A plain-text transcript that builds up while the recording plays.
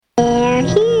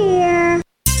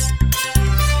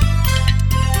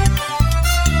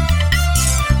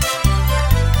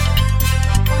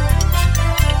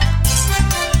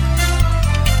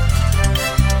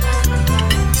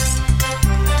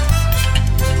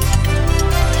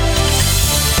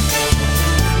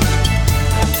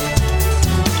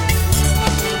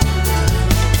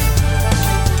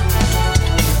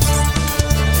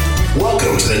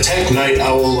Tech Night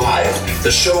Owl Live,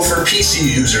 the show for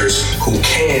PC users who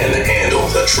can handle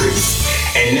the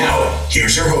truth. And now,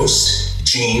 here's your host,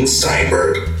 Gene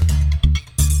Steinberg.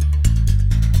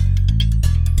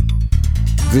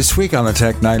 This week on the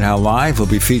Tech Night Owl Live, we'll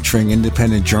be featuring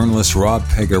independent journalist Rob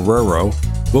Pegoraro.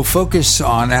 We'll focus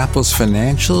on Apple's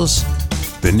financials,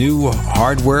 the new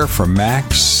hardware for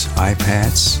Macs,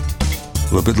 iPads.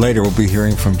 A little bit later, we'll be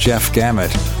hearing from Jeff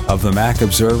Gamet of the Mac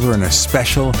Observer in a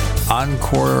special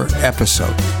encore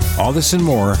episode. All this and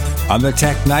more on the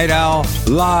Tech Night Owl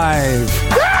Live.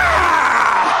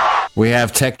 We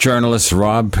have tech journalist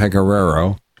Rob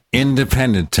Pegoraro,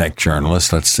 independent tech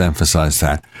journalist, let's emphasize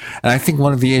that. And I think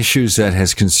one of the issues that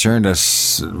has concerned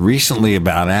us recently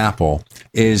about Apple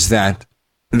is that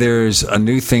there's a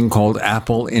new thing called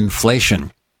Apple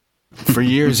inflation. For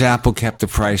years, Apple kept the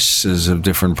prices of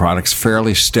different products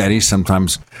fairly steady,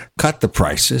 sometimes cut the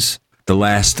prices. The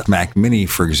last Mac Mini,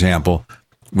 for example,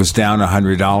 was down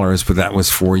 $100, but that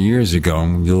was 4 years ago,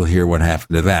 and you'll hear what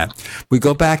happened to that. We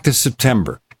go back to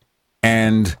September,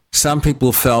 and some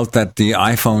people felt that the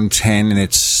iPhone 10 in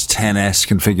its 10s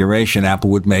configuration, Apple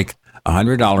would make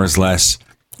 $100 less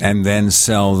and then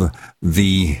sell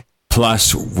the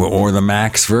Plus or the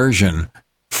Max version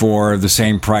for the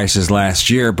same price as last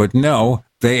year, but no,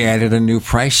 they added a new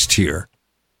price tier.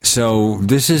 So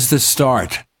this is the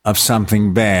start of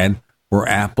something bad where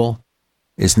Apple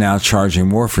is now charging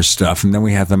more for stuff, and then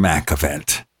we have the Mac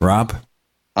event. Rob?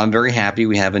 I'm very happy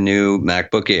we have a new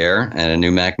MacBook Air and a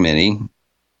new Mac Mini.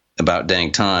 About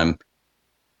dang time.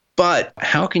 But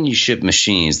how can you ship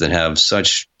machines that have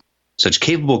such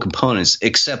capable components,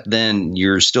 except then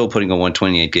you're still putting a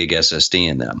 128 gig SSD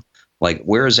in them? Like,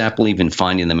 where is Apple even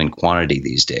finding them in quantity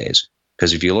these days?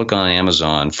 Because if you look on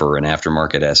Amazon for an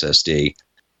aftermarket SSD,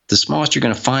 the smallest you're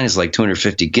going to find is like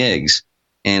 250 gigs.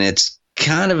 And it's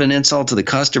kind of an insult to the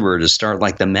customer to start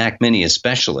like the Mac Mini,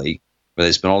 especially, where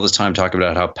they spend all this time talking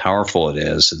about how powerful it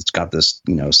is. It's got this,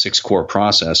 6-core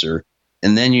processor.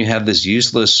 And then you have this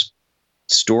useless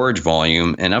storage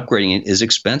volume, and upgrading it is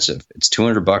expensive. It's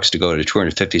 $200 to go to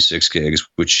 256 gigs,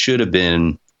 which should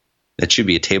be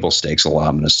a table stakes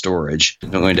allotment of storage.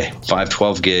 Going to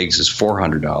 512 gigs is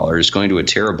 $400. Going to a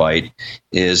terabyte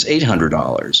is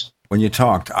 $800. When you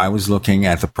talked, I was looking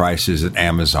at the prices at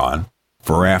Amazon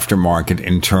for aftermarket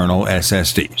internal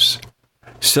SSDs.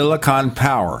 Silicon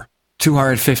Power,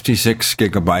 256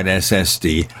 gigabyte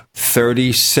SSD,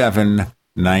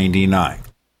 $37.99.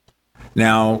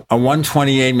 Now, a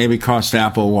 128 maybe cost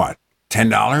Apple, what,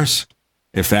 $10?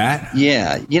 If that?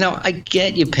 Yeah. I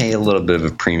get you pay a little bit of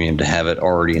a premium to have it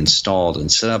already installed and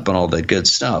set up and all that good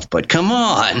stuff. But come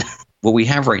on. What we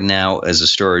have right now as a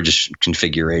storage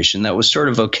configuration that was sort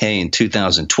of okay in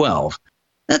 2012.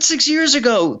 That's 6 years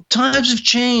ago. Times have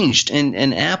changed.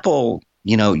 And Apple,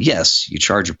 yes, you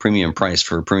charge a premium price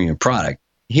for a premium product.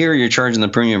 Here you're charging the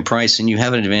premium price and you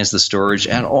haven't advanced the storage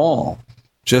at all.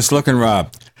 Just looking,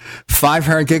 Rob.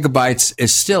 500 gigabytes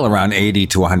is still around $80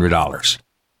 to $100.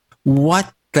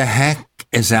 What the heck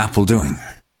is Apple doing?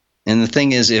 And the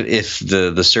thing is, if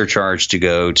the surcharge to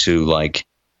go to like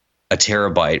a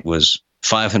terabyte was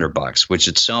 $500, which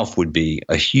itself would be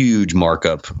a huge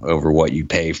markup over what you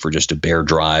pay for just a bare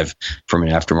drive from an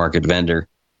aftermarket vendor,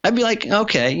 I'd be like,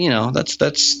 okay,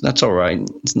 that's all right.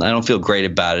 I don't feel great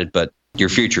about it, but you're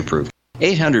future-proof.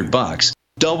 $800,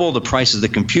 double the price of the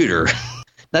computer.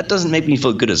 That doesn't make me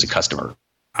feel good as a customer.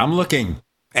 I'm looking.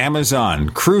 Amazon,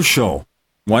 Crucial,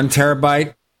 1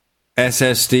 terabyte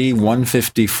SSD,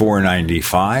 $154.95.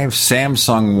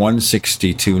 Samsung,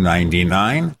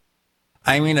 $162.99.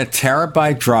 I mean, a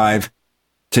terabyte drive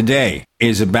today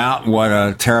is about what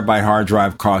a terabyte hard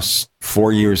drive costs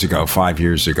 4 years ago, 5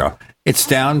 years ago. It's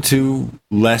down to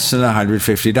less than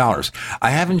 $150.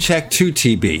 I haven't checked 2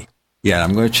 TB yet.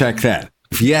 I'm going to check that.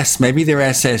 Yes, maybe their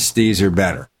SSDs are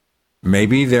better.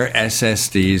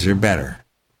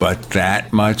 But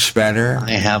that much better?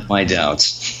 I have my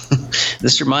doubts.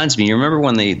 This reminds me, you remember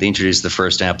when they introduced the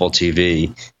first Apple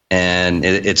TV and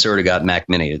it sort of got Mac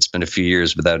Mini. It's been a few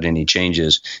years without any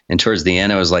changes. And towards the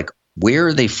end, I was like, where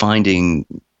are they finding,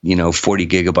 40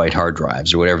 gigabyte hard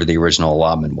drives or whatever the original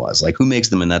allotment was? Like, who makes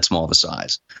them in that small of a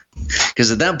size?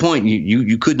 Because at that point,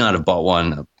 you could not have bought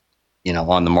one,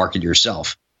 on the market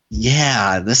yourself.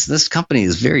 Yeah, this company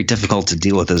is very difficult to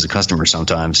deal with as a customer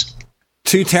sometimes.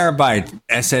 2 terabyte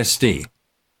SSD,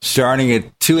 starting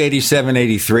at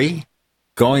 $287.83,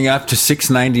 going up to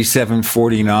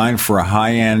 $697.49 for a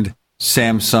high-end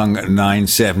Samsung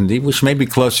 970, which may be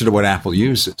closer to what Apple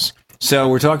uses. So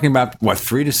we're talking about,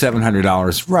 $300 to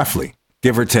 $700 roughly,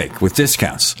 give or take, with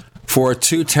discounts, for a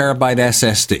 2 terabyte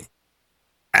SSD.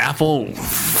 Apple,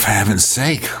 for heaven's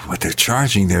sake, what they're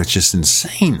charging there is just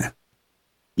insane.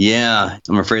 Yeah,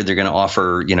 I'm afraid they're going to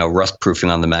offer, rust proofing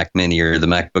on the Mac Mini or the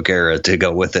MacBook Air to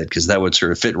go with it, because that would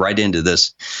sort of fit right into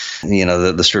this,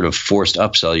 the sort of forced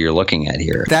upsell you're looking at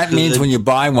here. That means when you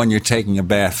buy one, you're taking a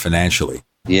bath financially.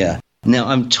 Yeah. Now,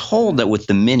 I'm told that with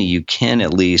the Mini, you can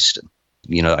at least,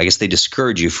 I guess they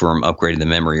discourage you from upgrading the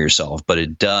memory yourself, but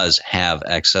it does have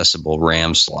accessible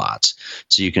RAM slots.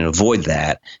 So you can avoid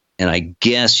that. And I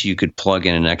guess you could plug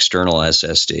in an external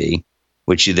SSD,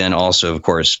 which you then also, of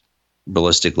course,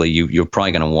 realistically, you're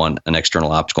probably going to want an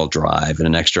external optical drive and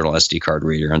an external SD card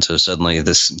reader. And so suddenly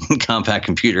this compact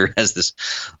computer has this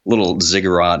little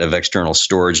ziggurat of external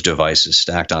storage devices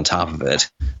stacked on top of it.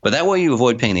 But that way you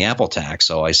avoid paying the Apple tax.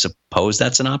 So I suppose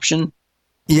that's an option.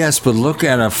 Yes, but look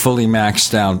at a fully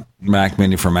maxed out Mac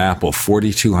Mini from Apple,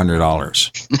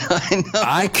 $4,200.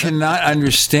 I cannot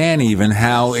understand even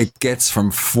how it gets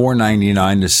from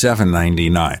 $499 to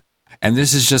 $799. And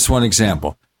this is just one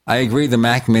example. I agree the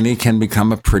Mac Mini can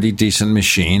become a pretty decent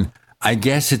machine. I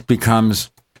guess it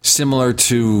becomes similar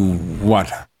to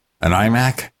what? An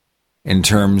iMac in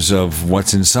terms of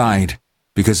what's inside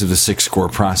because of the 6-core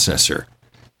processor.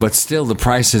 But still, the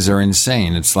prices are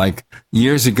insane. It's like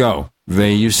years ago,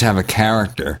 they used to have a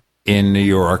character in New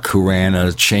York who ran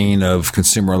a chain of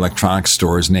consumer electronics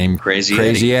stores named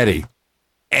Crazy Eddie.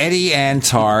 Eddie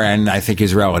Antar and I think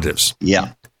his relatives.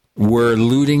 Yeah. Were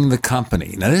looting the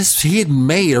company. Now, he had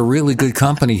made a really good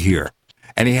company here.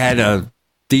 And he had a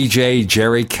DJ,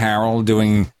 Jerry Carroll,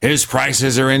 doing his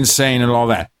prices are insane and all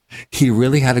that. He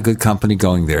really had a good company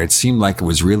going there. It seemed like it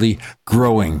was really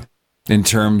growing in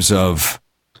terms of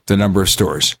the number of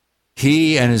stores.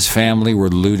 He and his family were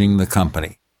looting the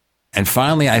company. And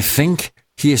finally, I think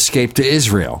he escaped to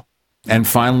Israel. And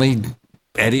finally,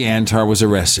 Eddie Antar was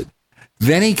arrested.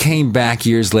 Then he came back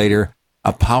years later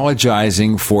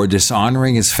apologizing for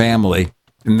dishonoring his family,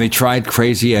 and they tried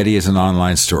Crazy Eddie as an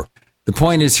online store. The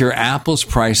point is here, Apple's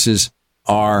prices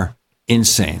are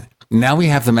insane. Now we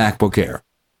have the MacBook Air.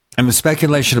 And the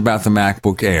speculation about the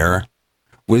MacBook Air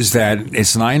was that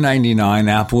it's $999.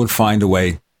 Apple would find a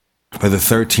way for the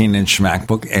 13-inch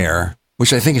MacBook Air,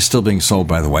 which I think is still being sold,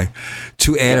 by the way,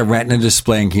 to add a Retina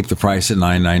display and keep the price at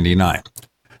 $999.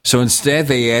 So instead,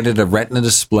 they added a Retina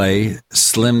display,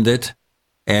 slimmed it,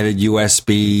 added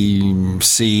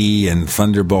USB-C and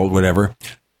Thunderbolt, whatever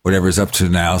is up to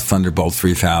now, Thunderbolt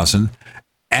 3000.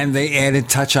 And they added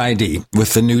Touch ID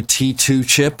with the new T2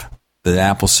 chip, the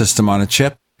Apple system on a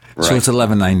chip. Right. So it's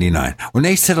 $11.99. When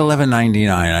they said $11.99,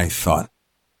 I thought,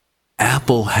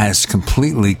 Apple has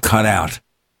completely cut out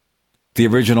the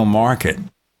original market.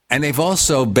 And they've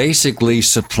also basically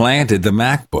supplanted the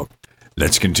MacBook.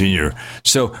 Let's continue.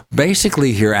 So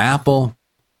basically here, Apple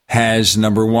has,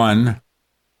 number one,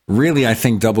 really, I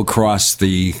think, double-crossed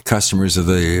the customers of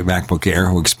the MacBook Air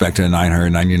who expected a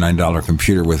 $999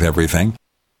 computer with everything.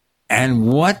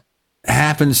 And what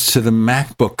happens to the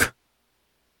MacBook?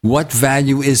 What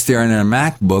value is there in a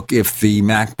MacBook if the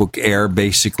MacBook Air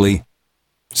basically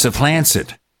supplants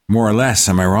it, more or less?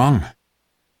 Am I wrong?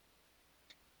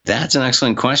 That's an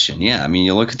excellent question. Yeah, I mean,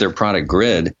 you look at their product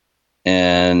grid,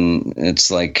 and it's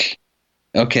like,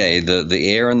 okay, the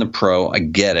Air and the Pro, I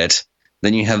get it.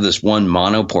 Then you have this one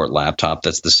monoport laptop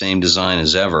that's the same design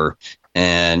as ever.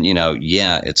 And,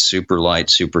 it's super light,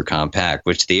 super compact,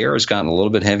 which the Air has gotten a little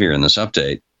bit heavier in this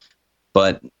update.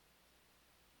 But,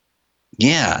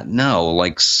 yeah, no,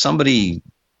 like somebody,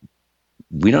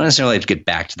 we don't necessarily have to get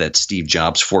back to that Steve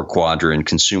Jobs 4-quadrant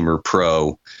consumer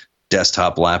pro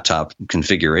desktop laptop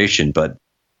configuration, but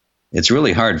it's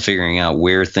really hard figuring out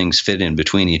where things fit in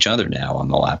between each other now on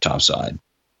the laptop side.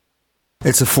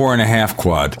 It's a 4.5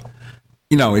 quad.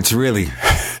 It's really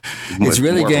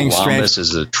getting strange. This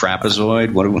is a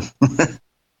trapezoid. What?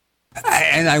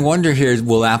 And I wonder here,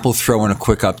 will Apple throw in a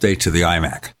quick update to the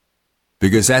iMac?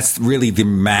 Because that's really the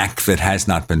Mac that has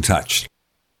not been touched.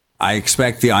 I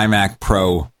expect the iMac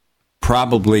Pro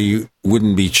probably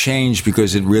wouldn't be changed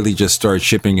because it really just started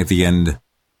shipping at the end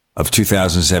of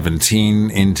 2017.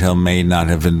 Intel may not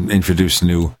have introduced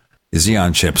new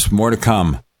Xeon chips. More to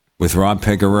come. With Rob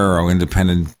Pegoraro,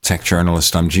 independent tech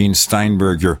journalist, I'm Gene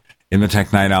Steinberg. You're in the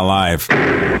Tech Night Owl Live.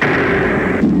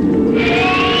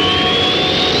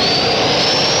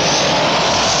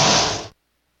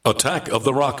 Attack of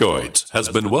the Rockoids has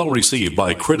been well received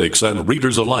by critics and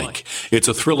readers alike. It's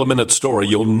a thrill-a-minute story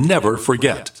you'll never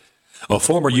forget. A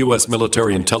former U.S.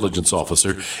 military intelligence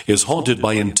officer is haunted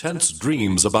by intense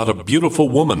dreams about a beautiful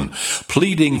woman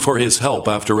pleading for his help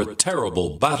after a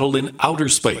terrible battle in outer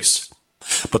space.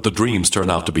 But the dreams turn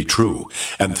out to be true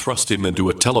and thrust him into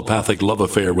a telepathic love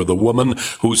affair with a woman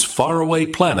whose faraway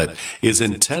planet is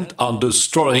intent on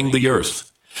destroying the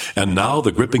Earth. And now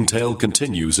the gripping tale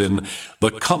continues in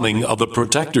The Coming of the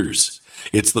Protectors.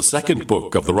 It's the second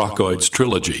book of the Rockoids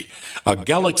trilogy, a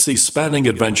galaxy-spanning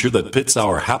adventure that pits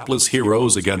our hapless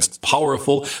heroes against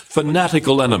powerful,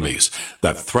 fanatical enemies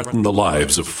that threaten the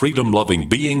lives of freedom-loving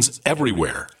beings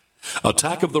everywhere.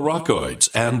 Attack of the Rockoids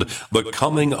and The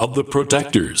Coming of the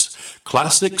Protectors.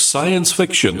 Classic science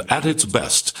fiction at its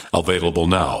best, available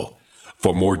now.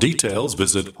 For more details,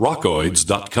 visit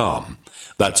rockoids.com.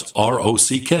 That's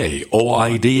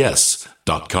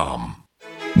ROCKOIDS.com.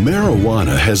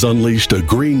 Marijuana has unleashed a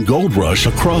green gold rush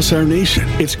across our nation.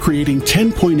 It's creating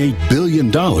 $10.8 billion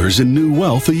in new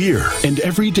wealth a year. And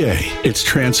every day, it's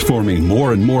transforming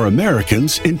more and more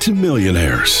Americans into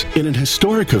millionaires. In an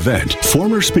historic event,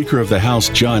 former Speaker of the House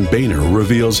John Boehner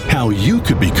reveals how you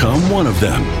could become one of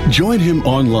them. Join him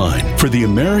online for the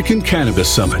American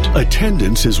Cannabis Summit.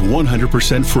 Attendance is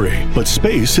 100% free, but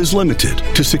space is limited.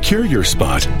 To secure your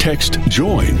spot, text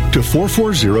JOIN to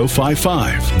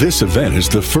 44055. This event is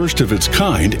the first of its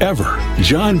kind ever.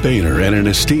 John Boehner and an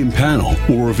esteemed panel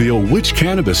will reveal which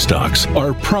cannabis stocks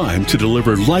are primed to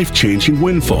deliver life-changing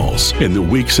windfalls in the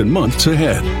weeks and months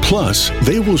ahead. Plus,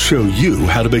 they will show you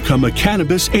how to become a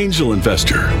cannabis angel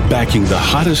investor, backing the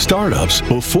hottest startups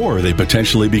before they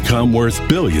potentially become worth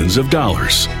billions of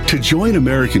dollars. To join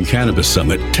American Cannabis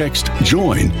Summit, text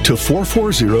JOIN to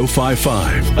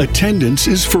 44055. Attendance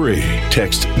is free.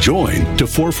 Text JOIN to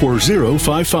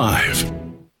 44055.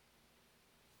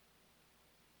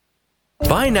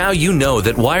 By now you know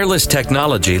that wireless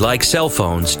technology like cell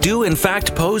phones do in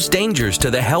fact pose dangers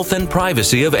to the health and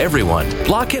privacy of everyone.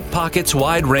 Block-It Pocket's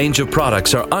wide range of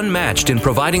products are unmatched in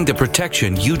providing the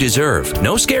protection you deserve.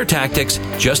 No scare tactics,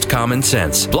 just common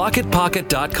sense.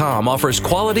 BlockItPocket.com offers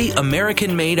quality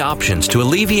American-made options to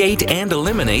alleviate and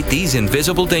eliminate these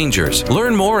invisible dangers.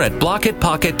 Learn more at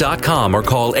BlockItPocket.com or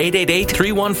call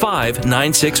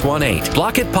 888-315-9618.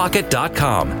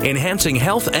 BlockItPocket.com, enhancing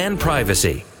health and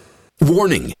privacy.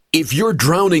 Warning, if you're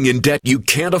drowning in debt you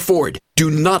can't afford, do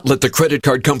not let the credit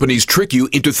card companies trick you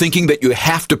into thinking that you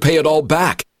have to pay it all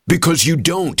back, because you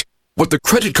don't. What the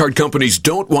credit card companies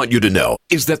don't want you to know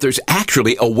is that there's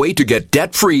actually a way to get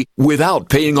debt-free without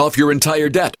paying off your entire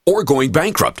debt or going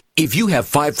bankrupt. If you have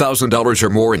 $5,000 or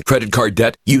more in credit card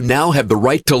debt, you now have the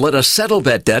right to let us settle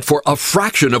that debt for a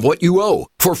fraction of what you owe.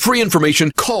 For free information,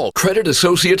 call Credit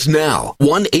Associates now.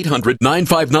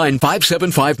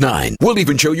 1-800-959-5759. We'll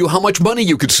even show you how much money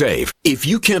you could save. If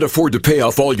you can't afford to pay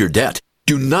off all your debt,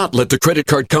 do not let the credit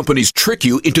card companies trick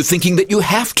you into thinking that you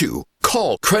have to.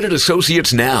 Call Credit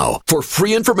Associates now for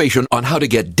free information on how to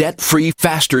get debt-free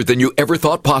faster than you ever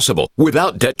thought possible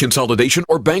without debt consolidation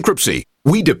or bankruptcy.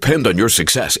 We depend on your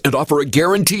success and offer a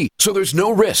guarantee, so there's no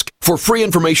risk. For free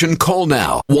information, call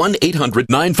now.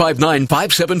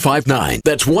 1-800-959-5759.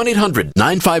 That's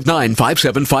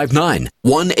 1-800-959-5759.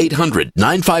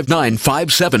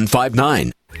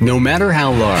 1-800-959-5759. No matter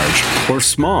how large or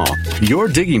small your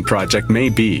digging project may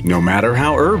be, no matter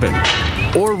how urban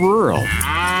or rural,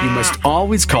 you must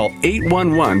always call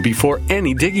 811 before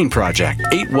any digging project.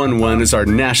 811 is our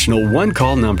national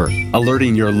one-call number,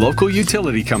 alerting your local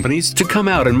utility companies to come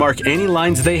out and mark any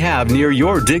lines they have near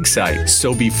your dig site.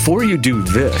 So before you do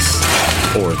this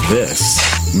or this,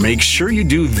 make sure you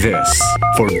do this.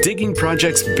 For digging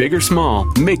projects big or small,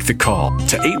 make the call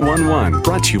to 811,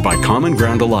 brought to you by Common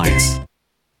Ground Alliance.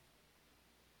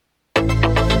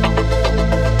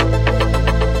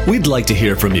 We'd like to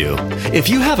hear from you. If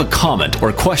you have a comment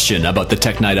or question about the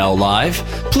Tech Night Owl Live,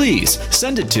 please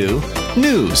send it to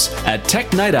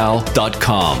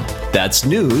news@technightowl.com. That's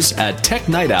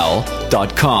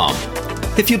news@technightowl.com.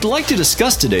 If you'd like to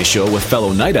discuss today's show with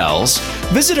fellow night owls,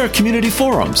 visit our community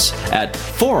forums at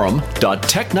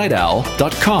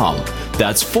forum.technightowl.com.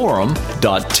 That's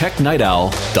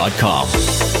forum.technightowl.com.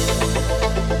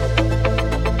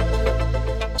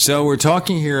 So we're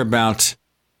talking here about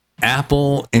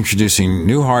Apple introducing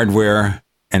new hardware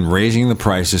and raising the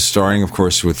prices, starting, of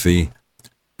course, with the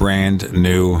brand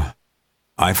new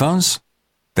iPhones.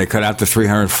 They cut out the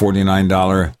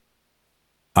 $349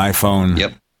 iPhone.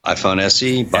 Yep, iPhone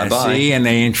SE, bye-bye. SE, and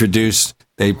they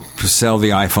sell the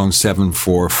iPhone 7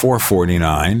 for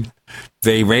 $449.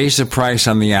 They raised the price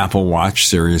on the Apple Watch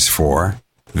Series 4.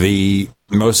 The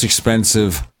most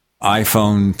expensive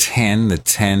iPhone 10, the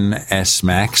XS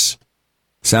Max.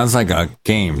 Sounds like a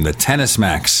game, the Tennis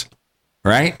Max,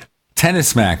 right?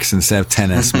 Tennis Max instead of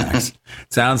XS Max.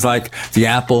 Sounds like the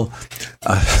Apple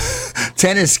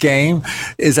tennis game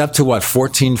is up to what,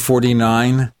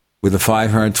 $1449 with a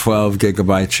 512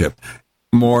 gigabyte chip.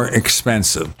 more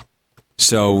expensive.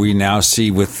 So we now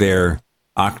see with their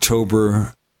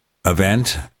October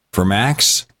event for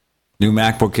Macs, new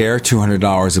MacBook Air,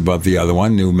 $200 above the other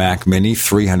one. New Mac Mini,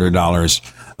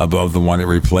 $300 above the one it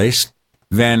replaced.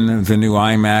 Then the new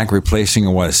iMac replacing a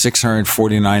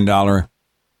 $649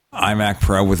 iMac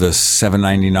Pro with a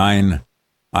 $799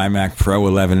 iMac Pro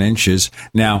 11 inches.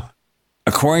 Now,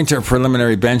 according to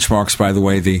preliminary benchmarks, by the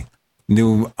way, the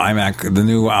new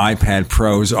iPad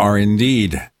Pros are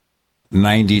indeed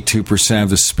 92% of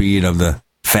the speed of the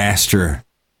faster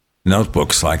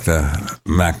notebooks like the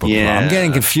MacBook Pro. I'm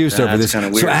getting confused over this.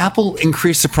 So Apple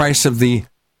increased the price of the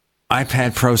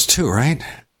iPad Pros too, right?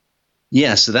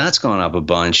 Yeah, so that's gone up a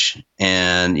bunch.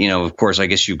 And, of course, I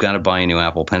guess you've got to buy a new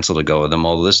Apple Pencil to go with them.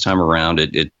 Although this time around,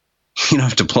 it you don't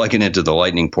have to plug it into the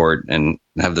Lightning port and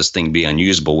have this thing be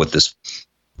unusable with this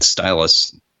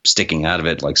stylus sticking out of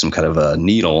it like some kind of a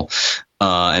needle.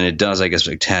 And it does, I guess,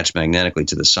 attach magnetically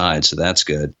to the side. So that's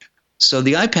good. So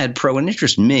the iPad Pro, what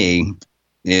interests me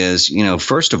is,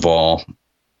 first of all,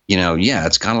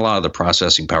 it's got a lot of the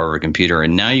processing power of a computer,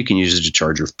 and now you can use it to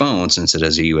charge your phone since it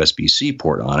has a USB-C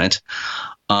port on it.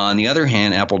 On the other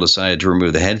hand, Apple decided to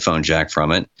remove the headphone jack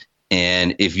from it.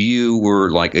 And if you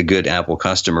were like a good Apple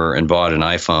customer and bought an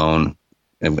iPhone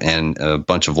and a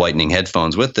bunch of Lightning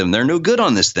headphones with them, they're no good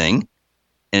on this thing.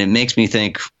 And it makes me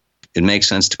think it makes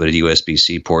sense to put a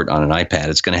USB-C port on an iPad.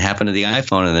 It's going to happen to the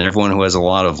iPhone, and then everyone who has a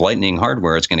lot of Lightning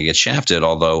hardware is going to get shafted,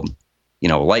 although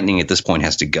Lightning at this point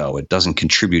has to go. It doesn't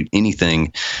contribute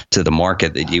anything to the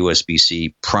market that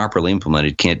USB-C properly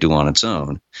implemented can't do on its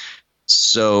own.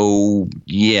 So,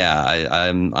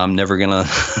 I'm never going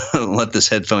to let this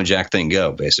headphone jack thing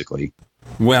go, basically.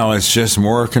 Well, it's just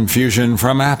more confusion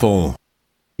from Apple.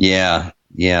 Yeah.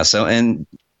 So, and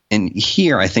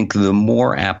here, I think the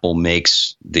more Apple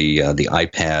makes the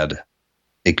iPad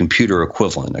a computer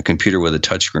equivalent, a computer with a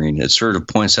touchscreen, it sort of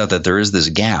points out that there is this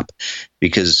gap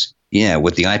because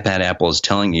with the iPad, Apple is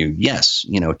telling you, yes,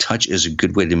 touch is a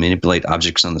good way to manipulate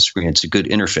objects on the screen. It's a good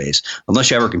interface,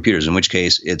 unless you have our computers, in which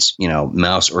case it's,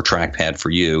 mouse or trackpad for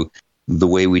you, the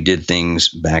way we did things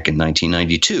back in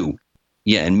 1992.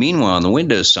 Yeah, and meanwhile, on the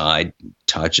Windows side,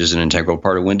 touch is an integral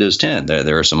part of Windows 10.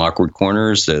 There are some awkward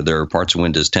corners. There are parts of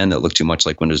Windows 10 that look too much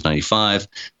like Windows 95,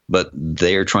 but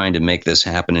they're trying to make this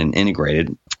happen and integrate it.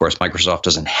 Of course, Microsoft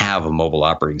doesn't have a mobile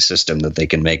operating system that they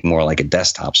can make more like a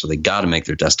desktop, so they got to make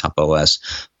their desktop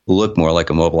OS look more like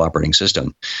a mobile operating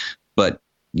system. But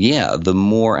the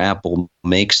more Apple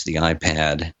makes the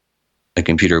iPad a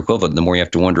computer equivalent, the more you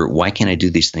have to wonder, why can't I do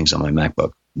these things on my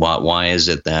MacBook? Why is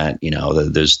it that,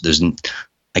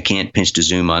 I can't pinch to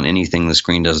zoom on anything. The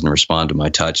screen doesn't respond to my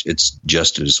touch. It's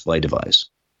just a display device.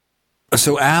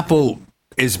 So Apple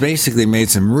has basically made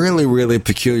some really, really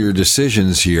peculiar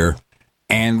decisions here.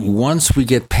 And once we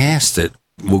get past it,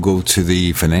 we'll go to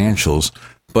the financials.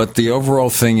 But the overall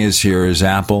thing is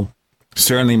Apple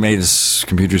certainly made its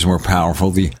computers more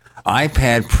powerful. The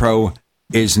iPad Pro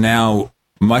is now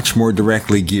much more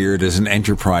directly geared as an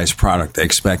enterprise product. I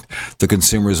expect the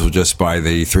consumers will just buy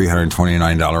the $329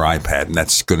 iPad, and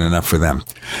that's good enough for them.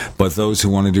 But those who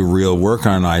want to do real work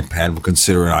on an iPad will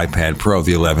consider an iPad Pro,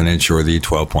 the 11-inch or the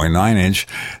 12.9-inch.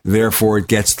 Therefore, it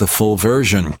gets the full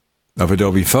version of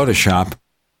Adobe Photoshop,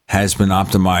 has been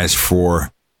optimized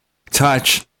for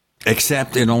touch,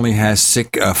 except it only has 4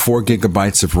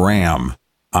 gigabytes of RAM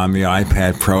on the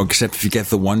iPad Pro, except if you get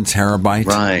the 1 terabyte.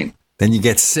 Right. Then you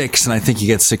get 6, and I think you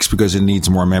get 6 because it needs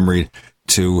more memory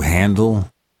to handle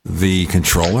the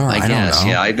controller. I guess, don't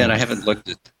know. Yeah. I haven't looked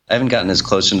at. I haven't gotten as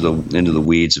close into the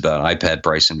weeds about iPad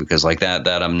pricing because like that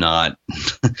I'm not.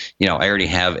 I already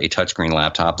have a touchscreen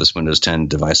laptop, this Windows 10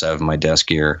 device I have on my desk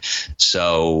here.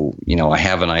 So I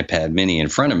have an iPad Mini in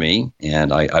front of me,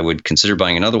 and I would consider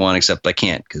buying another one, except I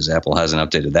can't because Apple hasn't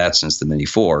updated that since the Mini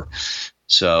 4.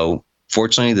 So.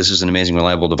 Fortunately, this is an amazing,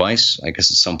 reliable device. I guess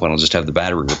at some point I'll just have the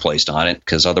battery replaced on it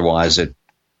because otherwise it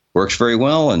works very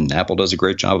well, and Apple does a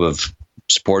great job of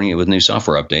supporting it with new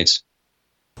software updates.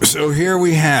 So here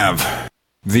we have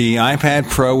the iPad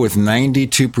Pro with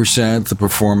 92% the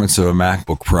performance of a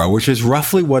MacBook Pro, which is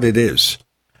roughly what it is.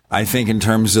 I think in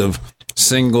terms of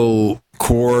single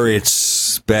core,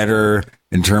 it's better.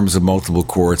 In terms of multiple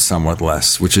core, it's somewhat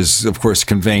less, which is, of course,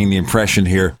 conveying the impression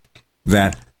here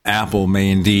that Apple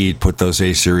may indeed put those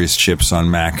A-series chips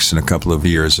on Macs in a couple of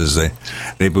years as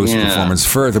they boost performance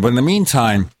further. But in the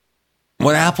meantime,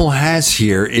 what Apple has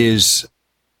here is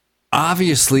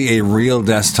obviously a real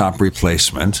desktop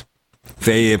replacement.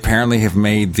 They apparently have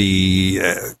made the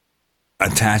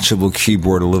attachable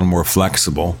keyboard a little more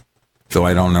flexible, though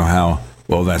I don't know how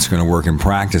well that's going to work in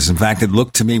practice. In fact, it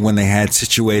looked to me when they had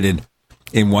situated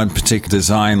in one particular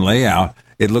design layout,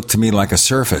 it looked to me like a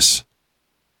Surface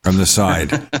from the side.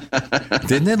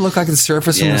 Didn't it look like a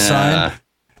Surface from the side?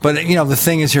 But, the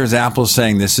thing is, here's Apple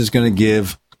saying this is going to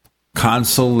give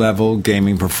console-level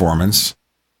gaming performance.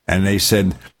 And they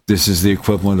said this is the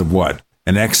equivalent of what?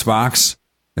 An Xbox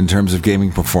in terms of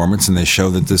gaming performance. And they show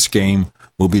that this game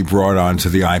will be brought onto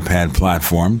the iPad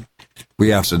platform. We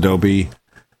have Adobe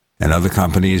and other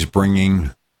companies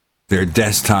bringing their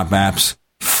desktop apps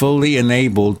fully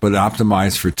enabled but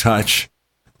optimized for touch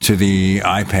to the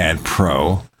iPad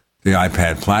Pro, the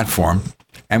iPad platform.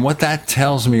 And what that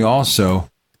tells me also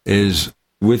is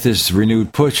with this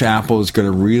renewed push, Apple is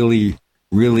going to really,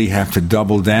 really have to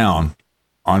double down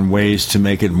on ways to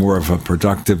make it more of a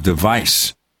productive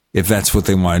device, if that's what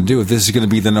they want to do. If this is going to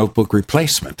be the notebook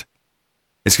replacement,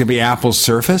 it's going to be Apple's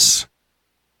Surface.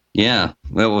 Yeah,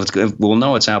 well, we'll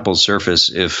know it's Apple's Surface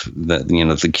if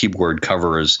the keyboard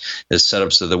cover is set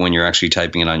up so that when you're actually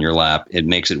typing it on your lap, it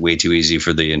makes it way too easy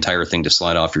for the entire thing to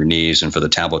slide off your knees and for the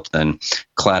tablet to then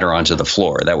clatter onto the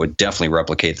floor. That would definitely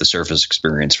replicate the Surface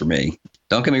experience for me.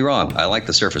 Don't get me wrong, I like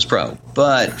the Surface Pro,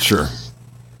 but sure,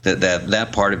 that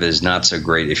part of it is not so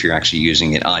great if you're actually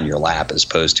using it on your lap as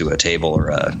opposed to a table or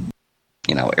a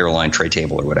airline tray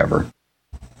table or whatever.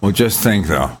 Well, just think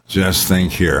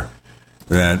here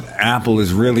that Apple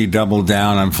has really doubled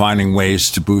down on finding ways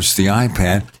to boost the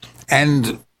iPad.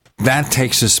 And that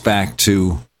takes us back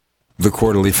to the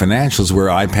quarterly financials where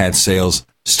iPad sales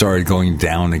started going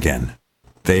down again.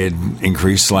 They had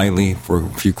increased slightly for a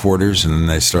few quarters and then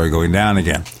they started going down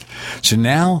again. So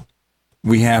now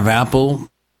we have Apple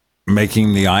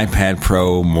making the iPad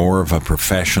Pro more of a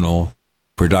professional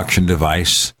production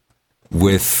device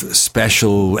with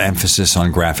special emphasis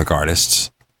on graphic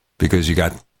artists because you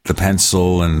got the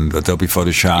Pencil and Adobe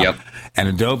Photoshop. Yep. And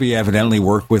Adobe evidently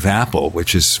worked with Apple,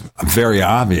 which is very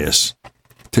obvious,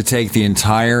 to take the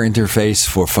entire interface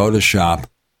for Photoshop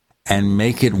and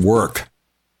make it work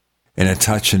in a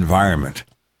touch environment.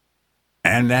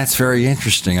 And that's very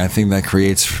interesting. I think that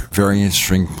creates very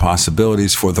interesting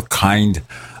possibilities for the kind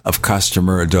of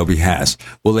customer Adobe has.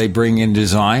 Will they bring in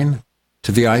design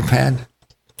to the iPad?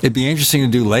 It'd be interesting to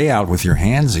do layout with your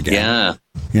hands again.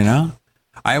 Yeah.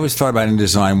 I always thought about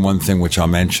InDesign, one thing which I'll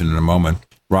mention in a moment.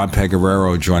 Rob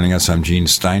Pegoraro joining us. I'm Gene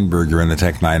Steinberger in the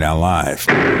Tech Night Owl Live.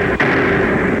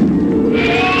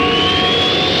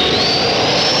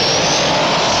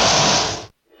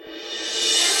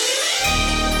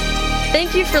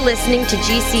 Thank you for listening to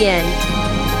GCN.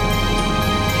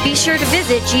 Be sure to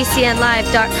visit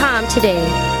GCNlive.com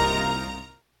today.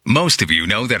 Most of you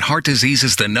know that heart disease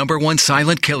is the #1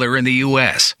 silent killer in the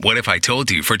U.S. What if I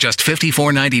told you for just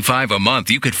 $54.95 a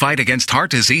month you could fight against heart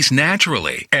disease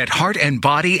naturally? At Heart and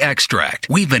Body Extract,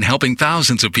 we've been helping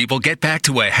thousands of people get back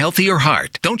to a healthier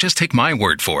heart. Don't just take my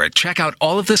word for it. Check out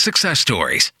all of the success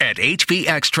stories at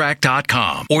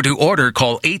hbextract.com. Or to order,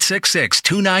 call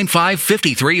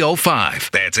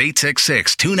 866-295-5305. That's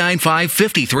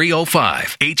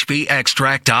 866-295-5305.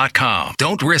 hbextract.com.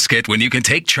 Don't risk it when you can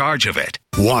take charge of it.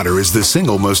 Water is the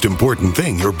single most important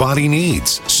thing your body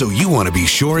needs, so you want to be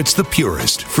sure it's the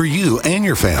purest for you and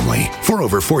your family. For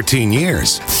over 14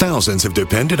 years, thousands have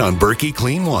depended on Berkey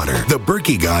Clean Water. The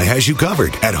Berkey guy has you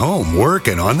covered at home, work,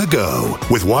 and on the go.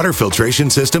 With water filtration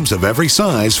systems of every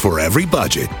size for every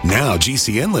budget. Now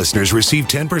GCN listeners receive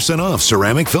 10% off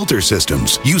ceramic filter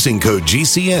systems using code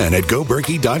GCN at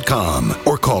GoBerkey.com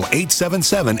or call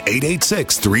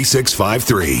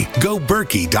 877-886-3653.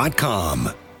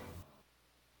 GoBerkey.com.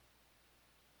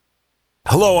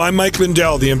 Hello, I'm Mike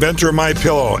Lindell, the inventor of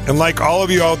MyPillow, and like all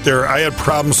of you out there, I had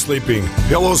problems sleeping.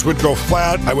 Pillows would go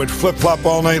flat, I would flip-flop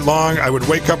all night long, I would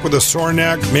wake up with a sore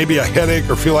neck, maybe a headache,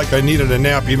 or feel like I needed a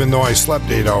nap even though I slept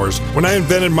 8 hours. When I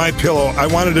invented MyPillow, I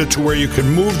wanted it to where you can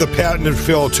move the patented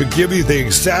fill to give you the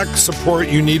exact support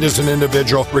you need as an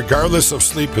individual, regardless of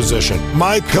sleep position.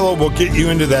 MyPillow will get you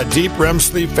into that deep REM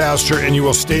sleep faster, and you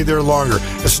will stay there longer.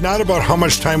 It's not about how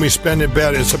much time we spend in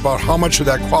bed, it's about how much of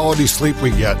that quality sleep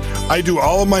we get. I do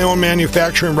all of my own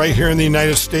manufacturing right here in the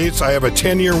United States. I have a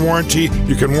 10-year warranty.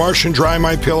 You can wash and dry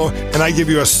my pillow, and I give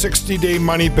you a 60-day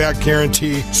money-back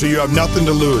guarantee, so you have nothing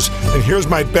to lose. And here's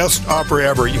my best offer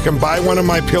ever. You can buy one of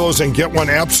my pillows and get one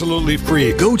absolutely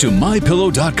free. Go to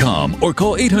MyPillow.com or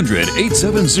call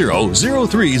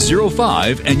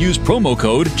 800-870-0305 and use promo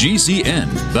code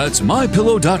GCN. That's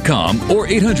MyPillow.com or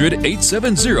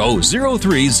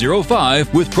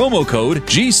 800-870-0305 with promo code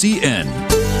GCN.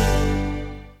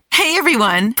 Hey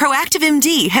everyone. Proactive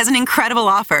MD has an incredible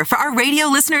offer for our radio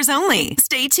listeners only.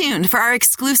 Stay tuned for our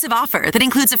exclusive offer that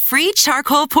includes a free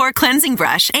charcoal pore cleansing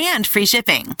brush and free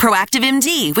shipping. Proactive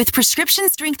MD with prescription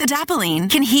strength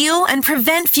adapalene can heal and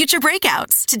prevent future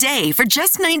breakouts. Today, for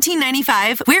just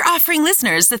 $19.95, we're offering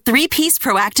listeners the 3-piece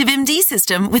Proactive MD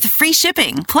system with free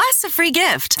shipping, plus a free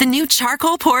gift, the new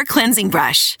charcoal pore cleansing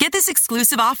brush. Get this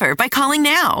exclusive offer by calling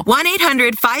now,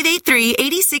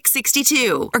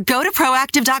 1-800-583-8662, or go to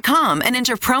Proactive.com and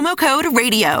enter promo code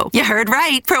RADIO. You heard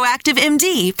right, Proactive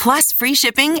MD, plus free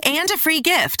shipping and a free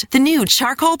gift, the new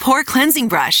charcoal pore cleansing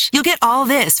brush. You'll get all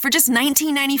this for just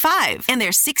 $19.95 and their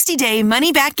 60-day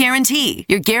money-back guarantee.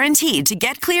 You're guaranteed to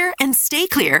get clear and stay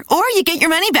clear, or you get your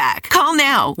money back. Call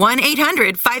now,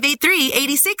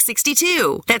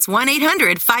 1-800-583-8662. That's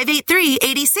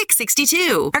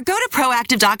 1-800-583-8662. Or go to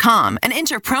Proactive.com and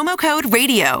enter promo code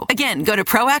RADIO. Again, go to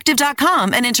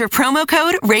Proactive.com and enter promo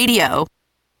code RADIO.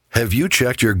 Have you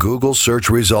checked your Google search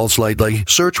results lately?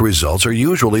 Search results are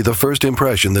usually the first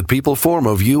impression that people form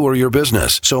of you or your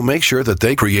business, so make sure that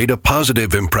they create a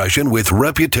positive impression with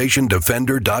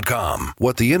ReputationDefender.com.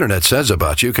 What the internet says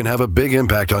about you can have a big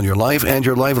impact on your life and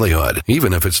your livelihood,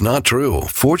 even if it's not true.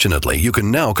 Fortunately, you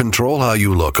can now control how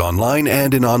you look online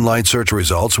and in online search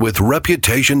results with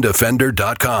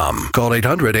ReputationDefender.com. Call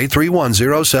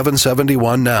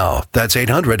 800-831-0771 now. That's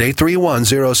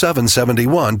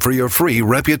 800-831-0771 for your free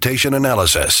reputation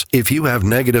analysis. If you have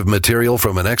negative material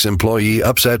from an ex-employee,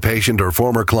 upset patient, or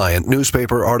former client,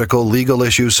 newspaper article, legal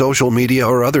issue, social media,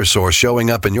 or other source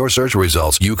showing up in your search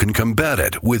results, you can combat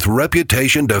it with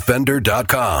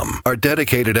ReputationDefender.com. Our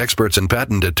dedicated experts in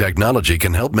patented technology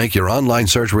can help make your online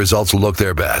search results look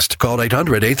their best. Call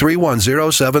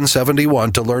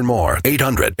 800-831-0771 to learn more.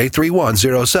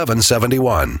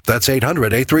 800-831-0771. That's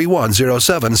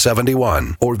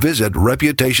 800-831-0771. Or visit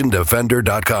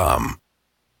ReputationDefender.com.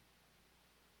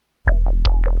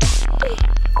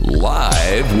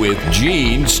 Live with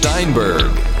Gene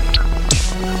Steinberg.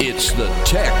 It's the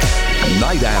Tech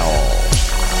Night Owl.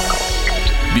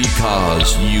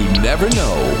 Because you never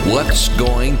know what's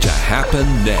going to happen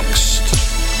next.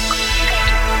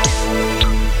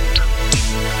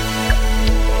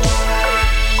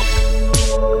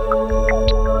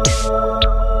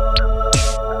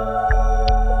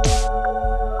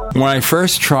 When I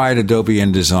first tried Adobe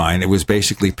InDesign, it was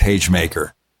basically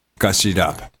PageMaker, gussied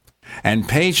up. And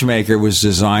PageMaker was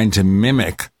designed to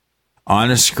mimic on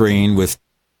a screen with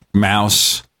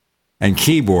mouse and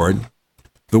keyboard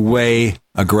the way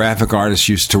a graphic artist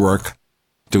used to work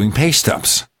doing paste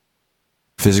ups.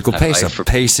 Physical paste up,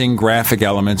 pasting graphic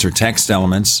elements or text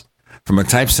elements from a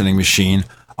typesetting machine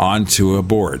onto a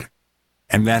board.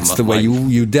 And that's the way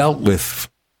you dealt with.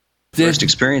 First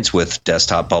experience with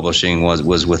desktop publishing was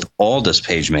with Aldus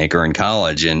PageMaker in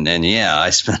college. And yeah, I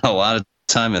spent a lot of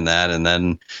time in that. And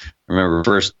then I remember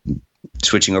first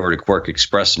switching over to Quark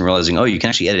Express and realizing, oh, you can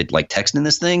actually edit like text in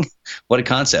this thing? What a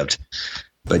concept.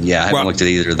 But yeah, I haven't looked at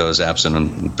either of those apps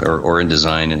or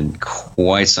InDesign in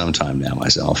quite some time now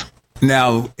myself.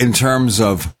 Now, in terms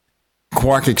of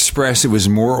Quark Express, it was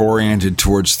more oriented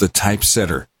towards the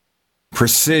typesetter.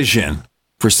 Precision,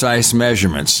 precise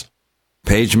measurements.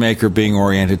 PageMaker being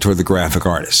oriented toward the graphic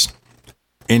artist.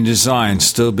 InDesign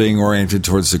still being oriented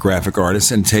towards the graphic artist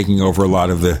and taking over a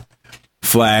lot of the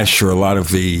flash or a lot of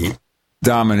the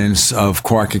dominance of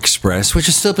Quark Express, which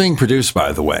is still being produced,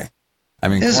 by the way. I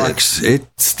mean, it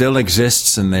still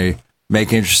exists, and they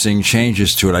make interesting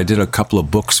changes to it. I did a couple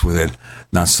of books with it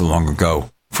not so long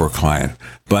ago for a client.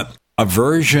 But a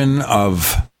version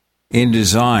of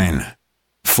InDesign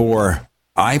for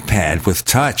iPad with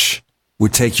touch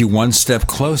would take you one step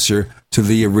closer to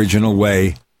the original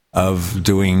way of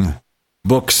doing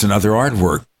books and other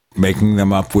artwork, making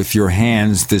them up with your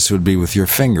hands. This would be with your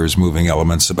fingers moving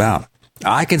elements about.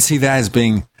 I can see that as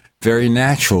being very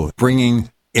natural, bringing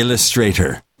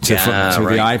Illustrator to the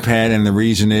iPad. And the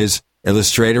reason is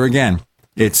Illustrator, again,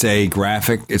 it's a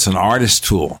graphic, it's an artist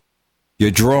tool.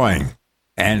 You're drawing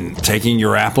and taking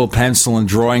your Apple Pencil and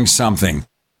drawing something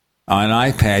on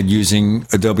an iPad using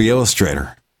Adobe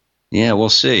Illustrator. Yeah, we'll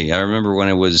see. I remember when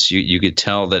it was, you could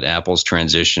tell that Apple's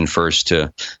transition first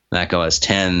to Mac OS X,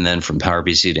 then from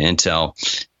PowerPC to Intel,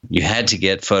 you had to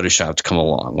get Photoshop to come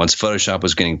along. Once Photoshop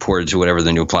was getting ported to whatever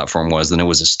the new platform was, then it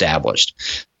was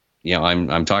established. You know,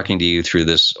 I'm talking to you through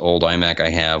this old iMac I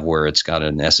have where it's got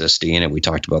an SSD in it. We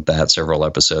talked about that several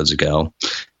episodes ago.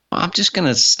 I'm just going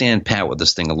to stand pat with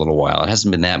this thing a little while. It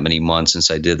hasn't been that many months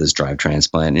since I did this drive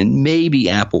transplant, and maybe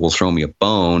Apple will throw me a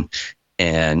bone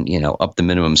and, you know, up the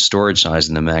minimum storage size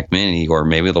in the Mac Mini, or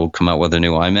maybe they'll come out with a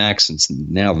new iMac since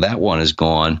now that one is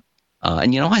gone.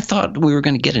 And, you know, I thought we were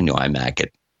going to get a new iMac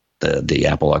at the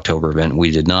Apple October event.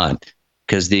 We did not,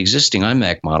 because the existing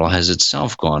iMac model has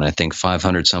itself gone, I think,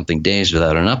 500 something days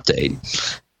without an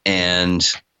update, and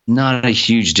not a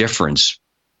huge difference.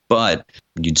 But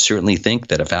you'd certainly think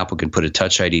that if Apple can put a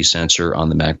Touch ID sensor on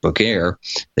the MacBook Air,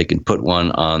 they can put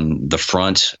one on the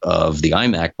front of the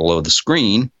iMac below the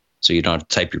screen, so you don't have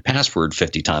to type your password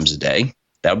 50 times a day.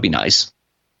 That would be nice.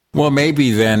 Well,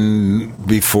 maybe then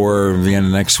before the end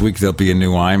of next week, there'll be a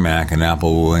new iMac and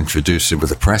Apple will introduce it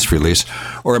with a press release.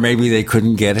 Or maybe they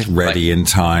couldn't get it ready in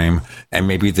time, and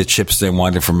maybe the chips they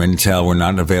wanted from Intel were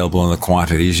not available in the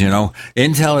quantities. You know,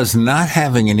 Intel is not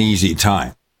having an easy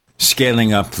time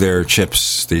scaling up their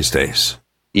chips these days.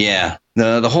 Yeah,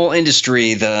 the whole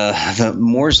industry, the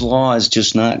Moore's Law is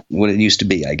just not what it used to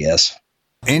be, I guess.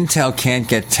 Intel can't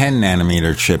get 10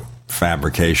 nanometer chip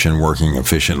fabrication working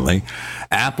efficiently.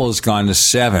 Apple's gone to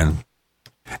 7,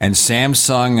 and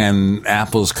Samsung and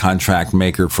Apple's contract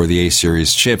maker for the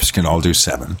A-series chips can all do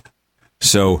 7.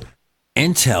 So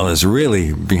Intel is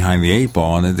really behind the 8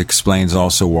 ball, and it explains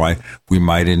also why we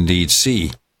might indeed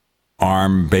see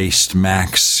ARM-based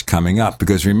Macs coming up.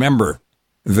 Because remember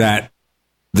that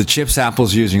the chips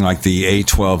Apple's using, like the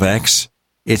A12X,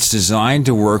 it's designed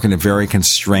to work in a very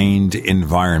constrained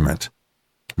environment.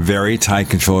 Very tight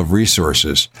control of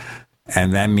resources,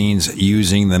 and that means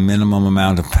using the minimum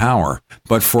amount of power.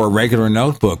 But for a regular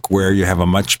notebook where you have a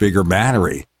much bigger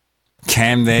battery,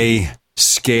 can they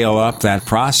scale up that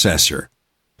processor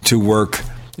to work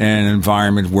in an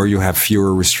environment where you have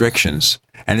fewer restrictions?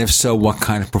 And if so, what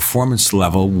kind of performance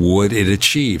level would it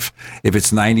achieve? If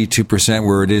it's 92%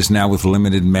 where it is now with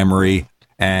limited memory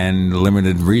and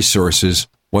limited resources,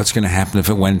 what's going to happen if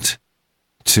it went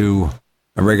to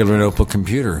a regular notebook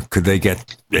computer? Could they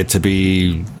get it to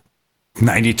be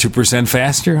 92%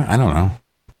 faster? I don't know.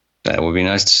 That would be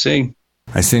nice to see.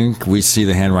 I think we see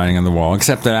the handwriting on the wall,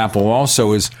 except that Apple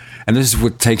also is, and this is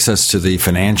what takes us to the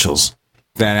financials,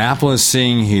 that Apple is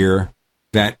seeing here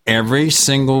that every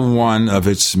single one of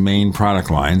its main product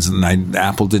lines, and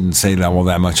Apple didn't say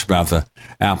that much about the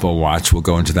Apple Watch. We'll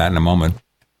go into that in a moment.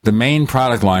 The main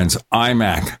product lines,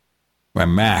 iMac,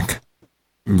 Mac,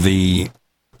 the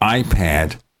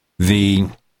iPad, the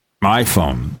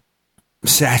iPhone,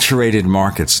 saturated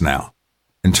markets now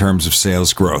in terms of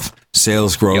sales growth.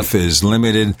 Sales growth is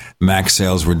limited. Mac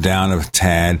sales were down a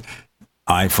tad.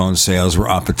 iPhone sales were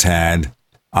up a tad.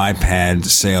 iPad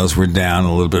sales were down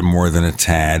a little bit more than a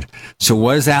tad. So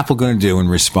what is Apple going to do in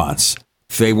response?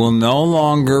 They will no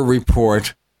longer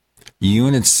report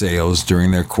unit sales during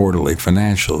their quarterly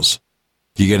financials.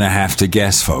 You're going to have to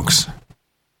guess, folks.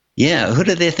 Yeah, who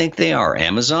do they think they are?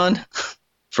 Amazon?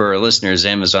 For our listeners,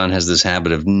 Amazon has this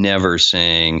habit of never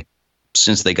saying,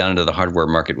 since they got into the hardware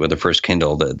market with the first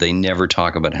Kindle, that they never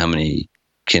talk about how many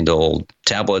Kindle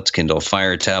tablets, Kindle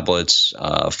Fire tablets,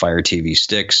 Fire TV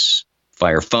sticks,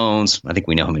 Fire phones. I think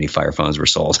we know how many Fire phones were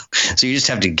sold. So you just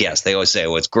have to guess. They always say,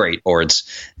 oh, it's great, or it's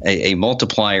a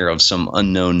multiplier of some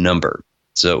unknown number.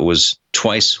 So it was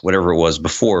twice whatever it was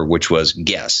before, which was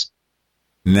guess.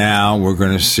 Now we're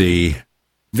going to see.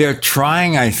 They're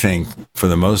trying, I think, for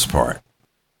the most part,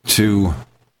 to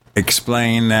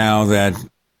explain now that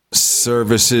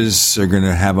services are going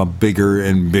to have a bigger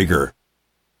and bigger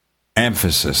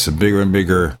emphasis, a bigger and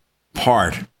bigger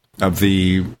part of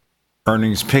the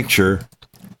earnings picture.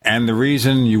 And the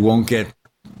reason you won't get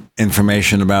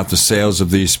information about the sales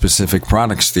of these specific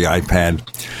products, the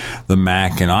iPad, the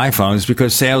Mac, and iPhone, is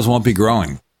because sales won't be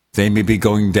growing. They may be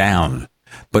going down,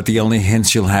 but the only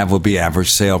hints you'll have will be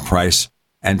average sale price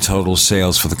and total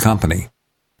sales for the company.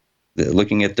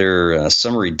 Looking at their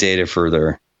summary data for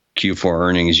their Q4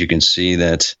 earnings, you can see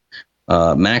that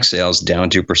Mac sales down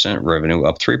 2%, revenue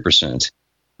up 3%.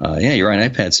 Yeah, you're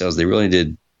right. iPad sales, they really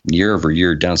did year over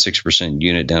year down 6%,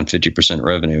 unit down 50%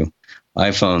 revenue.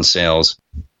 iPhone sales,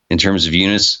 in terms of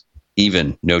units,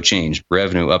 even, no change.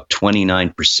 Revenue up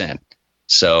 29%.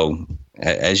 So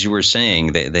as you were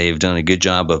saying, they've done a good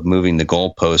job of moving the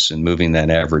goalposts and moving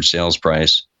that average sales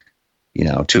price,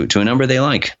 to a number they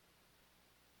like.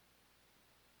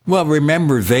 Well,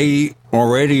 remember, they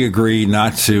already agreed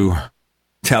not to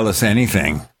tell us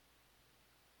anything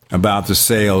about the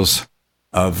sales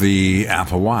of the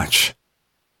Apple Watch.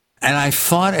 And I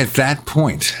thought at that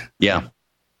point,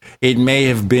 it may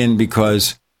have been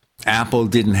because Apple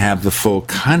didn't have the full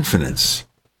confidence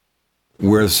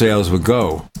where the sales would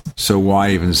go. So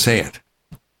why even say it?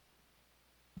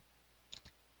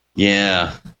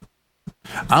 Yeah.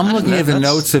 I'm looking at the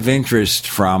notes of interest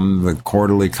from the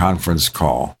quarterly conference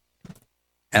call,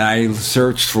 and I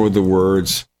searched for the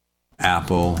words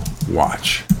Apple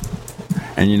Watch.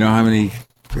 And you know how many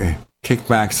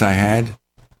kickbacks I had?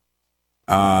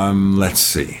 Let's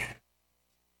see.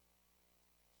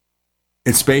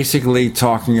 It's basically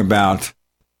talking about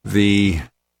the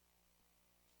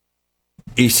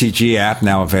ECG app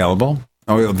now available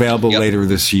later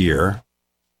this year.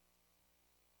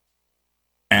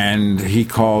 And he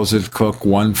calls it, Cook,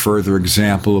 one further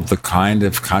example of the kind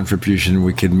of contribution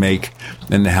we can make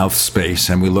in the health space,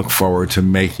 and we look forward to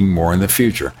making more in the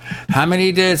future. How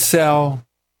many did sell?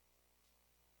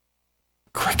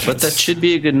 Crickets. But that should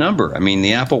be a good number. I mean,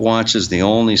 the Apple Watch is the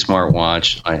only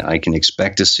smartwatch I can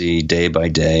expect to see day by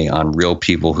day on real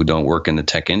people who don't work in the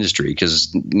tech industry, because,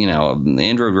 the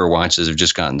Android Wear watches have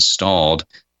just gotten stalled.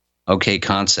 Okay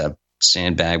concept,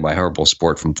 sandbagged by Horrible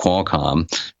Sport from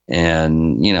Qualcomm.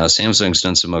 And, Samsung's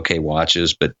done some okay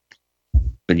watches, but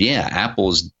yeah,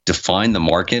 Apple's defined the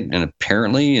market, and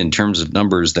apparently in terms of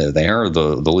numbers, they are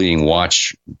the leading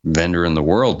watch vendor in the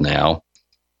world now.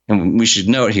 And we should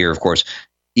note here, of course,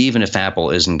 even if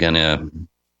Apple isn't going to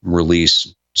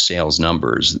release sales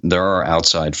numbers, there are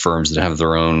outside firms that have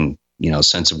their own,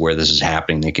 sense of where this is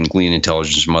happening. They can glean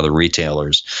intelligence from other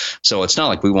retailers. So it's not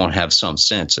like we won't have some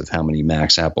sense of how many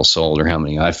Macs Apple sold or how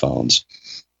many iPhones.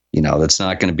 That's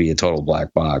not going to be a total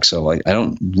black box. So I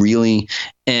don't really.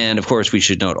 And of course, we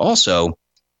should note also,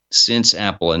 since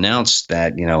Apple announced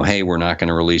that, hey, we're not going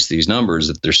to release these numbers,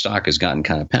 that their stock has gotten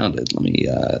kind of pounded. Let me.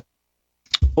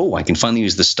 I can finally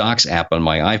use the Stocks app on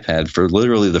my iPad for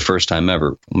literally the first time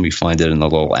ever. Let me find it in the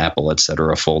little Apple,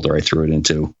 etc. folder I threw it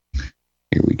into.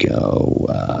 Here we go.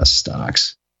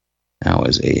 Stocks. How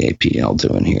is AAPL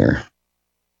doing here?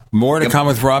 More to come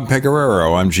with Rob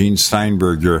Pecoraro. I'm Gene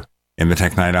Steinberg. You're in the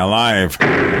Tech Night Owl Live.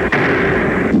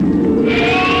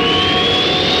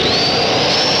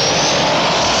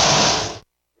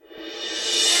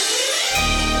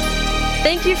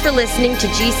 Thank you for listening to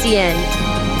GCN.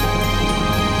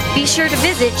 Be sure to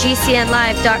visit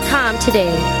GCNlive.com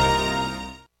today.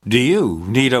 Do you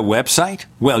need a website?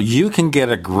 Well, you can get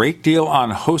a great deal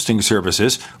on hosting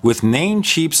services with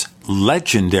Namecheap's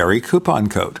legendary coupon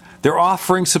code. They're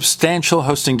offering substantial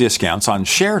hosting discounts on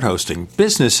shared hosting,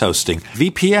 business hosting,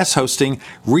 VPS hosting,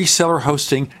 reseller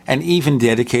hosting, and even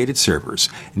dedicated servers.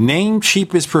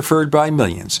 Namecheap is preferred by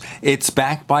millions. It's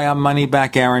backed by a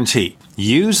money-back guarantee.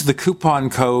 Use the coupon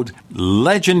code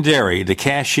LEGENDARY to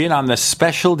cash in on the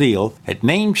special deal at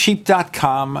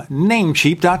Namecheap.com,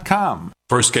 Namecheap.com.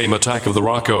 First came Attack of the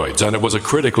Rockoids, and it was a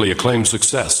critically acclaimed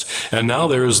success. And now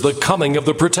there's The Coming of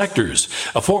the Protectors.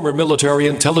 A former military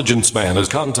intelligence man is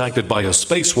contacted by a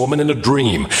space woman in a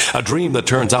dream that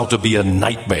turns out to be a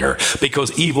nightmare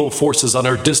because evil forces on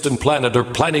her distant planet are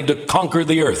planning to conquer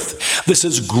the Earth. This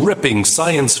is gripping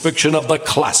science fiction of the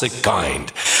classic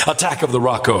kind. Attack of the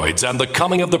Rockoids and The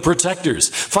Coming of the Protectors.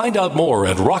 Find out more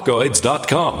at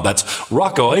rockoids.com. That's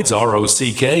Rockoids,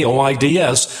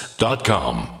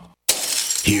 ROCKOIDS.com.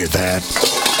 Hear that?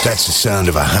 That's the sound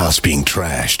of a house being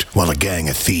trashed while a gang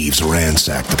of thieves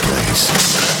ransack the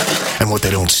place. And what they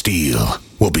don't steal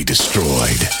will be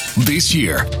destroyed. This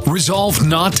year, resolve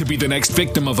not to be the next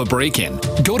victim of a break-in.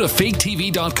 Go to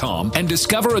faketv.com and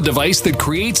discover a device that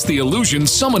creates the illusion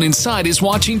someone inside is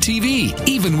watching TV,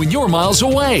 even when you're miles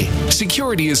away.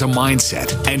 Security is a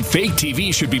mindset, and Fake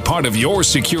TV should be part of your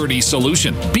security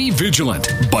solution. Be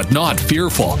vigilant, but not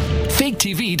fearful.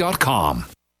 faketv.com.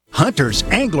 Hunters,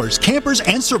 anglers, campers,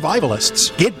 and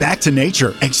survivalists. Get back to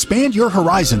nature. Expand your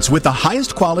horizons with the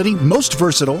highest quality, most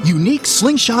versatile, unique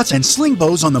slingshots and sling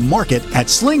bows on the market at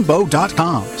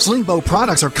slingbow.com. Slingbow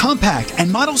products are compact and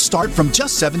models start from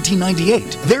just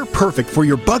 $17.98. They're perfect for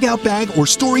your bug-out bag or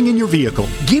storing in your vehicle.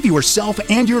 Give yourself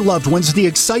and your loved ones the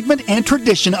excitement and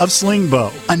tradition of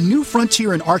Slingbow, a new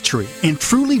frontier in archery and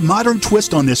truly modern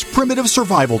twist on this primitive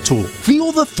survival tool.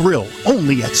 Feel the thrill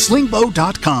only at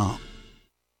slingbow.com.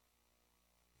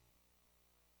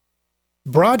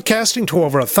 Broadcasting to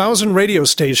over 1,000 radio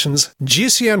stations,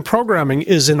 GCN programming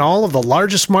is in all of the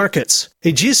largest markets.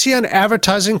 A GCN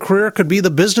advertising career could be the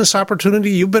business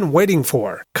opportunity you've been waiting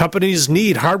for. Companies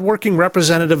need hardworking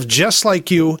representatives just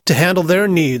like you to handle their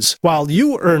needs, while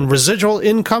you earn residual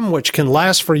income which can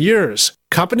last for years.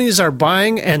 Companies are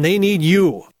buying and they need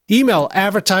you. Email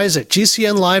advertise at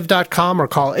GCNlive.com or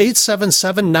call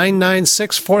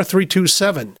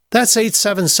 877-996-4327. That's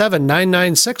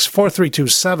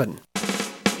 877-996-4327.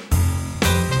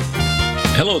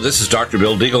 Hello, this is Dr.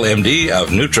 Bill Deagle, MD of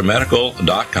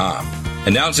NutriMedical.com,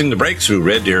 announcing the breakthrough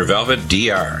Red Deer Velvet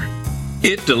DR.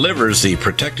 It delivers the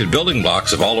protected building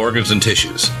blocks of all organs and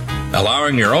tissues,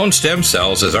 allowing your own stem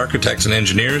cells as architects and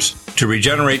engineers to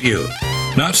regenerate you.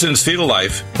 Not since fetal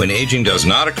life, when aging does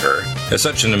not occur, has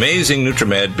such an amazing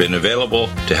NutriMed been available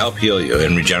to help heal you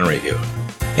and regenerate you.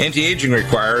 Anti-aging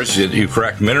requires that you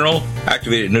correct mineral,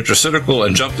 activated nutraceutical,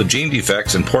 and jump the gene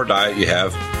defects and poor diet you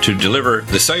have to deliver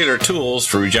the cellular tools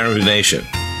for regeneration.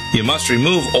 You must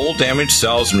remove old damaged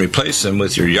cells and replace them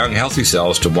with your young healthy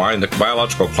cells to wind the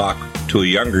biological clock to a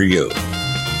younger you.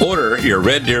 Order your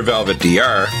Red Deer Velvet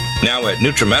DR now at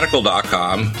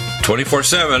NutriMedical.com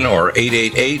 24/7 or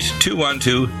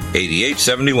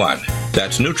 888-212-8871.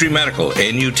 That's NutriMedical,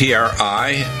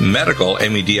 N-U-T-R-I, Medical,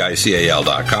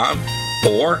 MEDICAL.com,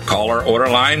 or call our order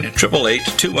line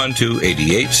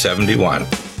 888-212-8871.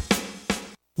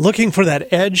 Looking for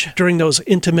that edge during those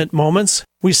intimate moments?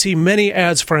 We see many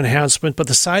ads for enhancement, but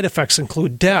the side effects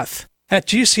include death. At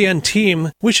GCN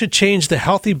Team, we should change the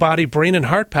Healthy Body, Brain, and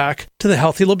Heart Pack to the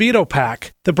Healthy Libido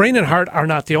Pack. The brain and heart are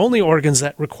not the only organs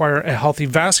that require a healthy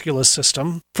vascular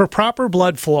system. For proper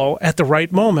blood flow at the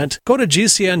right moment, go to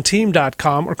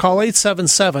GCNteam.com or call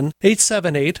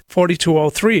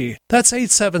 877-878-4203. That's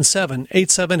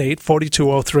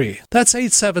 877-878-4203. That's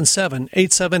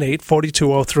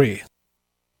 877-878-4203.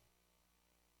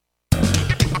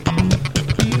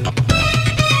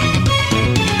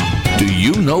 Do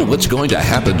you know what's going to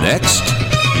happen next?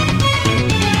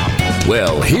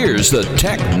 Well, here's the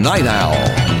Tech Night Owl.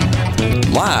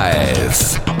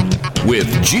 Live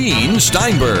with Gene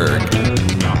Steinberg.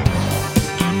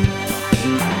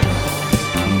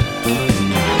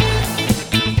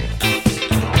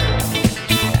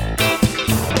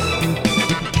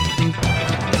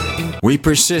 We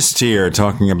persist here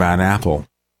talking about Apple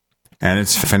and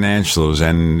its financials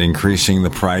and increasing the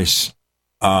price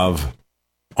of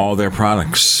all their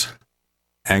products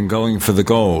and going for the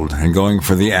gold and going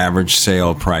for the average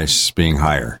sale price being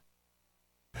higher.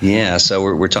 Yeah, so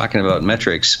we're talking about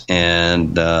metrics,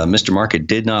 and Mr. Market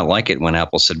did not like it when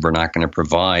Apple said we're not going to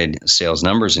provide sales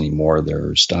numbers anymore.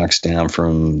 Their stock's down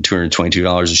from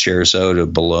 $222 a share or so to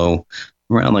below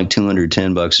around like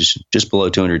 $210, just below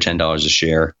 $210 a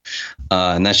share,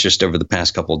 and that's just over the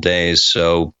past couple of days.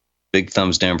 So big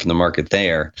thumbs down from the market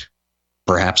there.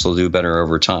 Perhaps they'll do better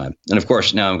over time. And of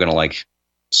course, now I'm going to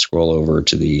scroll over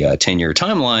to the 10-year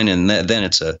timeline, and then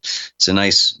it's a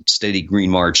nice steady green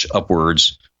march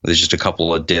upwards. There's just a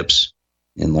couple of dips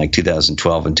in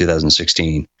 2012 and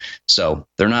 2016. So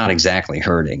they're not exactly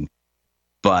hurting.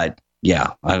 But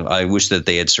yeah, I wish that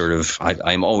they had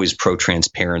I'm always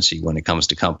pro-transparency when it comes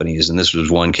to companies. And this was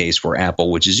one case where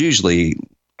Apple, which is usually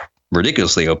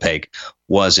ridiculously opaque,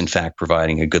 was in fact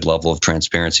providing a good level of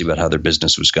transparency about how their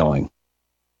business was going.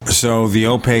 So the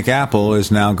opaque Apple is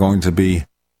now going to be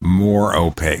more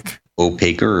opaque.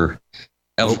 Opaquer.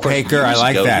 Opaquer, I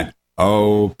like that.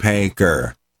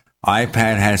 Opaquer.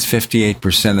 iPad has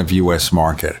 58% of U.S.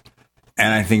 market.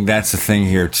 And I think that's the thing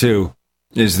here, too,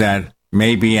 is that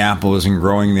maybe Apple isn't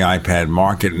growing the iPad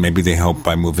market. Maybe they hope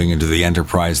by moving into the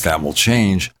enterprise that will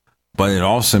change. But it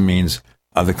also means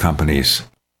other companies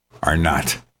are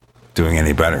not doing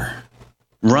any better.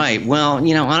 Right. Well,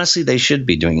 honestly, they should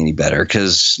be doing any better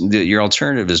because your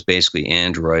alternative is basically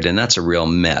Android, and that's a real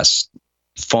mess,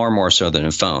 far more so than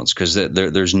in phones, because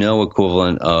there's no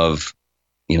equivalent of,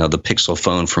 the Pixel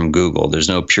phone from Google. There's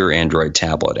no pure Android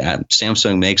tablet.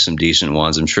 Samsung makes some decent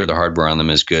ones. I'm sure the hardware on them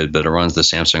is good, but it runs the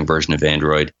Samsung version of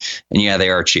Android. And yeah,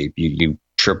 they are cheap. You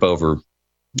trip over,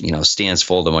 stands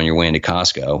fold them on your way into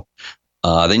Costco.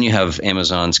 Then you have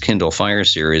Amazon's Kindle Fire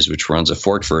series, which runs a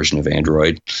forked version of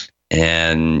Android.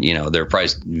 And, they're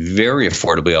priced very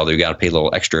affordably, although you got to pay a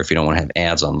little extra if you don't want to have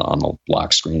ads on the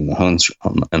lock screen and the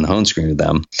home screen of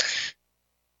them.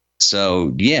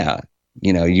 So, yeah,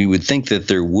 you would think that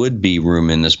there would be room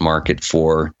in this market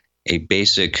for a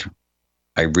basic,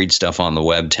 I read stuff on the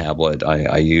web tablet.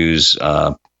 I use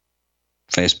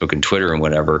Facebook and Twitter and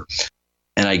whatever.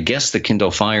 And I guess the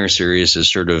Kindle Fire series has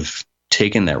sort of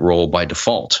taken that role by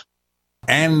default.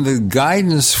 And the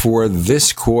guidance for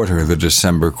this quarter, the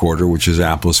December quarter, which is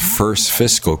Apple's first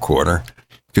fiscal quarter,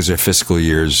 because their fiscal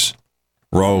years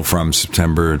roll from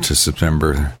September to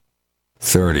September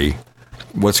 30,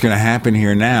 what's going to happen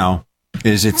here now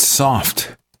is it's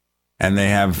soft. And they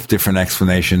have different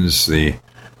explanations, the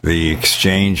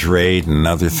exchange rate and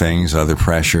other things, other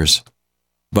pressures.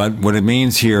 But what it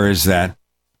means here is that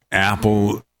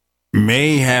Apple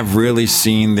may have really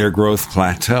seen their growth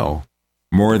plateau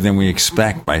more than we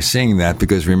expect by seeing that,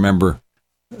 because remember,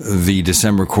 the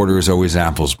December quarter is always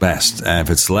Apple's best. And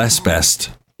if it's less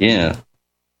best... Yeah,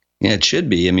 it should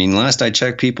be. I mean, last I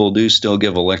checked, people do still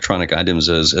give electronic items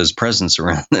as presents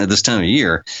around this time of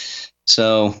year.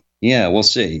 So, yeah, we'll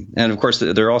see. And, of course,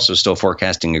 they're also still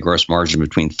forecasting a gross margin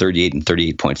between 38 and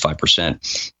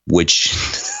 38.5%, which,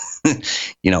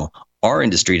 our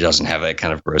industry doesn't have that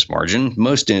kind of gross margin.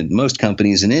 Most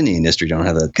companies in any industry don't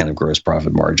have that kind of gross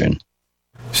profit margin.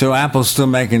 So Apple's still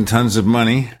making tons of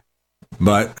money,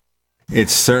 but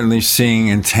it's certainly seeing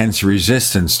intense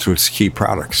resistance to its key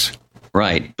products.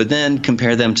 Right. But then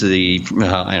compare them to the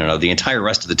entire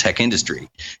rest of the tech industry.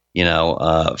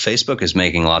 Facebook is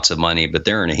making lots of money, but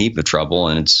they're in a heap of trouble,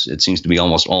 and it seems to be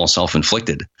almost all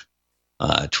self-inflicted.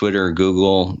 Twitter,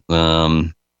 Google,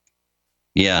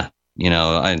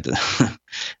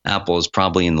 Apple is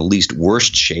probably in the least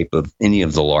worst shape of any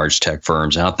of the large tech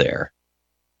firms out there.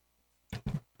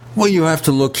 Well, you have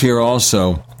to look here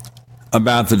also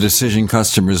about the decision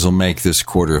customers will make this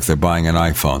quarter if they're buying an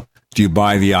iPhone. Do you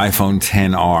buy the iPhone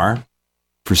XR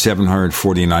for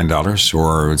 $749,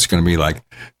 or it's going to be like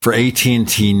for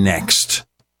AT&T Next?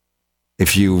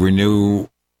 If you renew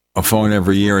a phone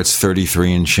every year, it's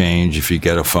 $33 and change. If you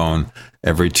get a phone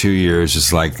every 2 years,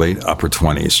 it's like late upper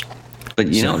 20s. But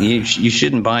you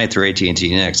shouldn't buy it through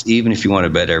AT&T Next. Even if you want to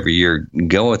bet every year,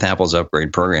 go with Apple's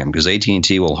upgrade program, because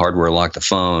AT&T will hardware lock the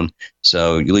phone.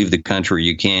 So you leave the country,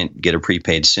 you can't get a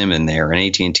prepaid SIM in there. And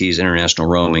AT&T's international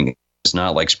roaming is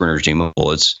not like Sprint's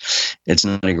T-Mobile. It's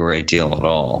not a great deal at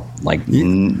all.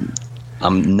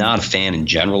 I'm not a fan in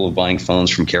general of buying phones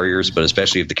from carriers, but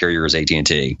especially if the carrier is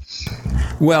AT&T.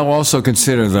 Well, also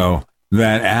consider, though,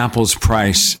 that Apple's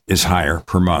price is higher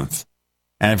per month.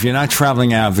 And if you're not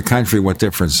traveling out of the country, what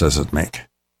difference does it make?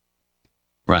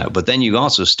 Right. But then you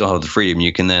also still have the freedom.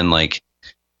 You can then,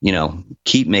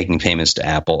 keep making payments to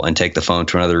Apple and take the phone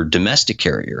to another domestic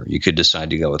carrier. You could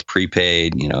decide to go with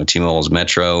prepaid, T-Mobile's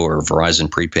Metro or Verizon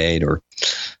prepaid, or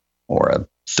a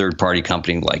third-party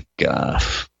company like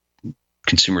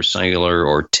Consumer Cellular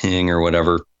or Ting or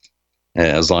whatever,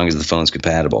 as long as the phone's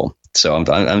compatible. So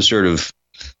I'm sort of,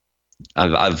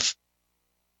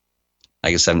 I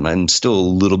guess I'm still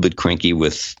a little bit cranky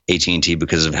with AT&T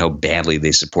because of how badly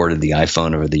they supported the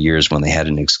iPhone over the years when they had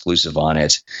an exclusive on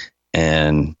it.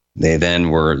 And they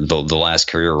then were the last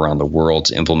carrier around the world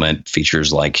to implement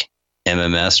features like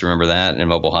MMS. Remember that? And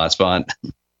mobile hotspot.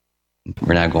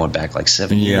 We're now going back like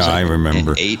 7 years. Yeah, I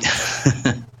remember. 8.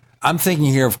 I'm thinking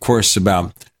here, of course,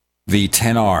 about the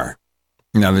XR.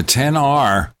 Now, the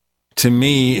XR, to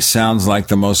me, sounds like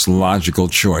the most logical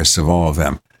choice of all of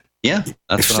them. Yeah,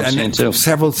 that's what I'm saying too.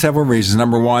 Several reasons.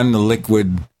 Number one, the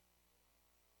liquid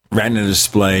retina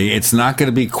display. It's not going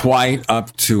to be quite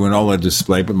up to an OLED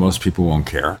display, but most people won't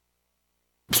care,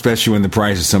 especially when the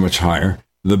price is so much higher.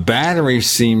 The battery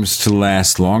seems to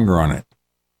last longer on it.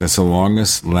 That's the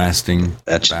longest lasting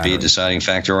That should be a deciding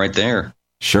factor right there.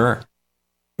 Sure.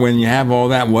 When you have all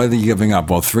that, what are you giving up?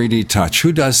 Well, 3D touch.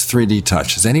 Who does 3D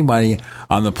touch? Does anybody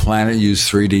on the planet use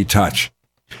 3D touch?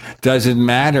 Does it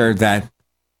matter that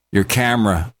your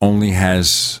camera only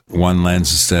has one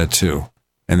lens instead of two,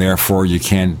 and therefore you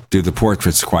can't do the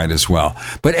portraits quite as well?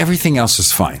 But everything else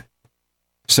is fine.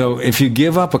 So if you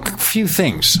give up a few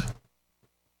things,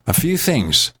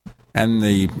 and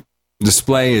the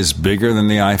display is bigger than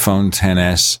the iPhone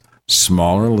XS,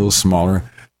 a little smaller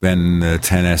than the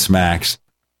XS Max,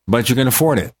 but you can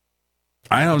afford it.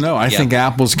 I don't know. I think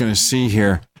Apple's going to see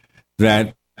here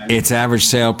that its average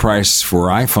sale price for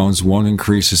iPhones won't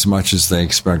increase as much as they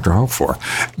expect or hope for.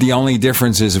 The only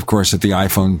difference is, of course, that the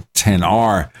iPhone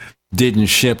XR didn't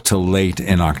ship till late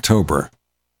in October.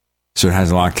 So it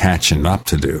has a lot of catching up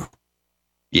to do.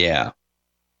 Yeah.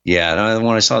 Yeah.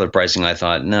 When I saw the pricing, I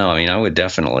thought, I would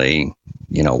definitely,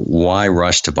 why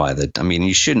rush to buy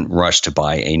you shouldn't rush to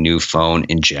buy a new phone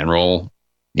in general.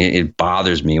 It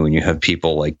bothers me when you have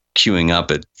people like queuing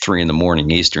up at 3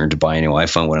 a.m. Eastern to buy a new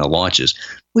iPhone when it launches.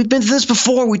 We've been through this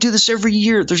before. We do this every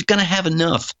year. There's going to have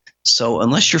enough. So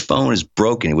unless your phone is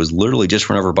broken, it was literally just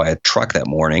run over by a truck that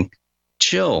morning,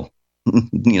 chill.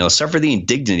 Suffer the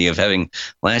indignity of having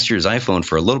last year's iPhone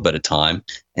for a little bit of time,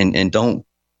 and don't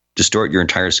distort your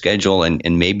entire schedule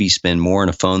and maybe spend more on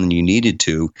a phone than you needed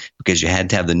to because you had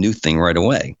to have the new thing right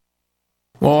away.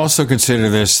 Well, also consider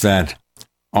this, that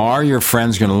are your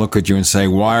friends going to look at you and say,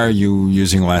 why are you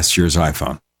using last year's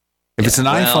iPhone? If it's an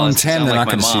iPhone 10, they're not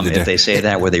going to see the difference. If they say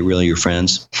that, were they really your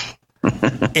friends?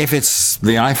 If it's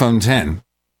the iPhone 10,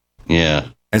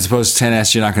 as opposed to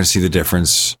XS, you're not going to see the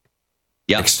difference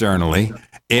externally.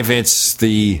 If it's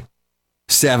the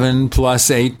 7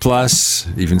 Plus, 8 Plus,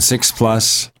 even 6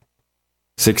 Plus,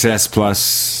 6S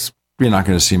Plus, you're not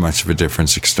going to see much of a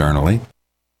difference externally.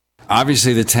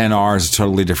 Obviously, the XR is a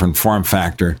totally different form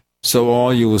factor. So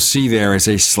all you will see there is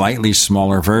a slightly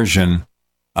smaller version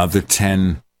of the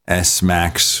XS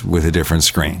Max with a different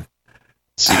screen.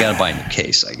 So you got to buy a new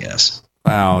case, I guess.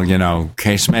 Well,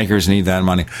 case makers need that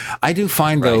money. I do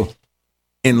find, though,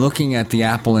 in looking at the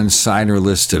Apple Insider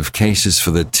list of cases for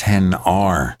the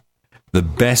XR, the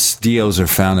best deals are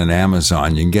found on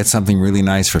Amazon. You can get something really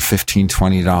nice for $15,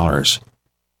 $20.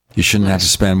 You shouldn't have to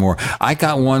spend more. I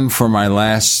got one for my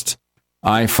last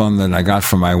iPhone that I got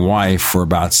from my wife for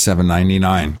about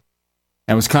 $7.99.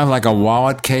 It was kind of like a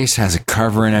wallet case, has a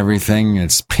cover and everything.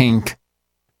 It's pink,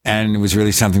 and it was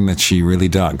really something that she really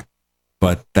dug.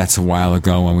 But that's a while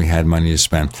ago when we had money to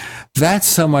spend. That's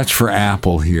so much for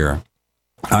Apple here,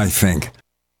 I think.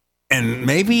 And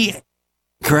maybe,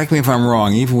 correct me if I'm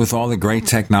wrong, even with all the great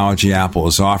technology Apple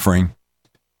is offering,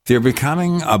 they're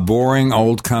becoming a boring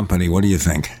old company. What do you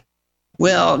think?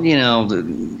 Well,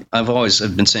 I've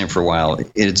been saying for a while,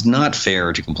 it's not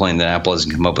fair to complain that Apple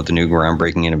hasn't come up with a new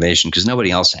groundbreaking innovation because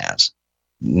nobody else has.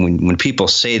 When people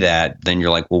say that, then you're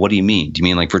like, well, what do you mean? Do you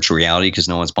mean like virtual reality because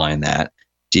no one's buying that?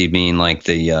 Do you mean like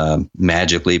the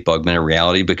Magic Leap augmented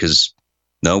reality? Because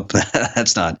nope,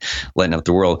 that's not lighting up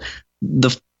the world.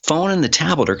 The phone and the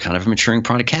tablet are kind of a maturing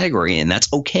product category, and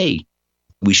that's okay.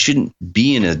 We shouldn't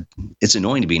be it's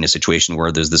annoying to be in a situation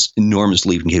where there's this enormous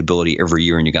leap in capability every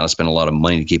year and you got to spend a lot of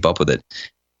money to keep up with it.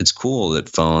 It's cool that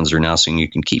phones are now saying you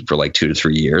can keep for like 2 to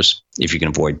 3 years if you can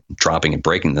avoid dropping and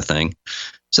breaking the thing.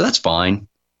 So that's fine.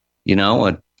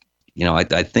 I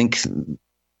think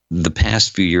the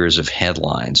past few years of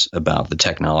headlines about the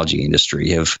technology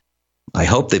industry I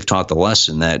hope they've taught the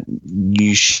lesson that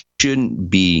you shouldn't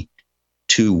be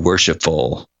too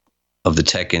worshipful of the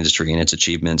tech industry and its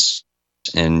achievements.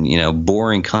 And,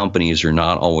 boring companies are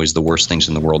not always the worst things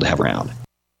in the world to have around.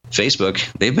 Facebook,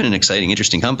 they've been an exciting,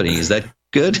 interesting company. Is that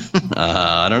good?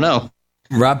 I don't know.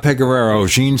 Rob Pegoraro,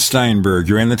 Gene Steinberg,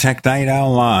 you're in the Tech Night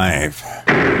Owl Live.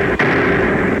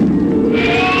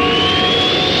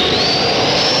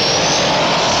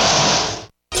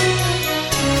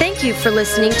 Thank you for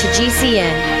listening to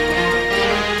GCN.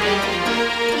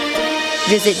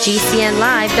 Visit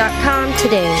GCNlive.com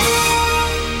today.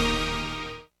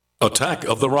 Attack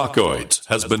of the Rockoids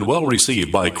has been well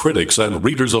received by critics and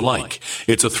readers alike.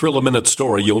 It's a thrill-a-minute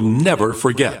story you'll never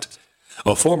forget.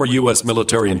 A former U.S.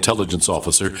 military intelligence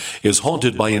officer is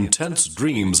haunted by intense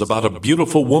dreams about a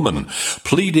beautiful woman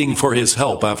pleading for his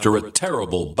help after a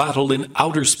terrible battle in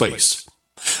outer space.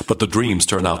 But the dreams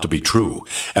turn out to be true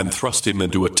and thrust him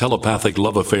into a telepathic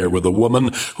love affair with a woman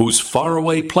whose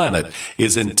faraway planet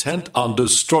is intent on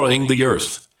destroying the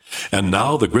Earth. And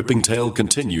now the gripping tale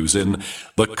continues in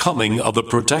The Coming of the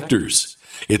Protectors.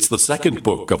 It's the second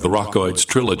book of the Rockoids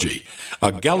trilogy,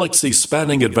 a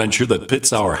galaxy-spanning adventure that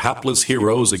pits our hapless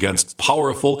heroes against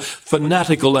powerful,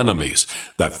 fanatical enemies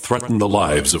that threaten the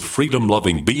lives of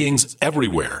freedom-loving beings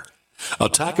everywhere.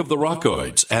 Attack of the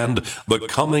Rockoids and The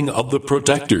Coming of the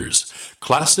Protectors.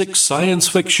 Classic science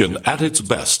fiction at its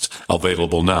best,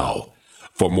 available now.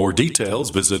 For more details,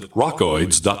 visit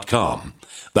rockoids.com.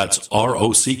 That's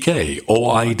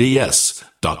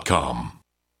ROCKOIDS.com.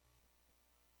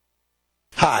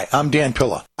 Hi, I'm Dan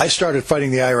Pilla. I started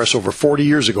fighting the IRS over 40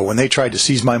 years ago when they tried to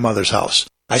seize my mother's house.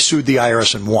 I sued the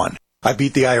IRS and won. I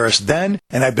beat the IRS then,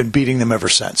 and I've been beating them ever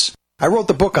since. I wrote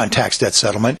the book on tax debt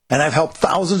settlement, and I've helped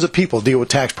thousands of people deal with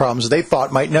tax problems they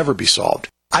thought might never be solved.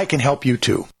 I can help you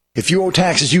too. If you owe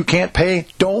taxes you can't pay,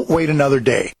 don't wait another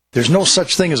day. There's no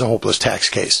such thing as a hopeless tax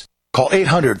case. Call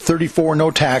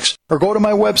 800-34-NO-TAX or go to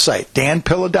my website,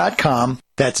 danpilla.com.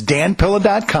 That's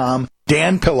danpilla.com,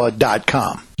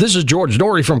 danpilla.com. This is George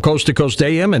Norrie from Coast to Coast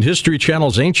AM and History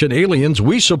Channel's Ancient Aliens.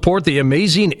 We support the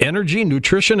amazing energy,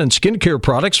 nutrition, and skincare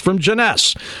products from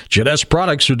Jeunesse. Jeunesse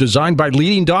products are designed by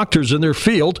leading doctors in their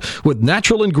field with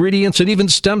natural ingredients and even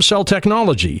stem cell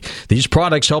technology. These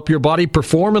products help your body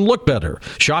perform and look better.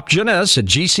 Shop Jeunesse at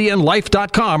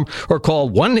GCNlife.com or call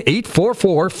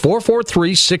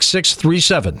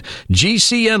 1-844-443-6637.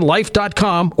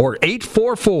 GCNlife.com or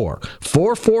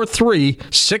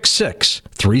 844-443-6637.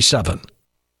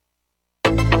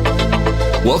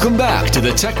 Welcome back to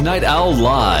the Tech Night Owl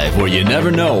Live, where you never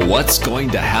know what's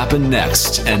going to happen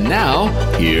next. And now,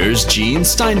 here's Gene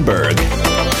Steinberg.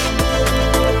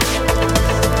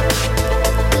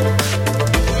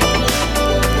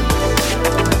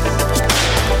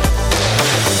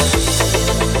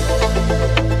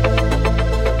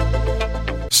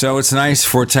 So it's nice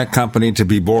for a tech company to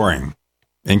be boring.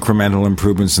 Incremental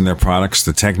improvements in their products.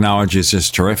 The technology is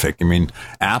just terrific. I mean,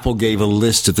 Apple gave a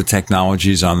list of the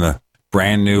technologies on the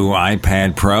brand new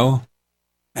iPad Pro,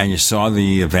 and you saw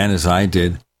the event as I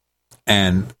did,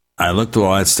 and I looked at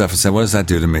all that stuff and said, what does that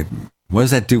do to me? What does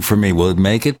that do for me? Will it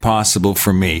make it possible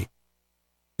for me,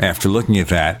 after looking at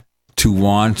that, to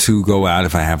want to go out,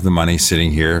 if I have the money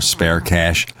sitting here, spare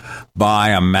cash, buy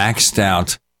a maxed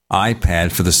out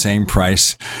iPad for the same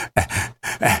price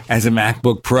as a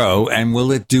MacBook Pro, and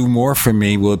will it do more for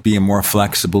me? Will it be a more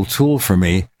flexible tool for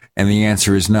me? And the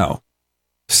answer is no.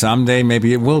 Someday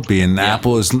maybe it will be, and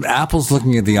Apple's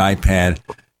looking at the iPad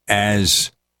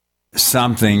as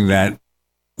something that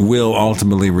will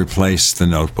ultimately replace the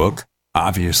notebook,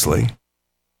 obviously.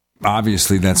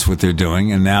 Obviously, that's what they're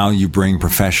doing. And now you bring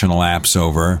professional apps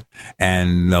over,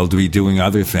 and they'll be doing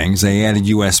other things. They added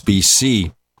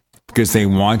USB-C because they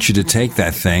want you to take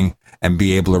that thing and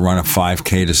be able to run a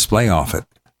 5K display off it.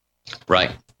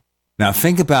 Right. Now,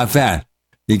 think about that.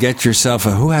 You get yourself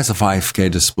who has a 5K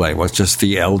display? What's just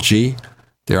the LG?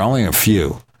 There are only a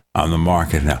few on the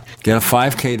market now. Get a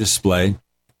 5K display,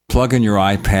 plug in your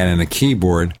iPad and a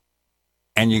keyboard,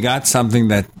 and you got something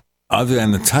that, other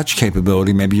than the touch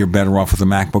capability, maybe you're better off with a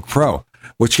MacBook Pro,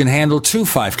 which can handle 2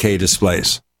 5K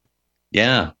displays.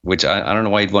 Yeah, which I don't know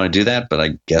why you'd want to do that, but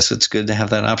I guess it's good to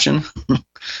have that option.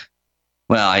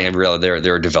 Well, I realize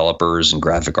there are developers and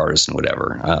graphic artists and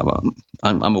whatever.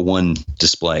 I'm a one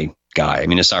display guy. I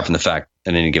mean, aside from the fact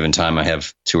at any given time I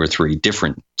have 2 or 3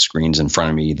 different screens in front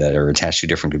of me that are attached to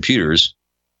different computers.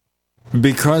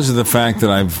 Because of the fact that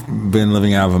I've been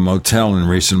living out of a motel in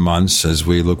recent months as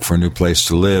we look for a new place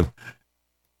to live,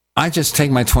 I just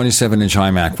take my 27-inch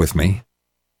iMac with me.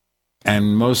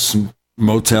 And most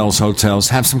motels, hotels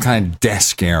have some kind of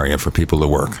desk area for people to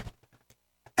work.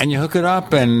 And you hook it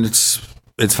up and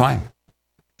it's fine.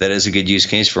 That is a good use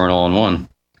case for an all-in-one.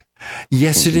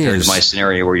 Yes, it is. My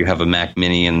scenario where you have a Mac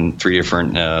Mini and 3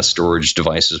 different storage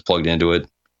devices plugged into it.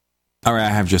 All right, I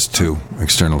have just 2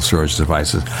 external storage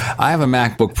devices. I have a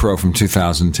MacBook Pro from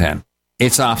 2010.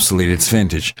 It's obsolete. It's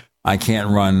vintage. I can't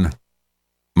run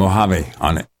Mojave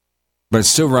on it, but it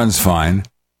still runs fine.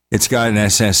 It's got an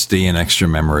SSD and extra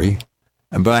memory,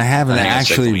 but I haven't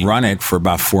actually run it for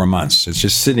about 4 months. It's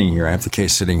just sitting here. I have the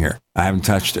case sitting here. I haven't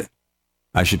touched it.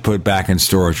 I should put it back in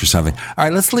storage or something. All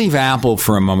right, let's leave Apple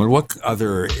for a moment. What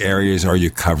other areas are you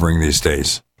covering these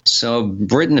days? So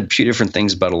I've written a few different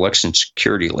things about election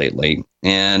security lately,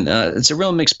 and it's a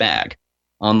real mixed bag.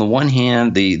 On the one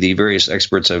hand, the various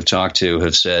experts I've talked to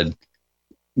have said,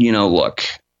 look,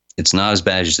 it's not as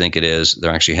bad as you think it is.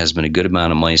 There actually has been a good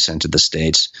amount of money sent to the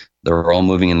states. They're all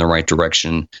moving in the right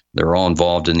direction. They're all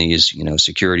involved in these,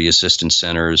 security assistance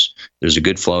centers. There's a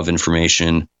good flow of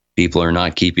information. People are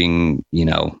not keeping,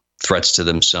 threats to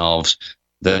themselves.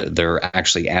 They're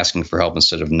actually asking for help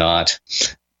instead of not.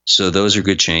 So those are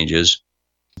good changes.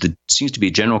 There seems to be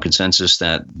a general consensus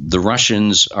that the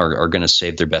Russians are going to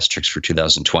save their best tricks for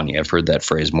 2020. I've heard that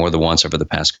phrase more than once over the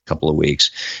past couple of weeks,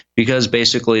 because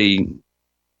basically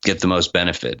get the most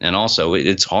benefit. And also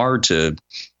it's hard to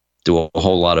do a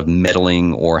whole lot of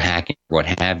meddling or hacking, or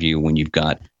what have you, when you've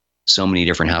got so many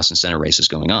different House and Senate races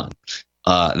going on.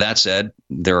 That said,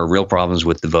 there are real problems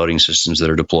with the voting systems that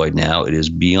are deployed now. It is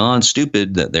beyond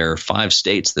stupid that there are 5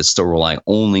 states that still rely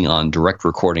only on direct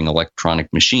recording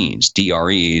electronic machines,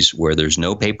 DREs, where there's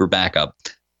no paper backup.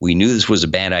 We knew this was a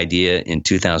bad idea in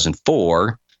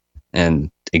 2004 and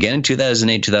again in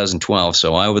 2008, 2012.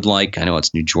 So I know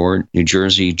it's New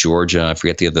Jersey, Georgia, I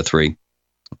forget the other 3.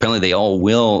 Apparently they all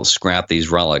will scrap these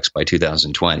relics by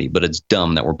 2020, but it's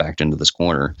dumb that we're backed into this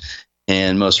corner.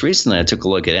 And most recently, I took a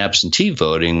look at absentee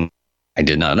voting. I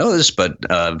did not know this, but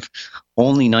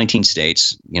only 19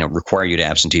 states, require you to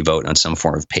absentee vote on some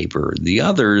form of paper. The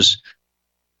others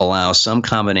allow some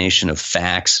combination of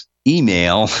fax,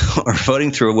 email, or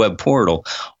voting through a web portal,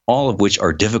 all of which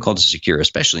are difficult to secure,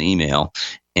 especially email,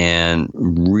 and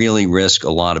really risk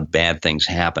a lot of bad things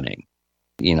happening.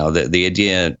 The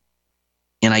idea,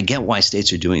 and I get why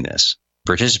states are doing this.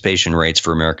 Participation rates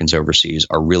for Americans overseas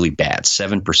are really bad,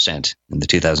 7% in the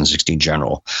 2016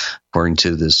 general, according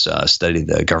to this study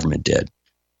the government did.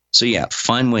 So yeah,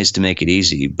 find ways to make it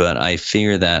easy, but I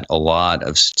fear that a lot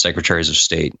of secretaries of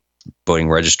state, voting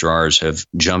registrars have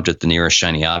jumped at the nearest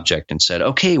shiny object and said,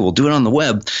 okay, we'll do it on the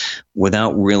web,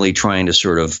 without really trying to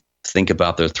sort of think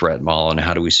about their threat model and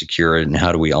how do we secure it and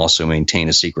how do we also maintain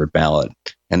a secret ballot.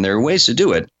 And there are ways to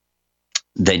do it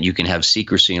that you can have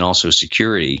secrecy and also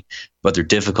security, but they're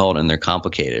difficult and they're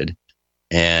complicated.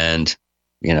 And,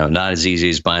 not as easy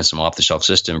as buying some off-the-shelf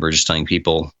system or just telling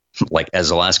people, like as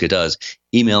Alaska does,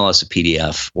 email us a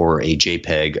PDF or a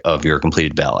JPEG of your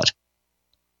completed ballot.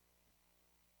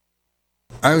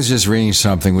 I was just reading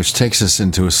something which takes us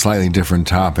into a slightly different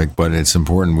topic, but it's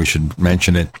important. We should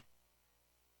mention it.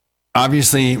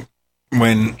 Obviously,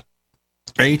 when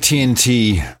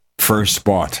AT&T first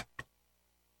bought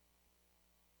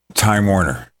Time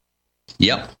Warner.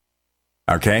 Yep.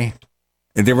 Okay.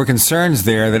 And there were concerns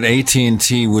there that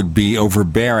AT&T would be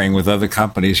overbearing with other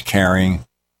companies carrying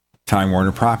Time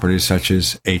Warner properties such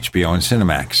as HBO and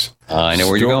Cinemax. I know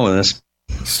where you're going with this.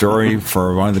 Story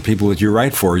for one of the people that you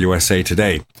write for, USA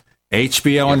Today.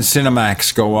 HBO and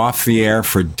Cinemax go off the air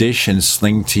for Dish and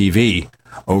Sling TV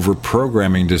over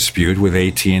programming dispute with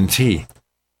AT&T.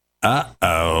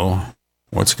 uh-oh,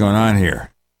 what's going on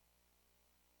here?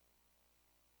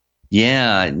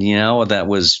 Yeah, that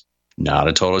was not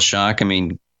a total shock. I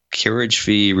mean, carriage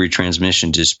fee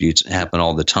retransmission disputes happen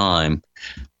all the time.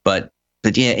 But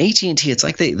yeah, AT&T, it's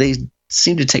like they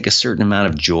seem to take a certain amount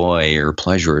of joy or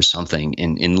pleasure or something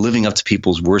in living up to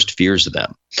people's worst fears of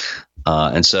them.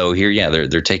 And so here, yeah,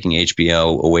 they're taking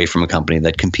HBO away from a company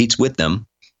that competes with them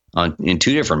in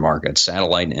two different markets,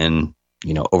 satellite and,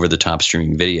 over-the-top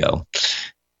streaming video.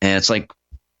 And it's like,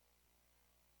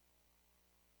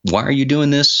 why are you doing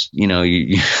this?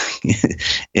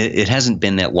 It hasn't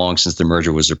been that long since the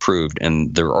merger was approved,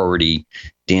 and they're already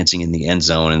dancing in the end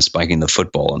zone and spiking the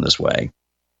football in this way.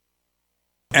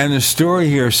 And the story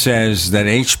here says that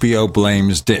HBO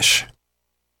blames Dish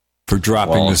for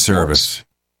dropping the service.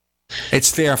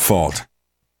 It's their fault.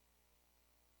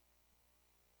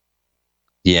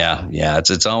 Yeah.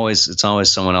 It's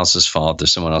always someone else's fault.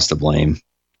 There's someone else to blame.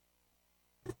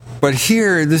 But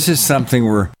here, this is something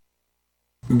where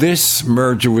this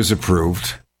merger was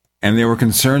approved, and there were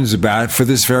concerns about it for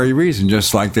this very reason,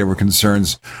 just like there were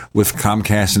concerns with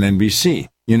Comcast and NBC,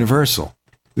 Universal.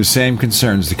 The same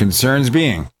concerns. The concerns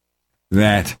being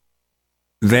that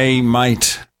they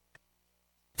might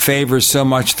favor so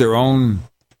much their own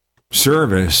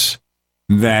service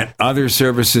that other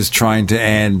services trying to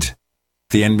add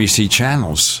the NBC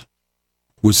channels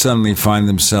would suddenly find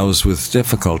themselves with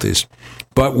difficulties.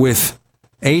 But with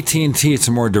AT&T, it's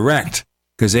more direct,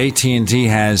 because AT&T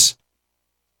has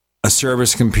a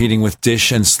service competing with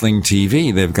Dish and Sling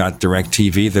TV. They've got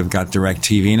DirecTV. They've got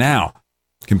DirecTV Now,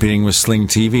 competing with Sling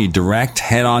TV. Direct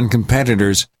head-on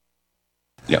competitors.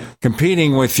 Yep.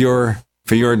 Competing with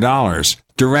for your dollars.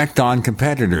 Direct-on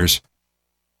competitors.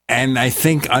 And I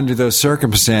think under those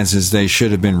circumstances, they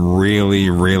should have been really,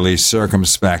 really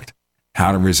circumspect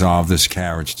how to resolve this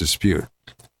carriage dispute.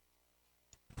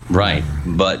 Right.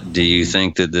 But do you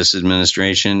think that this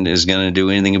administration is going to do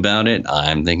anything about it?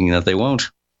 I'm thinking that they won't.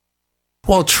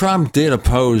 Well, Trump did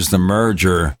oppose the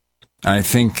merger. I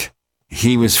think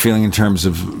he was feeling in terms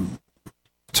of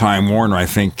Time Warner, I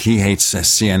think he hates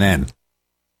CNN.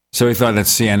 So he thought that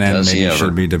CNN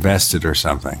should be divested or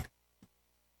something.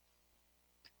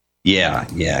 Yeah,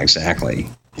 exactly.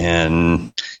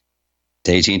 And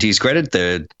to AT&T's credit,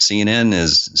 the CNN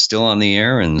is still on the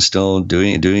air and still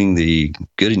doing the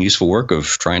good and useful work of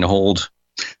trying to hold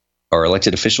our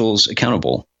elected officials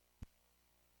accountable.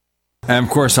 And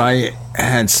of course, I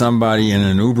had somebody in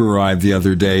an Uber ride the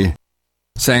other day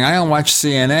saying, I don't watch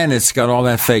CNN, it's got all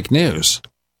that fake news.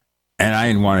 And I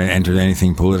didn't want to enter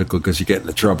anything political because you get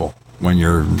into trouble when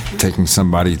you're taking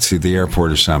somebody to the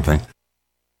airport or something.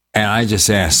 And I just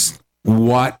asked,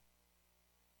 what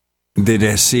did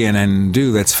CNN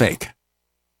do that's fake?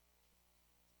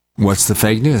 What's the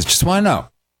fake news? Just want to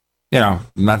know. I'm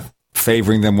not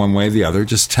favoring them one way or the other.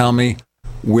 Just tell me,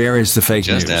 where is the fake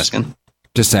news?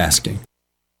 Just asking.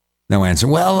 No answer.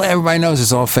 Well, everybody knows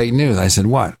it's all fake news. I said,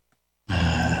 what?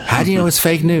 How do you know it's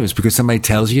fake news? Because somebody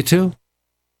tells you to?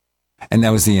 And that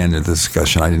was the end of the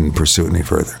discussion. I didn't pursue it any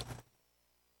further.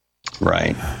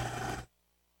 Right.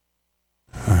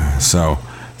 So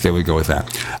there we go with that.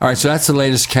 All right, so that's the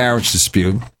latest carriage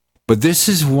dispute. But this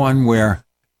is one where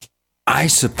I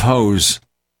suppose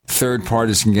third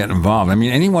parties can get involved. I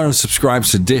mean, anyone who subscribes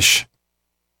to Dish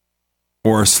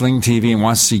or Sling TV and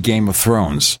wants to see Game of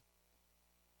Thrones,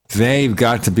 they've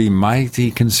got to be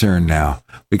mighty concerned now.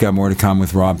 We got more to come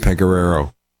with Rob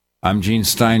Pegoraro. I'm Gene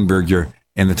Steinberg. You're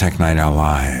in the Tech Night Owl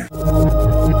Live.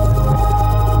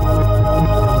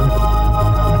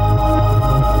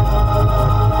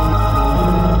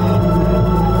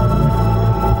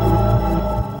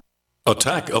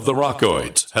 Attack of the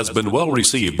Rockoids has been well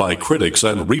received by critics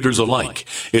and readers alike.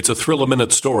 It's a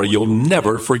thrill-a-minute story you'll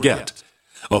never forget.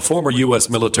 A former U.S.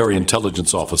 military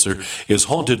intelligence officer is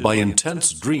haunted by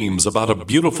intense dreams about a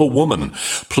beautiful woman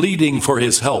pleading for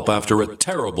his help after a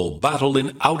terrible battle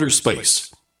in outer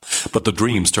space. But the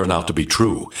dreams turn out to be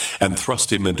true and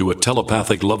thrust him into a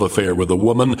telepathic love affair with a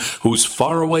woman whose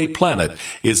faraway planet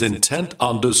is intent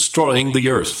on destroying the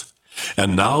Earth.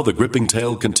 And now the gripping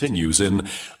tale continues in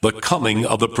The Coming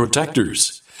of the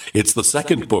Protectors. It's the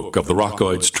second book of the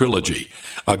Rockoids trilogy,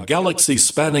 a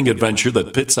galaxy-spanning adventure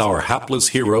that pits our hapless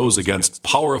heroes against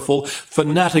powerful,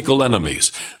 fanatical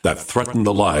enemies that threaten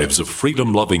the lives of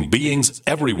freedom-loving beings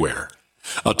everywhere.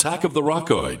 Attack of the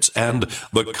Rockoids and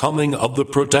The Coming of the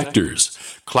Protectors.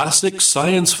 Classic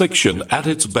science fiction at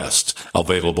its best,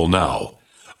 available now.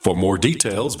 For more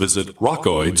details, visit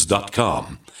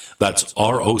rockoids.com. That's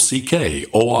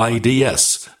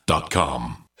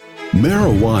ROCKOIDS.com.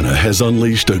 Marijuana has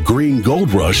unleashed a green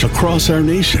gold rush across our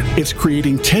nation. It's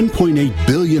creating $10.8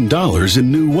 billion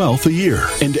in new wealth a year.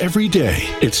 And every day,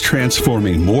 it's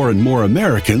transforming more and more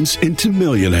Americans into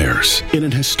millionaires. In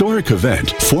an historic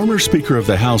event, former Speaker of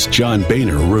the House John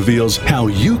Boehner reveals how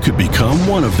you could become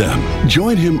one of them.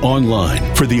 Join him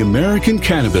online for the American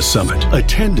Cannabis Summit.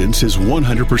 Attendance is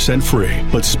 100% free,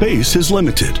 but space is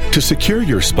limited. To secure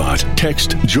your spot,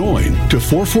 text JOIN to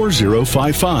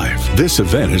 44055. This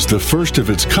event is the first of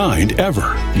its kind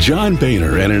ever. John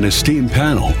Boehner and an esteemed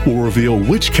panel will reveal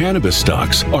which cannabis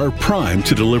stocks are primed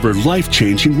to deliver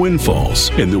life-changing windfalls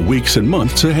in the weeks and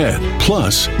months ahead.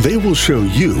 Plus, they will show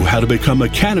you how to become a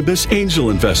cannabis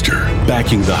angel investor,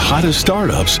 backing the hottest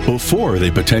startups before they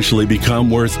potentially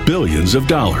become worth billions of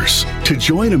dollars. To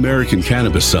join American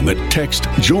Cannabis Summit, text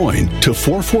JOIN to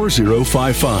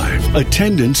 44055.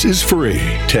 Attendance is free.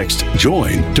 Text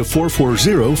JOIN to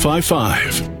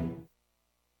 44055.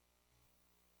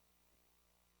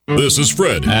 This is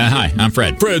Fred. Hi, I'm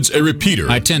Fred. Fred's a repeater.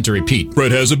 I tend to repeat.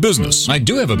 Fred has a business. I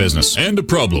do have a business. And a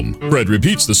problem. Fred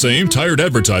repeats the same tired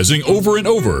advertising over and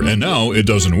over, and now it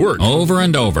doesn't work. Over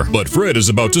and over. But Fred is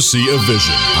about to see a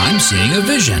vision. I'm seeing a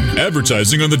vision.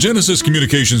 Advertising on the Genesis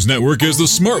Communications Network is the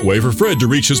smart way for Fred to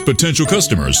reach his potential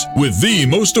customers with the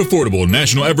most affordable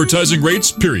national advertising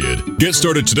rates, period. Get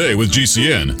started today with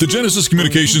GCN, the Genesis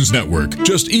Communications Network.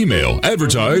 Just email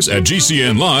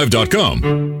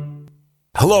advertise@gcnlive.com.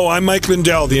 Hello, I'm Mike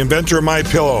Lindell, the inventor of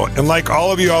MyPillow, and like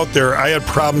all of you out there, I had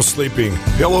problems sleeping.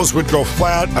 Pillows would go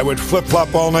flat, I would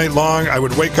flip-flop all night long, I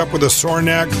would wake up with a sore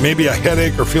neck, maybe a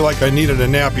headache, or feel like I needed a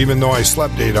nap even though I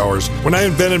slept 8 hours. When I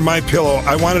invented MyPillow,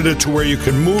 I wanted it to where you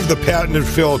can move the patented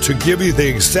fill to give you the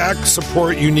exact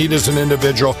support you need as an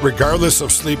individual, regardless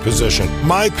of sleep position.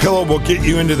 MyPillow will get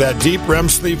you into that deep REM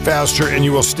sleep faster, and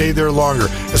you will stay there longer.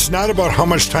 It's not about how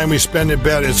much time we spend in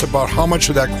bed, it's about how much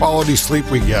of that quality sleep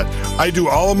we get. I do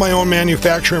all of my own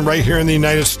manufacturing right here in the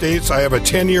United States. I have a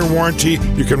 10-year warranty.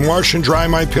 You can wash and dry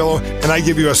my pillow, and I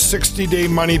give you a 60-day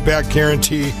money-back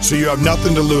guarantee, so you have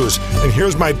nothing to lose. And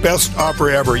here's my best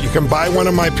offer ever. You can buy one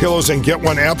of my pillows and get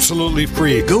one absolutely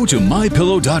free. Go to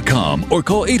mypillow.com or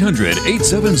call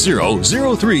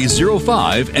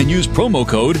 800-870-0305 and use promo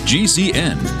code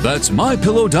GCN. That's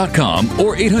mypillow.com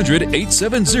or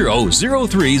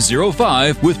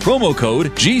 800-870-0305 with promo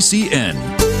code GCN.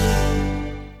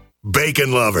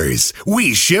 Bacon lovers,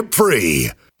 we ship free.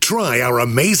 Try our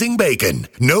amazing bacon.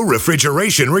 No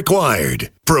refrigeration required.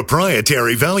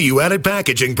 Proprietary value-added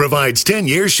packaging provides 10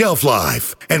 years shelf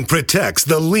life and protects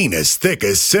the leanest,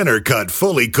 thickest, center-cut,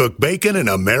 fully cooked bacon in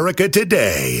America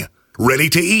today. Ready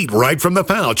to eat right from the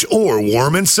pouch or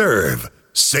warm and serve.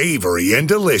 Savory and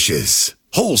delicious.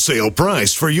 Wholesale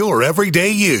price for your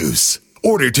everyday use.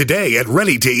 Order today at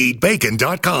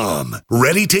readytoeatbacon.com.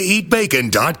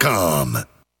 readytoeatbacon.com.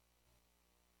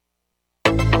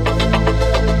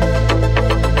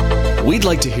 We'd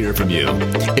like to hear from you.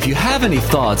 If you have any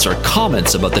thoughts or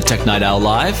comments about the Tech Night Owl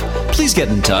Live, please get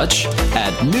in touch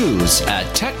at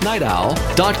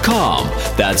news@technightowl.com.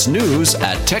 That's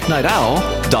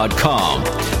news@technightowl.com.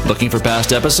 Looking for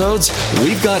past episodes?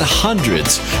 We've got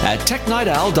hundreds at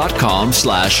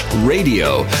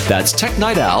technightowl.com/radio. That's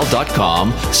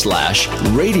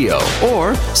technightowl.com/radio.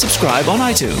 Or subscribe on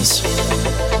iTunes.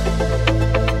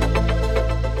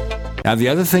 Now, the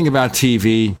other thing about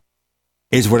TV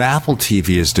is what Apple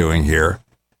TV is doing here.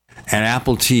 And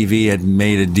Apple TV had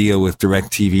made a deal with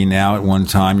DirecTV Now at one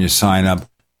time. You sign up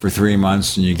for 3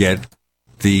 months and you get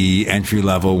the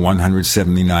entry-level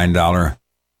 $179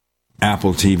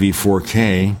 Apple TV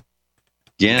 4K.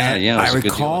 Yeah, and yeah. I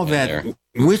recall that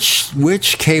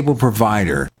which cable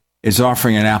provider is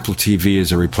offering an Apple TV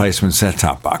as a replacement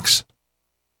set-top box?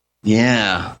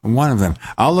 Yeah. One of them.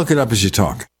 I'll look it up as you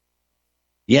talk.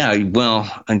 Yeah, well,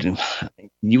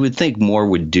 you would think more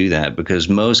would do that because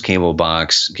most cable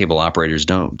operators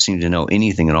don't seem to know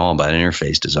anything at all about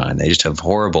interface design. They just have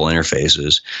horrible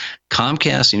interfaces.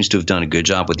 Comcast seems to have done a good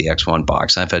job with the X1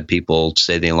 box. I've had people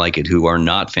say they like it who are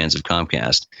not fans of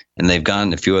Comcast, and they've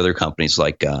gotten a few other companies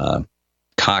like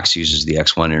Cox uses the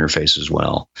X1 interface as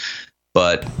well.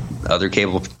 But other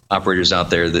cable operators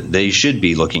out there, that they should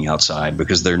be looking outside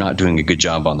because they're not doing a good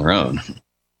job on their own.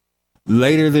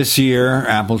 Later this year,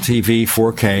 Apple TV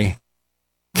 4K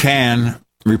can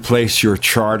replace your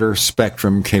Charter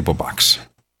Spectrum cable box.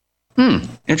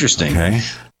 Interesting. Okay.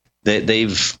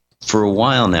 They've, for a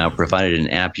while now, provided an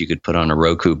app you could put on a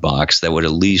Roku box that would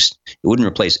it wouldn't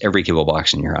replace every cable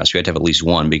box in your house. You had to have at least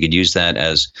one, but you could use that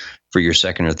as for your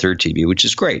second or third TV, which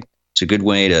is great. It's a good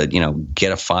way to,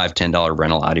 get a $5-10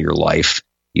 rental out of your life,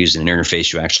 use an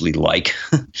interface you actually like,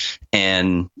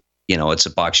 and it's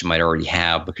a box you might already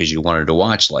have because you wanted to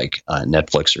watch like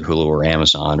Netflix or Hulu or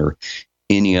Amazon or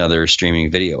any other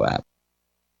streaming video app.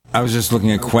 I was just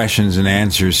looking at questions and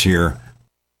answers here.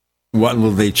 What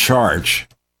will they charge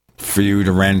for you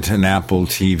to rent an Apple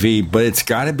TV? But it's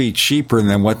got to be cheaper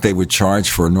than what they would charge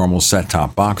for a normal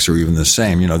set-top box, or even the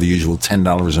same, the usual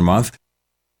 $10 a month.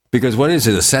 Because what is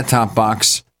it? A set-top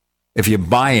box, if you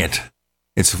buy it,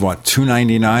 it's what,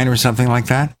 $2.99 or something like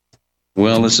that?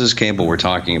 Well, this is cable we're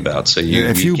talking about. So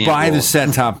if you buy the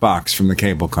set-top box from the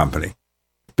cable company,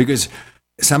 because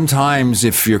sometimes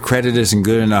if your credit isn't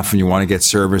good enough and you want to get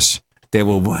service, they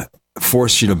will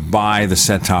force you to buy the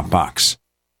set-top box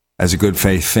as a good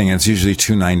faith thing. And it's usually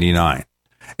 $2.99.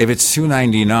 If it's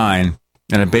 $2.99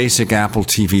 and a basic Apple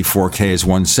TV 4K is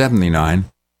 $179,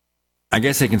 I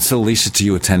guess they can still lease it to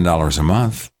you at $10 a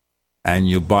month, and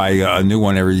you'll buy a new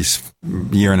one every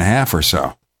year and a half or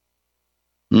so.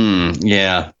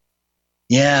 Yeah.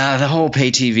 Yeah, the whole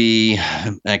pay TV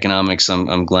economics,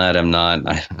 I'm glad I'm not.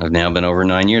 I've now been over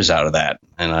 9 years out of that,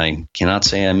 and I cannot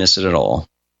say I miss it at all.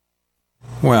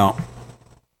 Well,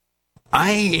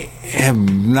 I have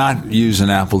not used an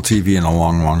Apple TV in a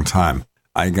long, long time.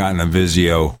 I got a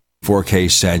Vizio 4K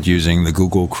set using the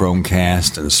Google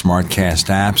Chromecast and SmartCast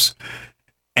apps,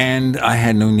 and I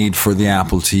had no need for the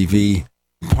Apple TV,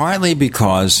 partly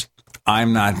because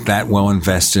I'm not that well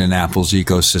invested in Apple's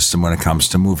ecosystem when it comes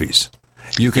to movies.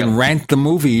 You can rent the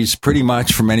movies pretty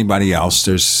much from anybody else.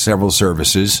 There's several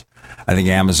services. I think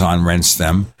Amazon rents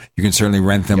them. You can certainly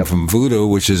rent them from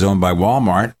Vudu, which is owned by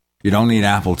Walmart. You don't need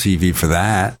Apple TV for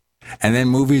that. And then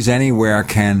Movies Anywhere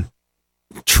can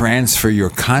transfer your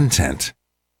content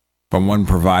from one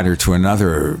provider to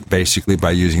another, basically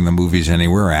by using the Movies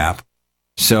Anywhere app.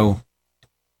 So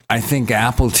I think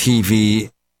Apple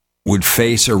TV would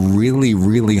face a really,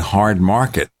 really hard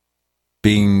market,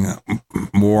 being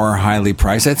more highly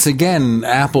priced. That's, again,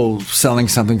 Apple selling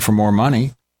something for more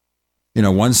money.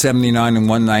 $179 and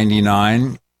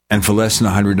 $199, and for less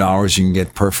than $100, you can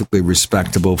get perfectly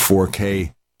respectable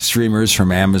 4K streamers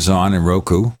from Amazon and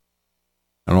Roku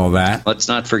and all that. Let's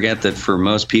not forget that for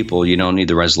most people, you don't need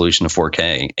the resolution of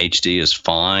 4K. HD is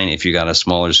fine. If you got a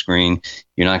smaller screen,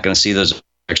 you're not going to see those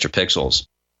extra pixels.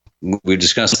 We've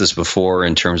discussed this before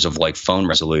in terms of like phone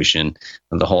resolution,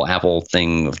 the whole Apple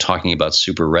thing of talking about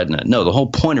Super Retina. No, the whole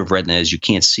point of Retina is you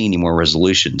can't see any more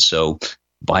resolution. So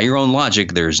by your own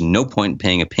logic, there's no point in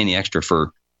paying a penny extra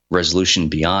for resolution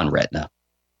beyond Retina.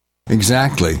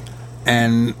 Exactly.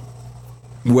 And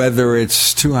whether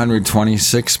it's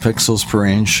 226 pixels per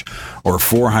inch or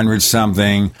 400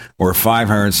 something or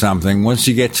 500 something, once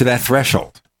you get to that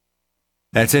threshold,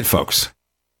 that's it, folks.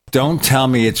 Don't tell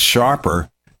me it's sharper,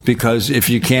 because if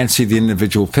you can't see the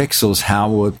individual pixels, how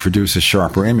will it produce a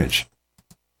sharper image?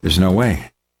 There's no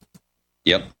way.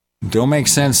 Yep. Don't make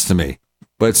sense to me,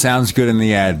 but it sounds good in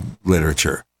the ad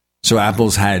literature. So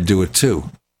Apple's had to do it too,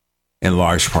 in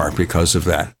large part because of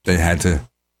that. They had to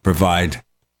provide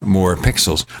more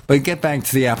pixels. But get back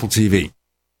to the Apple TV.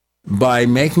 By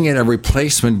making it a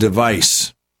replacement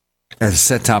device, as a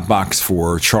set-top box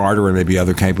for Charter, and maybe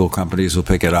other cable companies will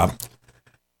pick it up,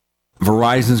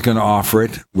 Verizon's going to offer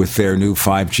it with their new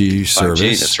 5G service.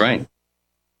 5G, that's right.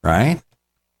 Right?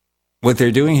 What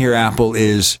they're doing here, Apple,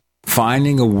 is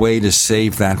finding a way to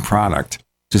save that product,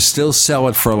 to still sell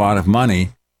it for a lot of money,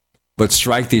 but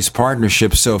strike these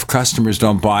partnerships so if customers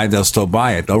don't buy, they'll still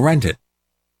buy it. They'll rent it.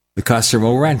 The customer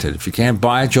will rent it. If you can't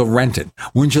buy it, you'll rent it.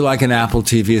 Wouldn't you like an Apple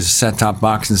TV as a set-top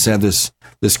box instead of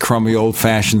this crummy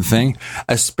old-fashioned thing?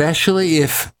 Especially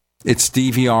if it's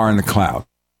DVR in the cloud.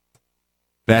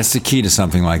 That's the key to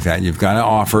something like that. You've got to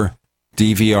offer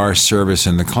DVR service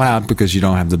in the cloud because you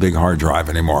don't have the big hard drive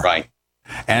anymore. Right.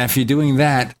 And if you're doing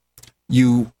that,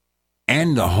 you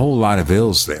end a whole lot of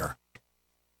ills there.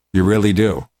 You really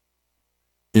do.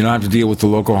 You don't have to deal with the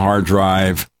local hard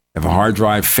drive. If a hard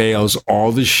drive fails,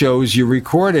 all the shows you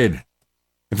recorded,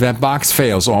 if that box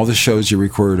fails, all the shows you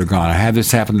recorded are gone. I had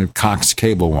this happen at Cox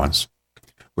Cable once,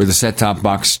 where the set-top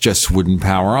box just wouldn't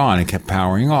power on. It kept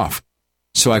powering off.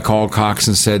 So I called Cox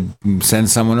and said, send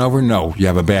someone over. No, you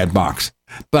have a bad box.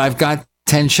 But I've got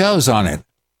 10 shows on it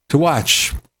to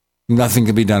watch. Nothing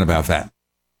can be done about that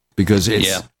because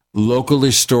it's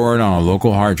locally stored on a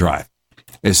local hard drive.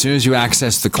 As soon as you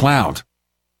access the cloud,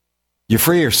 you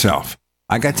free yourself.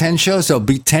 I got 10 shows. There'll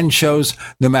be 10 shows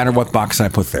no matter what box I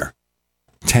put there.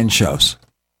 10 shows.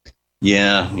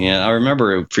 Yeah. I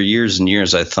remember for years and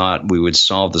years, I thought we would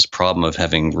solve this problem of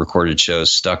having recorded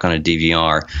shows stuck on a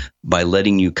DVR by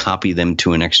letting you copy them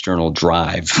to an external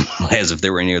drive as if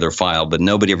they were any other file. But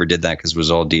nobody ever did that because it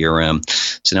was all DRM.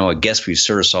 So now I guess we've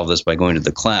sort of solved this by going to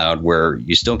the cloud, where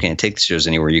you still can't take the shows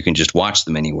anywhere. You can just watch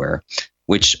them anywhere,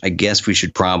 which I guess we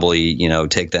should probably,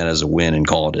 take that as a win and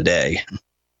call it a day.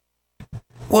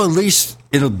 Well, at least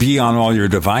it'll be on all your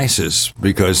devices,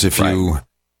 because if you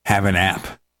have an app.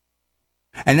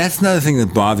 And that's another thing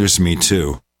that bothers me,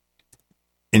 too.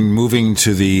 In moving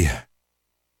to the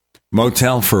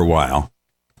motel for a while,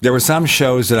 there were some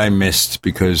shows that I missed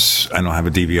because I don't have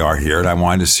a DVR here and I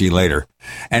wanted to see later.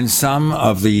 And some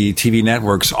of the TV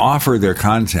networks offer their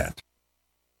content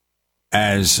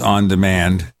as on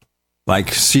demand, like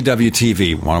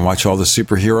CWTV. Want to watch all the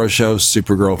superhero shows,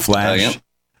 Supergirl, Flash?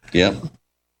 Yep.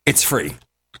 It's free.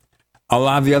 A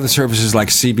lot of the other services like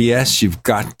CBS, you've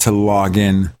got to log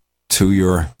in to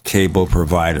your cable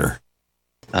provider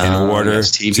in order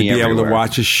to be able to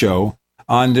watch a show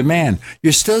on demand.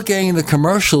 You're still getting the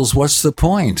commercials. What's the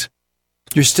point?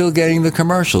 You're still getting the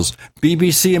commercials.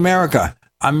 BBC America,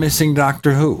 I'm missing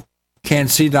Doctor Who. Can't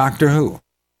see Doctor Who.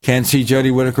 Can't see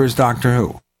Jodie Whittaker's Doctor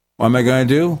Who. What am I going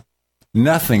to do?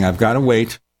 Nothing. I've got to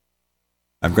wait.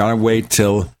 I've got to wait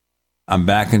till I'm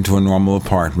back into a normal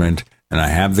apartment and I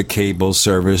have the cable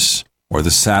service or the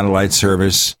satellite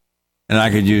service, and I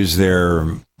could use their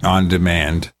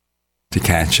on-demand to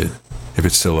catch it if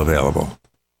it's still available.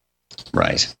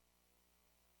 Right.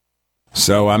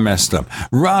 So I messed up.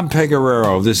 Rob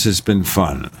Pegoraro, this has been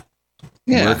fun.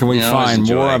 Yeah. Where can we find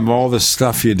more of all the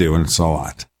stuff you do? And it's a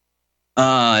lot.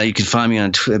 You can find me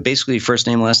on basically first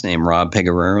name, last name, Rob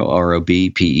Pegoraro,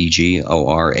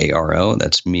 ROBPEGORARO.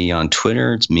 That's me on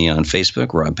Twitter. It's me on Facebook.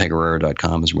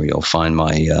 RobPegoraro.com is where you'll find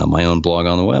my own blog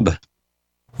on the web.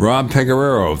 Rob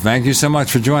Pegoraro, thank you so much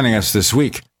for joining us this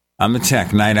week on the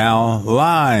Tech Night Owl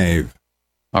Live.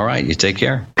 All right, you take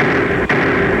care.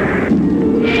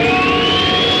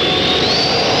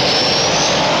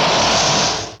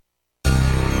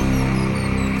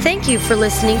 Thank you for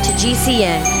listening to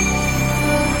GCN.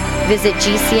 Visit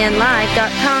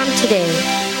GCNlive.com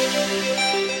today.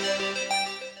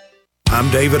 I'm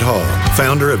David Hall,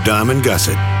 founder of Diamond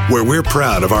Gusset, where we're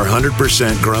proud of our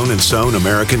 100% grown and sewn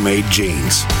American-made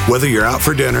jeans. Whether you're out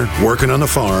for dinner, working on the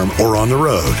farm, or on the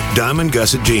road, Diamond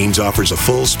Gusset Jeans offers a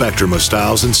full spectrum of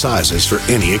styles and sizes for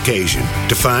any occasion.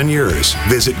 To find yours,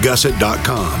 visit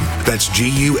gusset.com. That's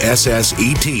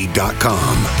GUSSET.com.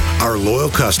 Our loyal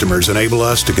customers enable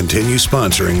us to continue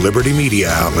sponsoring Liberty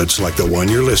media outlets like the one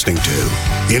you're listening to.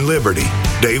 In Liberty,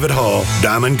 David Hall,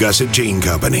 Diamond Gusset Jean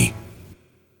Company.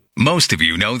 Most of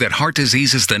you know that heart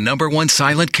disease is the #1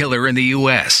 silent killer in the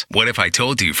U.S. What if I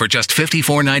told you for just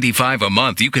 $54.95 a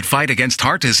month you could fight against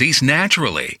heart disease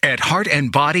naturally? At Heart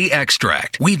and Body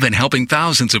Extract, we've been helping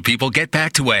thousands of people get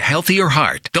back to a healthier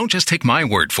heart. Don't just take my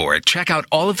word for it. Check out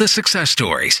all of the success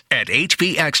stories at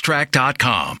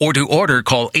hbextract.com. Or to order,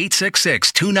 call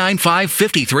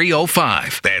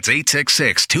 866-295-5305. That's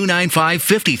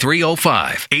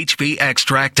 866-295-5305.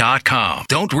 hbextract.com.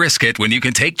 Don't risk it when you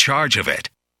can take charge of it.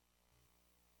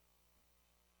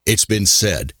 It's been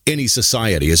said, any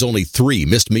society is only 3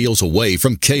 missed meals away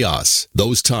from chaos.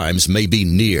 Those times may be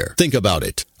near. Think about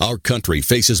it. Our country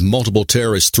faces multiple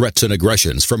terrorist threats and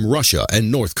aggressions from Russia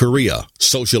and North Korea.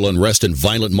 Social unrest and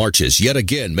violent marches yet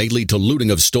again may lead to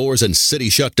looting of stores and city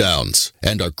shutdowns.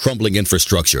 And our crumbling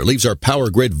infrastructure leaves our power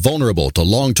grid vulnerable to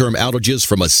long-term outages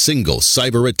from a single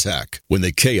cyber attack. When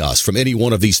the chaos from any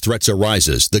one of these threats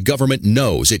arises, the government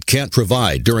knows it can't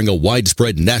provide during a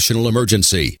widespread national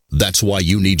emergency. That's why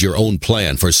you need your own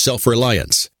plan for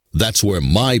self-reliance. That's where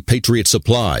My Patriot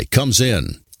Supply comes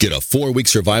in. Get a 4-week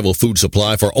survival food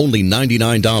supply for only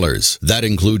 $99. That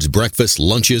includes breakfast,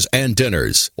 lunches, and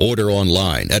dinners. Order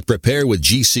online at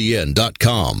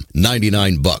preparewithgcn.com.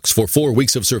 $99 for 4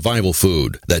 weeks of survival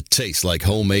food that tastes like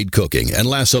homemade cooking and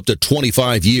lasts up to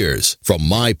 25 years. From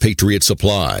My Patriot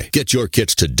Supply. Get your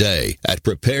kits today at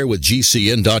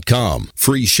preparewithgcn.com.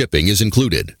 Free shipping is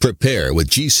included.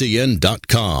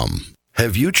 Preparewithgcn.com.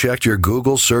 Have you checked your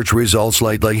Google search results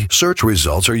lately? Search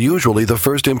results are usually the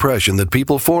first impression that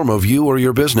people form of you or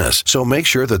your business, so make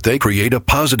sure that they create a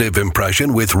positive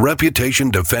impression with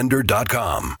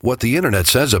ReputationDefender.com. What the internet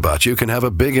says about you can have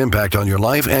a big impact on your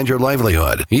life and your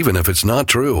livelihood, even if it's not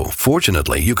true.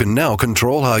 Fortunately, you can now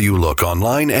control how you look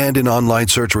online and in online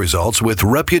search results with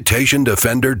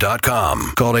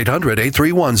ReputationDefender.com. Call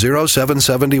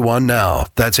 800-831-0771 now.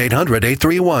 That's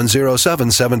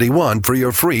 800-831-0771 for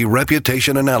your free Reputation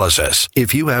reputation analysis.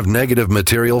 If you have negative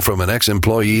material from an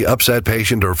ex-employee, upset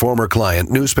patient, or former client,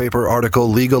 newspaper article,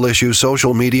 legal issue,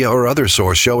 social media, or other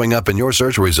source showing up in your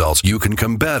search results, you can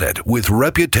combat it with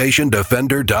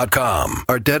ReputationDefender.com.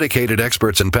 Our dedicated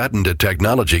experts in patented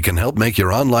technology can help make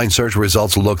your online search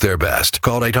results look their best.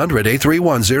 Call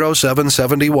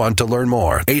 800-831-0771 to learn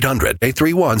more.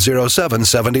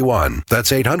 800-831-0771.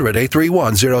 That's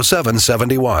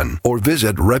 800-831-0771. Or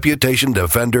visit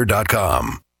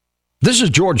ReputationDefender.com. This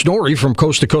is George Norrie from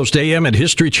Coast to Coast AM and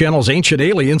History Channel's Ancient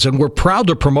Aliens, and we're proud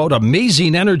to promote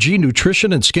amazing energy,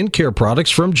 nutrition, and skincare products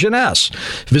from Jeunesse.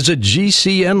 Visit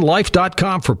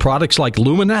GCNLife.com for products like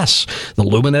Luminesse. The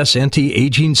Luminesse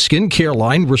anti-aging skincare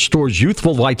line restores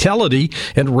youthful vitality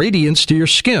and radiance to your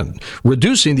skin,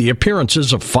 reducing the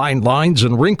appearances of fine lines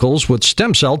and wrinkles with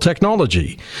stem cell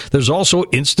technology. There's also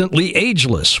Instantly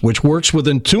Ageless, which works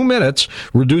within 2 minutes,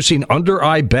 reducing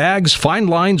under-eye bags, fine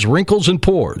lines, wrinkles, and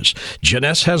pores.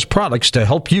 Jeunesse has products to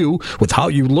help you with how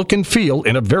you look and feel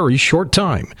in a very short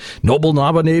time.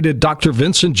 Nobel-nominated Dr.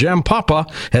 Vincent Jampapa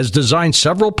has designed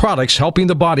several products helping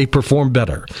the body perform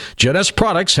better. Jeunesse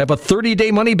products have a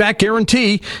 30-day money-back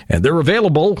guarantee, and they're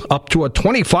available up to a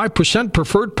 25%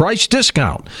 preferred price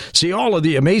discount. See all of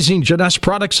the amazing Jeunesse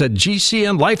products at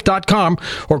GCNLife.com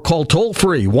or call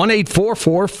toll-free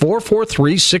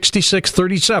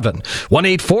 1-844-443-6637,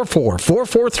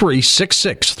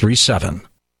 1-844-443-6637.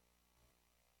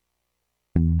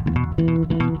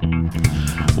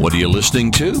 What are you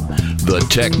listening to? The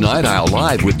Tech Night Owl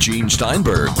Live with Gene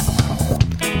Steinberg.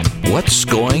 What's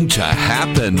going to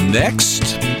happen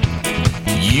next?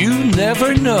 You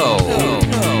never know.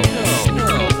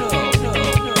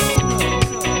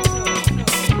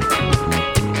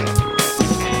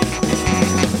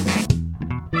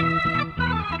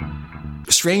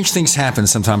 Strange things happen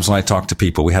sometimes when I talk to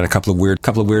people. We had a couple of weird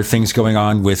things going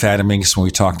on with Adam Inks when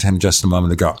we talked to him just a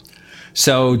moment ago.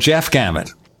 So Jeff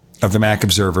Gamet of the Mac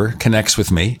Observer connects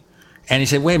with me, and he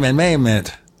said, wait a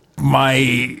minute,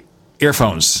 my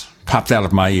earphones popped out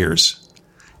of my ears.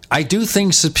 I do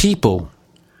things to people,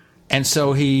 and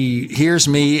so he hears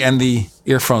me and the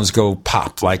earphones go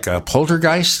pop like a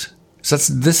poltergeist. So that's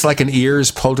this like an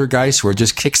ears poltergeist where it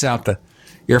just kicks out the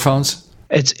earphones?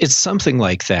 It's something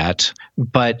like that,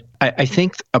 but I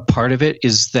think a part of it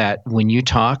is that when you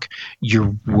talk,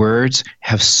 your words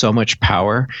have so much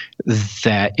power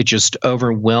that it just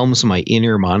overwhelms my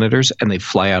in-ear monitors and they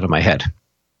fly out of my head.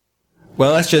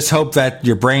 Well, let's just hope that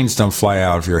your brains don't fly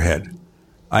out of your head.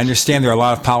 I understand there are a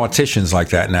lot of politicians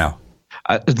like that now.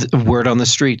 The word on the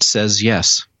street says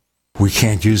yes. We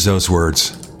can't use those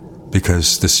words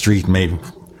because the street may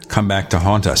come back to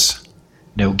haunt us.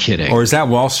 No kidding. Or is that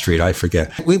Wall Street? I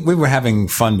forget. We were having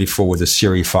fun before with the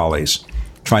Siri follies,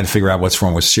 trying to figure out what's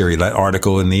wrong with Siri. That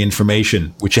article and the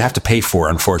information, which you have to pay for,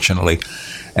 unfortunately,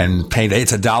 and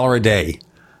it's $1 a day,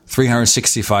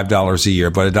 $365 a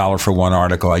year, but $1 for one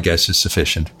article, I guess, is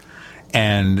sufficient.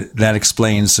 And that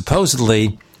explains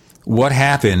supposedly what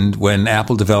happened when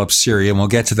Apple developed Siri, and we'll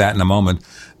get to that in a moment.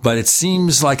 But it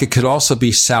seems like it could also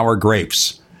be sour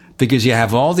grapes, because you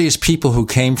have all these people who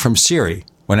came from Siri.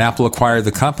 When Apple acquired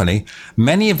the company,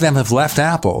 many of them have left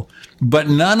Apple, but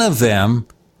none of them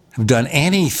have done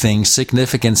anything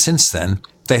significant since then.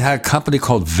 They had a company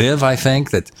called Viv, I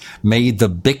think, that made the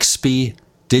Bixby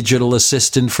digital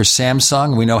assistant for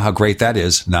Samsung. We know how great that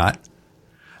is, not.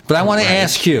 But I want to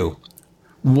ask you,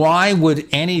 why would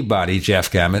anybody, Jeff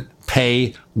Gamet,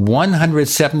 pay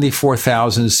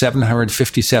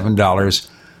 $174,757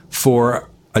 for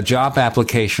a job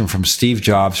application from Steve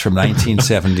Jobs from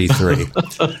 1973.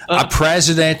 A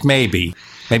president, maybe.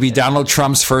 Maybe Donald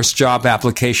Trump's first job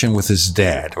application with his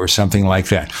dad or something like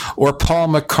that. Or Paul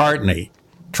McCartney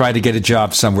tried to get a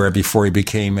job somewhere before he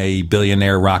became a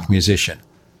billionaire rock musician.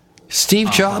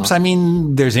 Steve Jobs, I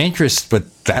mean, there's interest,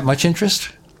 but that much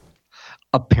interest?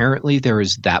 Apparently there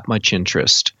is that much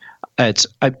interest.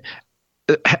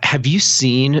 Have you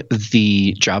seen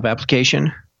the job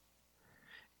application?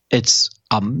 It's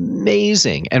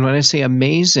amazing. And when I say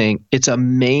amazing, it's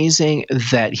amazing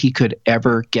that he could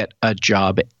ever get a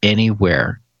job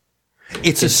anywhere.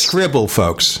 It's a scribble,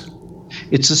 folks.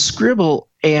 It's a scribble,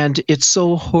 and it's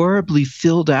so horribly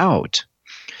filled out.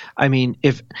 I mean,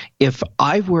 if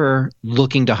I were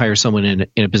looking to hire someone in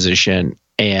a position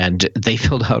and they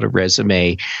filled out a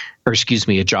resume, or excuse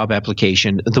me, a job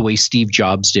application, the way Steve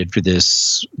Jobs did for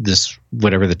this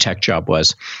whatever the tech job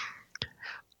was,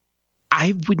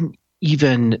 I wouldn't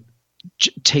even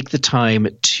take the time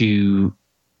to,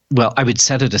 well, I would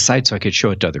set it aside so I could show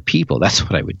it to other people. That's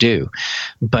what I would do.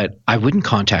 But I wouldn't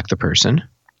contact the person.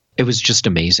 It was just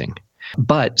amazing.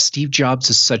 But Steve Jobs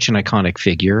is such an iconic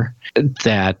figure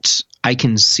that I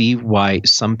can see why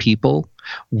some people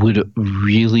would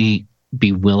really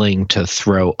be willing to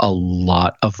throw a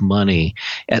lot of money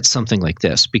at something like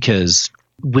this, because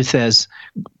with as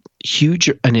huge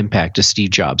an impact as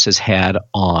Steve Jobs has had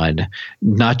on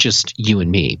not just you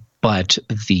and me, but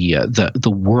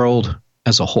the world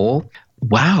as a whole,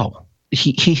 wow,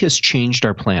 he has changed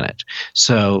our planet.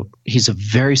 So he's a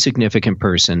very significant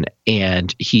person,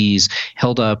 and he's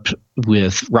held up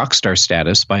with rock star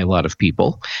status by a lot of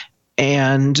people.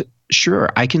 And sure,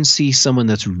 I can see someone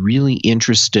that's really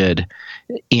interested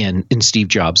in Steve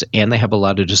Jobs and they have a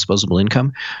lot of disposable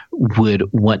income would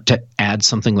want to add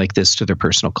something like this to their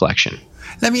personal collection.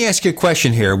 Let me ask you a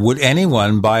question here. Would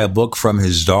anyone buy a book from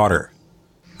his daughter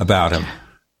about him?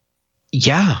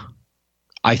 Yeah,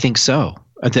 I think so.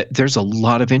 There's a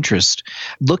lot of interest.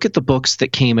 Look at the books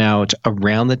that came out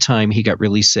around the time he got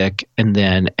really sick and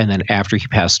then after he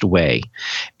passed away.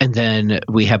 And then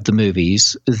we have the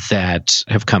movies that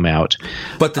have come out.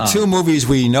 But the two movies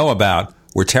we know about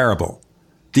were terrible.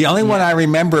 The only one I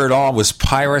remember at all was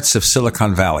Pirates of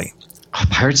Silicon Valley. Oh,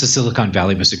 Pirates of Silicon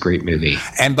Valley was a great movie.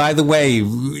 And by the way,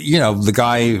 you know, the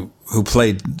guy who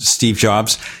played Steve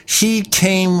Jobs, he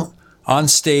came on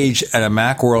stage at a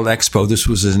Macworld Expo. This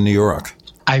was in New York.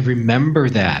 I remember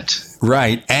that.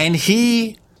 Right. And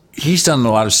he's done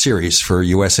a lot of series for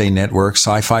USA Network,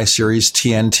 sci-fi series,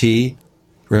 TNT.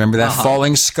 Remember that?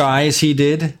 Falling Skies he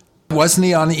did? Wasn't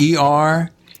he on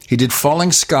ER? He did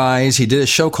Falling Skies. He did a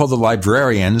show called The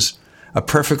Librarians, a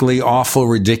perfectly awful,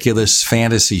 ridiculous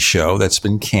fantasy show that's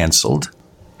been canceled.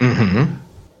 Mm-hmm.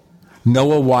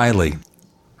 Noah Wyle,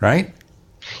 right?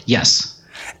 Yes.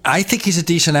 I think he's a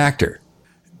decent actor.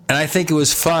 And I think it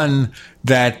was fun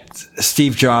that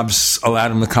Steve Jobs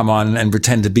allowed him to come on and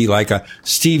pretend to be like a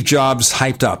Steve Jobs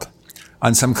hyped up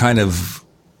on some kind of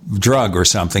drug or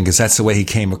something, because that's the way he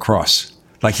came across.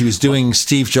 Like he was doing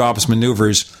Steve Jobs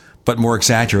maneuvers, but more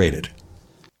exaggerated.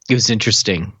 It was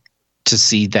interesting to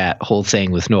see that whole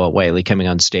thing with Noah Wyle coming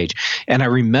on stage. And I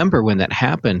remember when that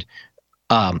happened,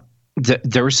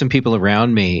 there were some people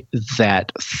around me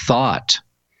that thought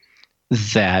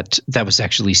that was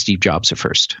actually Steve Jobs at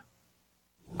first.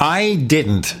 I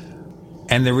didn't.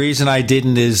 And the reason I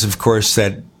didn't is, of course,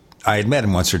 that I had met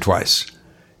him once or twice.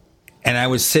 And I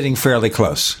was sitting fairly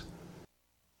close.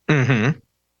 Mm-hmm.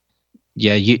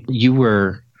 Yeah, you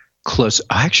were close.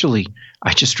 Actually,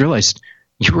 I just realized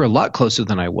you were a lot closer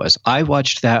than I was. I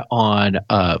watched that on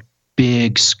a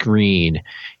big screen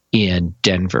in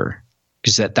Denver,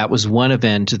 because that was one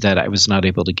event that I was not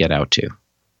able to get out to.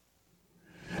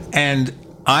 And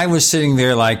I was sitting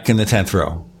there like in the 10th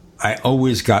row. I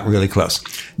always got really close.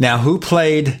 Now, who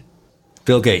played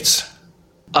Bill Gates?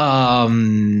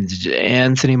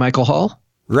 Anthony Michael Hall.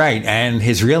 Right, and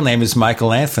his real name is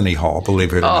Michael Anthony Hall,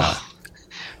 believe it or not.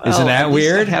 Isn't that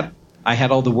weird? I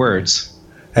had all the words.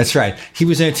 That's right. He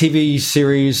was in a TV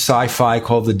series, sci-fi,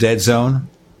 called The Dead Zone.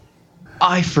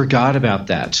 I forgot about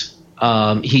that.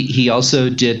 He also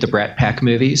did the Brat Pack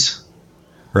movies.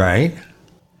 Right.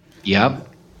 Yep.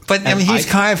 But I mean,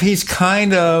 he's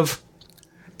kind of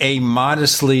a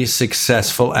modestly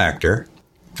successful actor,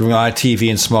 doing a lot of TV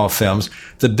and small films.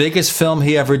 The biggest film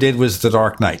he ever did was The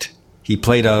Dark Knight. He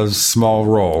played a small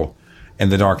role in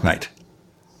The Dark Knight.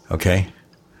 Okay.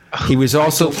 He was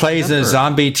also played in a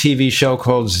zombie TV show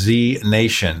called Z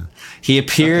Nation. He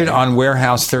appeared on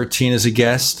Warehouse 13 as a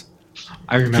guest.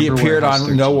 I remember. He appeared on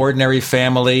 13. No Ordinary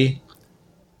Family,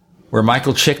 where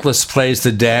Michael Chiklis plays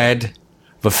the dad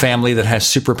of a family that has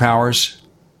superpowers.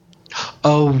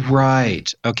 Oh,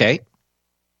 right. Okay.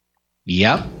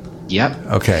 Yep.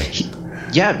 Okay.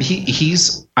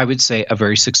 He's, I would say, a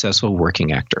very successful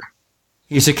working actor.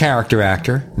 He's a character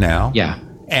actor now. Yeah.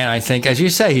 And I think, as you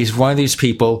say, he's one of these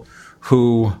people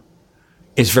who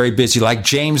is very busy, like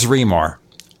James Remar.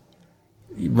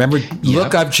 Remember,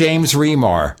 Look up James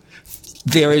Remar.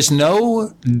 There is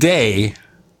no day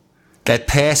that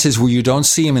passes where you don't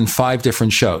see him in 5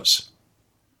 different shows.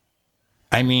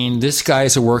 I mean, this guy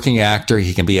is a working actor.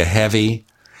 He can be a heavy.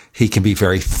 He can be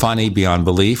very funny beyond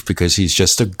belief because he's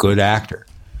just a good actor.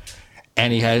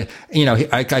 And he had,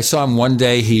 I saw him one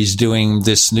day. He's doing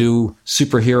this new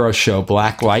superhero show,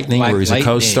 Black Lightning, where he's a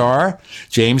co-star.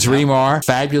 James Remar,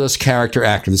 fabulous character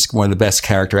actor. This is one of the best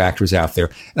character actors out there.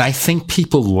 And I think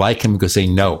people like him because they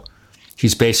know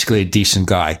he's basically a decent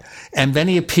guy. And then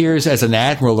he appears as an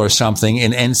admiral or something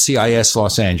in NCIS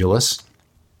Los Angeles.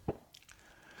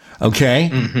 Okay.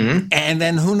 Mm-hmm. And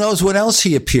then who knows what else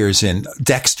he appears in?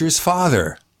 Dexter's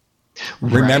father.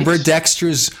 Right. Remember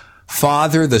Dexter's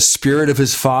father, the spirit of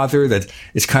his father that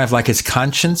is kind of like his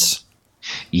conscience?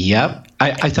 Yep.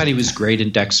 I thought he was great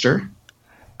in Dexter.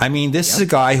 I mean, this is a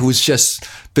guy who was just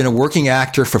been a working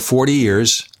actor for 40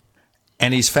 years,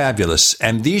 and he's fabulous.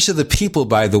 And these are the people,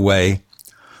 by the way,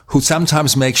 who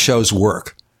sometimes make shows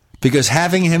work, because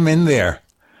having him in there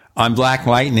on Black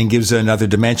Lightning gives it another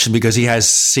dimension because he has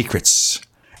secrets.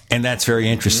 And that's very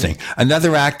interesting. Mm-hmm.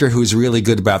 Another actor who's really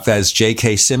good about that is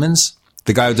J.K. Simmons,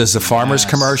 the guy who does the Farmers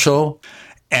commercial.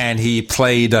 And he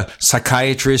played a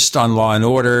psychiatrist on Law and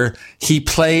Order. He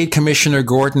played Commissioner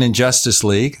Gordon in Justice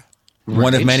League,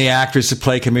 one of many actors to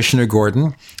play Commissioner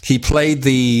Gordon. He played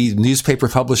the newspaper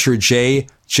publisher J.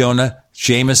 Jonah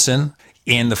Jameson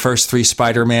in the first 3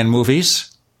 Spider-Man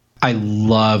movies. I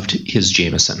loved his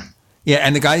Jameson. Yeah,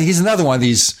 and the guy, he's another one of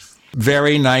these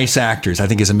very nice actors. I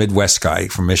think he's a Midwest guy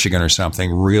from Michigan or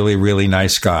something. Really, really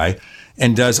nice guy.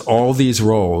 And does all these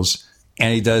roles,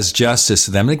 and he does justice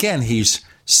to them. And again, he's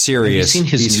serious. Have you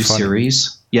seen his new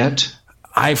series yet?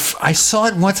 I saw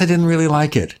it once. I didn't really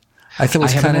like it. I thought it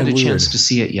was kind of weird. I haven't had a chance to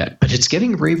see it yet, but it's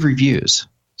getting rave reviews.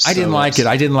 I didn't like it.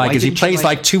 I didn't like it. He plays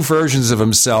like 2 versions of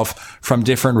himself from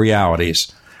different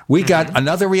realities. We got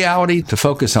another reality to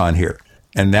focus on here,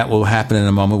 and that will happen in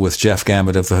a moment with Jeff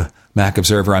Gamet of the Mac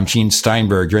Observer. I'm Gene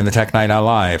Steinberg. You're in the Tech Night Owl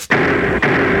Live.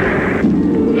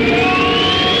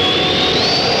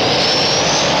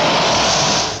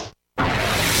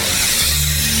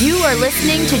 You are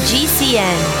listening to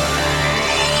GCN.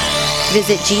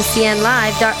 Visit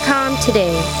GCNlive.com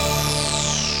today.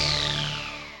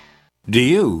 Do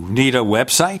you need a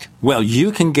website? Well,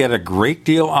 you can get a great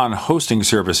deal on hosting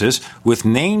services with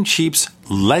Namecheap's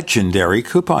legendary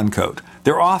coupon code.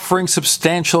 They're offering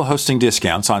substantial hosting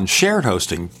discounts on shared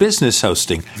hosting, business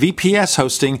hosting, VPS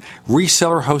hosting,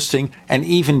 reseller hosting, and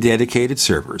even dedicated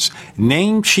servers.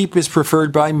 Namecheap is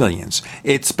preferred by millions.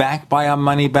 It's backed by a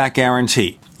money-back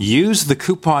guarantee. Use the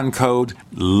coupon code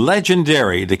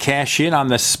LEGENDARY to cash in on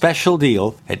the special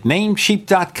deal at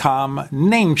Namecheap.com,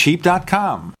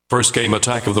 Namecheap.com. First came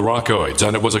Attack of the Rockoids,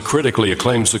 and it was a critically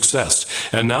acclaimed success.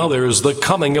 And now there's The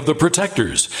Coming of the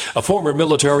Protectors. A former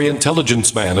military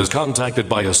intelligence man is contacted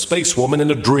by a space woman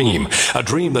in a dream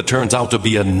that turns out to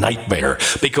be a nightmare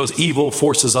because evil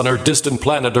forces on her distant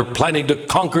planet are planning to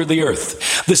conquer the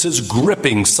Earth. This is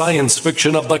gripping science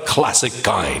fiction of the classic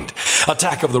kind.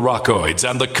 Attack of the Rockoids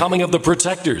and The Coming of the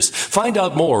Protectors. Find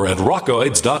out more at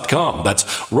rockoids.com. That's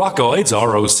Rockoids,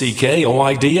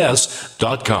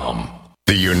 ROCKOIDS.com.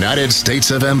 The United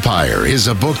States of Empire is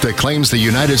a book that claims the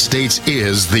United States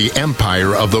is the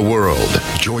empire of the world.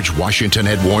 George Washington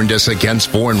had warned us against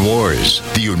foreign wars.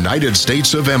 The United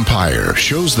States of Empire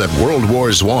shows that World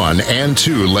Wars I and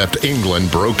II left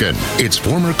England broken. Its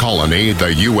former colony,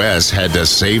 the U.S., had to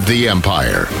save the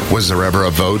empire. Was there ever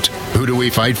a vote? Who do we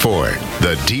fight for?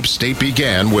 The deep state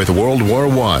began with World War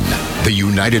I. The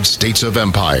United States of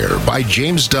Empire by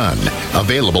James Dunn.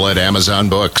 Available at Amazon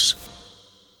Books.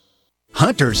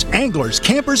 Hunters, anglers,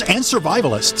 campers, and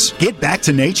survivalists. Get back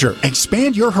to nature.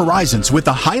 Expand your horizons with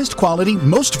the highest quality,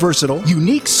 most versatile,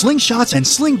 unique slingshots and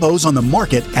sling bows on the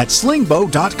market at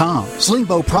slingbow.com.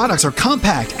 Slingbow products are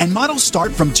compact and models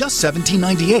start from just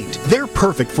 $17.98. They're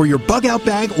perfect for your bug out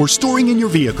bag or storing in your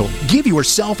vehicle. Give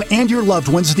yourself and your loved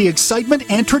ones the excitement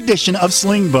and tradition of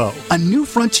Slingbow, a new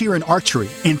frontier in archery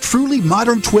and truly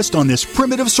modern twist on this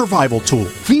primitive survival tool.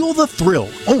 Feel the thrill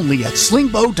only at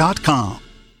slingbow.com.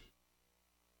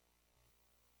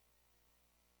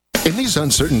 In these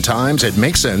uncertain times, it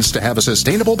makes sense to have a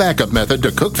sustainable backup method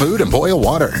to cook food and boil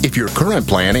water. If your current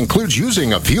plan includes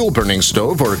using a fuel-burning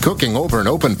stove or cooking over an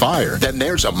open fire, then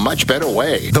there's a much better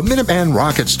way. The Minuteman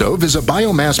Rocket Stove is a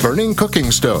biomass-burning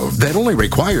cooking stove that only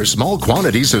requires small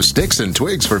quantities of sticks and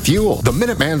twigs for fuel. The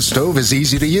Minuteman Stove is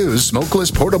easy to use,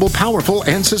 smokeless, portable, powerful,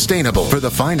 and sustainable. For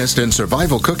the finest in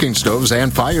survival cooking stoves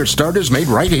and fire starters made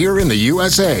right here in the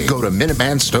USA, go to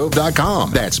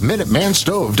MinutemanStove.com. That's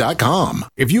MinutemanStove.com.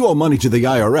 If you owe money to the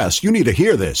IRS, you need to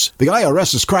hear this. The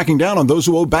IRS is cracking down on those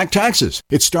who owe back taxes.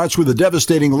 It starts with a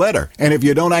devastating letter, and if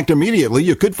you don't act immediately,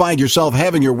 you could find yourself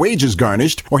having your wages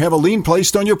garnished or have a lien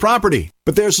placed on your property.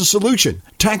 But there's a solution.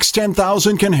 Tax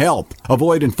 10,000 can help.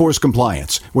 Avoid enforced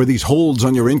compliance, where these holds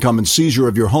on your income and seizure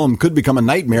of your home could become a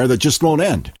nightmare that just won't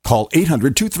end. Call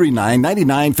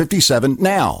 800-239-9957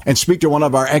 now and speak to one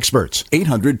of our experts.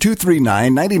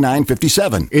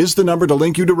 800-239-9957 is the number to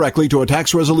link you directly to a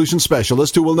tax resolution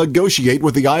specialist who will negotiate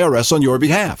with the IRS on your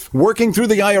behalf. Working through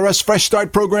the IRS Fresh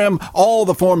Start program, all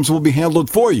the forms will be handled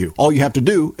for you. All you have to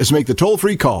do is make the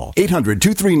toll-free call,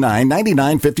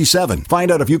 800-239-9957.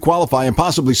 Find out if you qualify and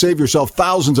possibly save yourself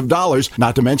thousands of dollars,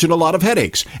 not to mention a lot of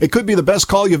headaches. It could be the best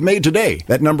call you've made today.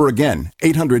 That number again,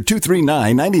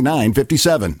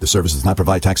 800-239-9957. The service does not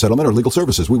provide tax settlement or legal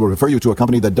services. We will refer you to a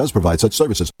company that does provide such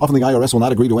services. Often the IRS will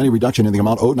not agree to any reduction in the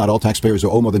amount owed. Not all taxpayers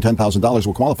who owe more than $10,000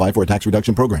 will qualify for a tax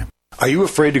reduction program. Are you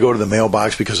afraid to go to the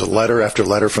mailbox because of letter after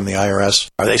letter from the IRS?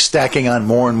 Are they stacking on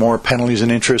more and more penalties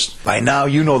and interest? By now,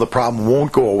 you know the problem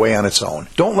won't go away on its own.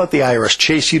 Don't let the IRS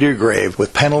chase you to your grave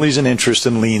with penalties and interest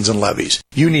and liens and levies.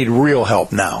 You need real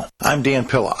help now. I'm Dan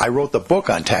Pilla. I wrote the book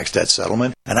on tax debt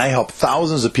settlement, and I help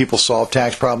thousands of people solve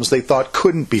tax problems they thought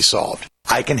couldn't be solved.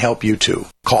 I can help you too.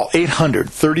 Call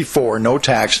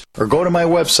 800-34-NO-TAX or go to my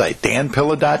website,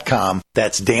 danpilla.com.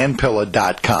 That's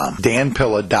danpilla.com.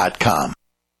 danpilla.com.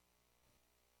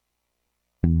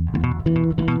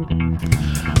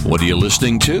 What are you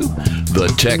listening to?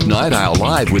 The Tech Night Owl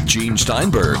Live with Gene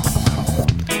Steinberg.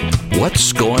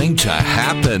 What's going to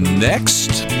happen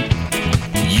next?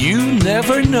 You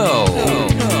never know.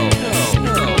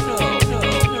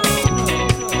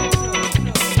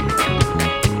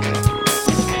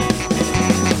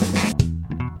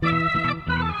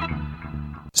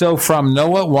 So from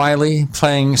Noah Wyle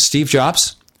playing Steve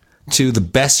Jobs to the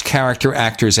best character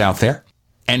actors out there,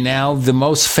 and now the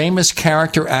most famous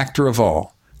character actor of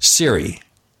all, Siri.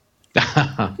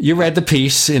 You read the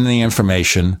piece in the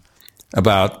information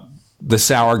about the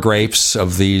sour grapes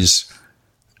of these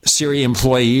Siri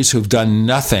employees who've done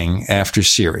nothing after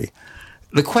Siri.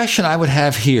 The question I would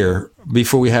have here,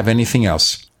 before we have anything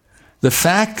else, the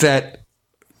fact that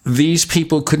these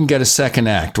people couldn't get a second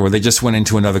act, or they just went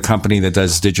into another company that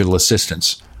does digital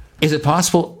assistants. Is it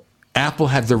possible Apple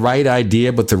had the right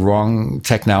idea but the wrong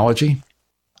technology?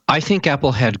 I think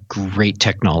Apple had great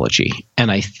technology.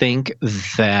 And I think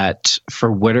that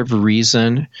for whatever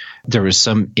reason, there was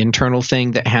some internal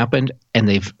thing that happened and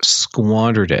they've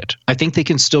squandered it. I think they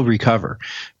can still recover,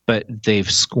 but they've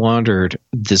squandered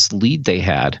this lead they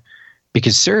had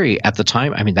because Siri at the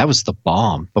time, I mean, that was the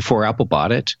bomb before Apple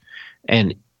bought it.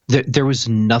 And there was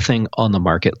nothing on the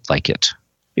market like it.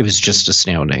 It was just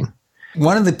astounding.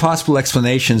 One of the possible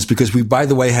explanations, because we, by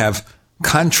the way, have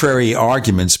contrary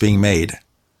arguments being made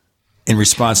in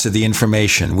response to the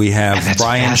information. We have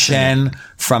Brian Chen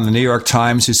from the New York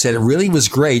Times who said it really was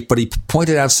great, but he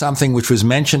pointed out something which was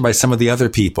mentioned by some of the other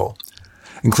people,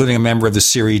 including a member of the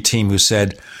Siri team who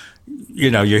said, you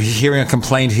know, you're hearing a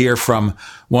complaint here from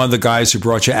one of the guys who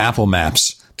brought you Apple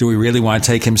Maps. Do we really want to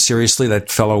take him seriously? That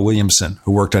fellow Williamson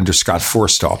who worked under Scott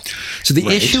Forstall. So the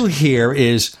issue here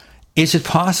is it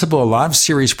possible a lot of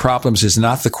Siri's problems is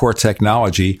not the core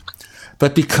technology,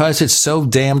 but because it's so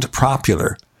damned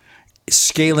popular,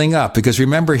 scaling up? Because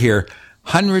remember here,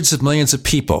 hundreds of millions of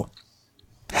people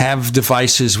have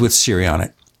devices with Siri on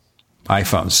it.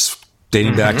 iPhones,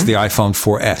 dating back to the iPhone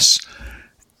 4S.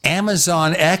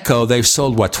 Amazon Echo, they've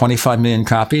sold, 25 million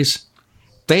copies?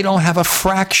 They don't have a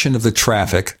fraction of the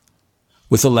traffic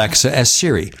with Alexa as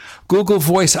Siri. Google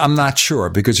Voice, I'm not sure,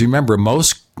 because remember,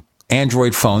 most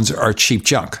Android phones are cheap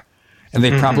junk, and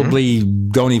they probably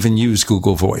don't even use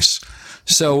Google Voice.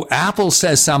 So Apple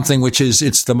says something which is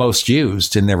it's the most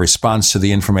used in their response to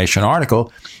the information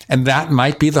article, and that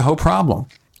might be the whole problem.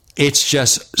 It's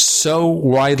just so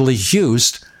widely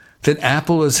used that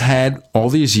Apple has had all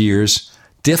these years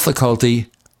difficulty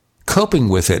coping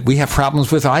with it. We have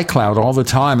problems with iCloud all the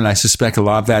time, and I suspect a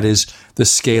lot of that is the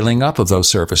scaling up of those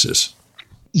services.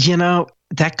 You know,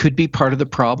 that could be part of the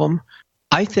problem.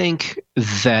 I think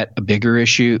that a bigger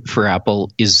issue for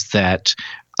Apple is that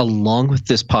along with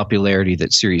this popularity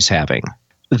that Siri's having,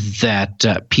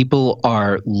 that people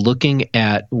are looking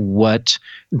at what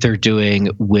they're doing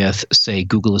with, say,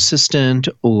 Google Assistant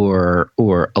or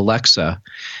Alexa.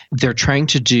 They're trying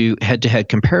to do head-to-head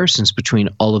comparisons between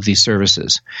all of these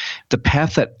services. The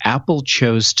path that Apple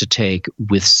chose to take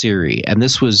with Siri, and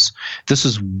this was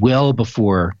well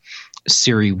before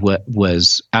Siri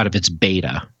was out of its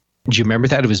beta. Do you remember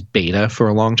that? It was beta for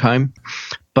a long time.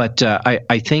 But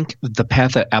I think the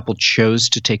path that Apple chose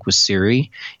to take with Siri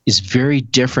is very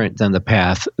different than the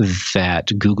path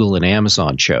that Google and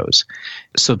Amazon chose.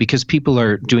 So because people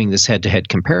are doing this head-to-head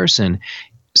comparison,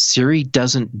 Siri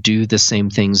doesn't do the same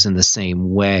things in the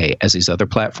same way as these other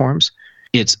platforms.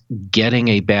 It's getting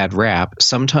a bad rap.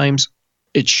 Sometimes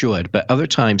it should, but other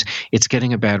times it's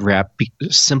getting a bad rap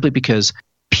simply because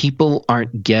people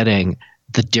aren't getting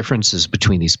the differences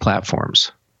between these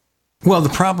platforms. Well, the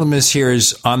problem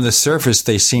is on the surface,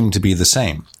 they seem to be the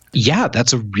same. Yeah,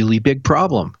 that's a really big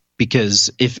problem because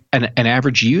if an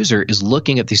average user is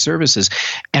looking at these services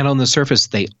and on the surface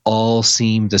they all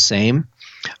seem the same,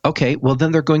 okay, well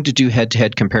then they're going to do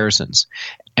head-to-head comparisons.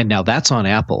 And now that's on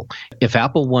Apple. If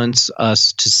Apple wants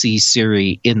us to see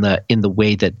Siri in the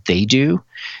way that they do,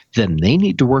 then they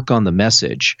need to work on the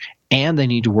message and they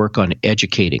need to work on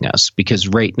educating us, because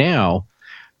right now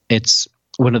it's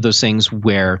one of those things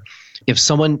where if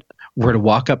someone were to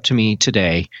walk up to me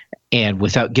today and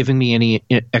without giving me any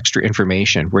extra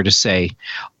information were to say,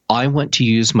 I want to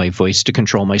use my voice to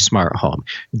control my smart home.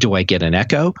 Do I get an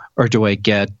Echo or do I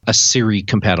get a Siri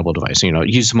compatible device?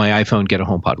 Use my iPhone, get a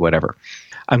HomePod, whatever.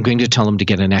 I'm going to tell them to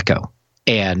get an Echo.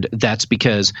 And that's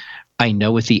because I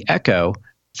know with the Echo,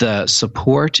 the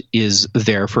support is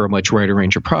there for a much wider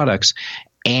range of products.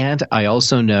 And I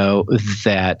also know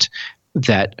that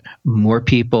more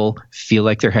people feel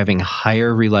like they're having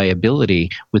higher reliability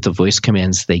with the voice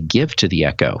commands they give to the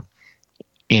Echo.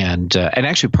 And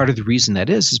actually part of the reason that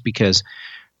is because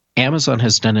Amazon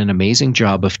has done an amazing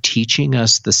job of teaching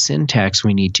us the syntax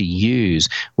we need to use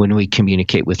when we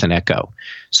communicate with an Echo.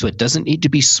 So it doesn't need to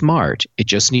be smart. It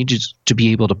just needs to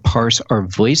be able to parse our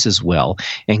voices well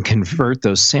and convert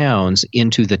those sounds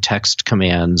into the text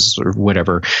commands or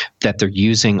whatever that they're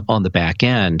using on the back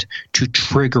end to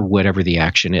trigger whatever the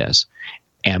action is.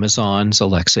 Amazon's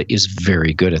Alexa is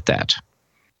very good at that.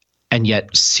 And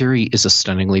yet Siri is a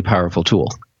stunningly powerful tool.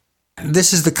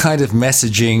 This is the kind of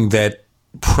messaging that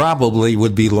probably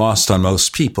would be lost on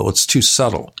most people. It's too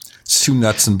subtle. It's too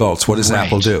nuts and bolts. What does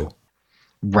Apple do?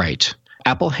 Right.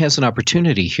 Apple has an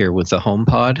opportunity here with the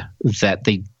HomePod that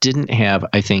they didn't have,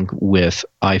 I think, with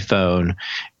iPhone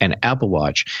and Apple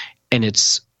Watch. And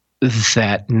it's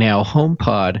that now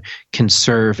HomePod can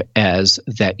serve as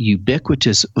that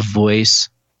ubiquitous voice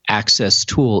access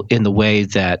tool in the way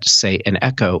that, say, an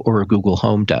Echo or a Google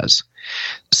Home does.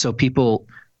 So people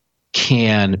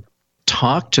can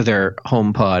talk to their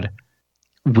HomePod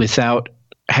without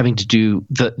having to do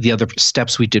the other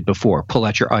steps we did before. Pull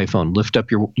out your iPhone, lift up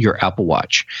your Apple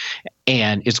Watch.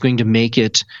 And it's going to make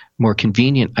it more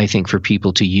convenient, I think, for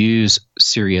people to use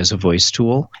Siri as a voice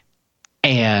tool.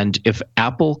 And if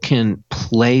Apple can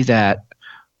play that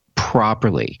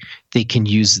properly, they can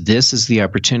use this as the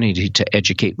opportunity to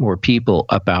educate more people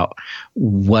about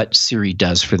what Siri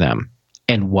does for them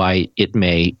and why it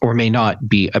may or may not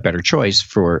be a better choice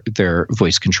for their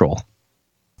voice control.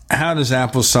 How does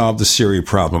Apple solve the Siri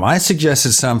problem? I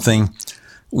suggested something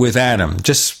with Adam,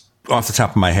 just off the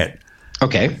top of my head.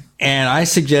 Okay. And I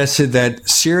suggested that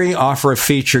Siri offer a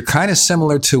feature kind of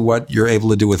similar to what you're able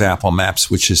to do with Apple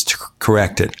Maps, which is to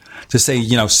correct it. To say,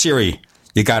 Siri,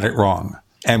 you got it wrong.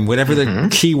 And whatever the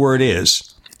keyword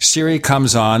is, Siri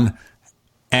comes on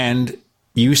and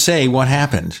you say what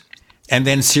happened. And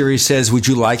then Siri says, would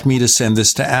you like me to send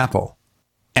this to Apple?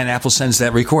 And Apple sends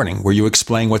that recording where you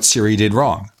explain what Siri did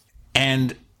wrong.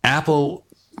 And Apple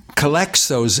collects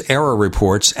those error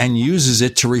reports and uses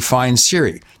it to refine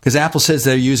Siri. Because Apple says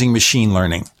they're using machine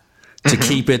learning to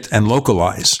keep it and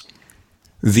localize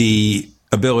the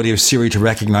ability of Siri to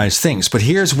recognize things. But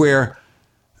here's where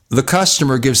the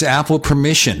customer gives Apple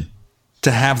permission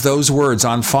to have those words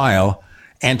on file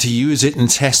and to use it in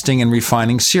testing and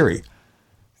refining Siri.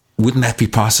 Wouldn't that be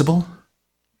possible?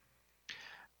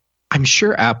 I'm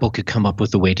sure Apple could come up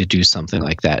with a way to do something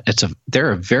like that.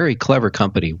 They're a very clever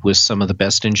company with some of the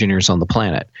best engineers on the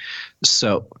planet.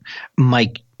 So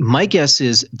my guess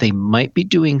is they might be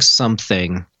doing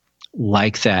something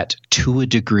like that to a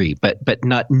degree, but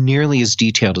not nearly as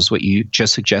detailed as what you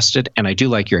just suggested. And I do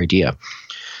like your idea.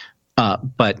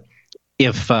 But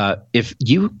if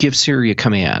you give Siri a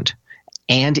command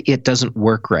and it doesn't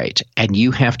work right and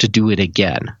you have to do it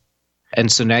again, and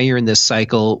so now you're in this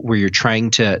cycle where you're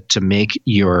trying to make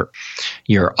your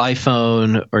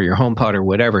iPhone or your HomePod or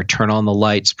whatever turn on the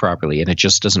lights properly and it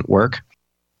just doesn't work,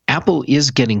 Apple is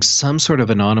getting some sort of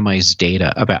anonymized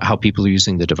data about how people are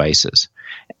using the devices.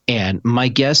 And my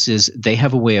guess is they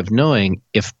have a way of knowing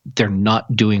if they're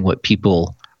not doing what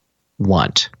people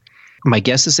want. My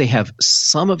guess is they have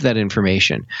some of that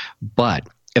information, but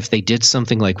if they did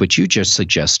something like what you just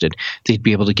suggested, they'd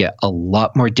be able to get a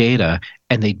lot more data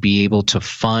and they'd be able to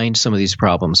find some of these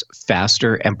problems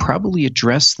faster and probably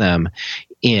address them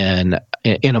in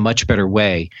a much better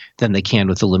way than they can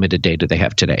with the limited data they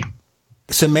have today.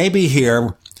 So maybe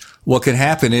here, what could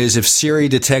happen is if Siri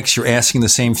detects you're asking the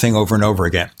same thing over and over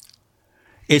again,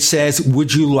 it says,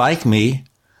 would you like me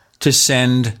to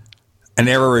send an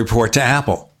error report to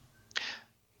Apple?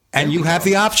 And you have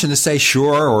the option to say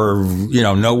sure or,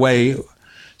 no way,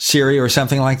 Siri, or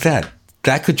something like that.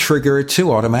 That could trigger it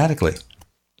too automatically.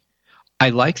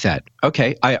 I like that.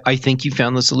 Okay. I think you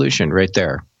found the solution right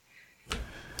there.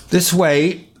 This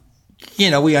way,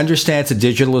 we understand it's a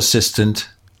digital assistant.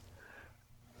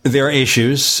 There are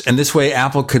issues, and this way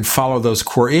Apple could follow those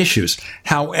core issues.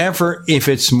 However, if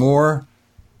it's more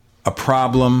a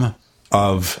problem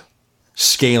of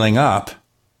scaling up,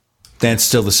 then it's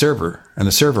still the server and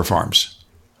the server farms.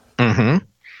 Mm-hmm.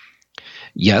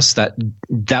 Yes, that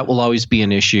will always be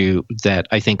an issue that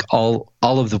I think all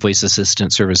of the voice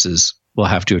assistant services will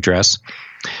have to address.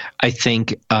 I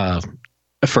think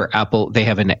for Apple, they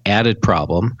have an added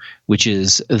problem, which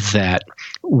is that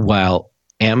while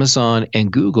Amazon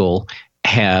and Google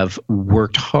have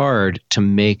worked hard to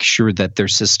make sure that their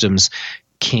systems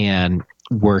can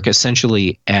work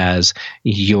essentially as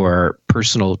your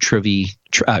personal trivia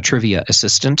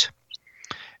assistant,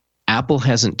 Apple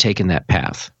hasn't taken that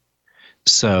path.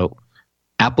 So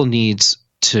Apple needs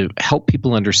to help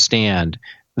people understand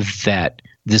that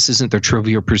this isn't their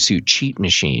Trivial Pursuit cheat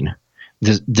machine.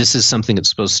 This is something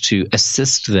that's supposed to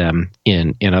assist them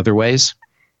in other ways.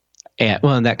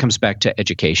 And that comes back to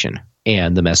education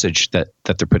and the message that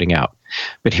they're putting out.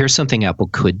 But here's something Apple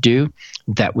could do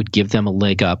that would give them a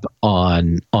leg up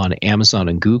on Amazon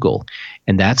and Google,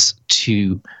 and that's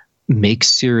to make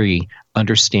Siri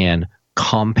understand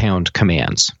compound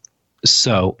commands.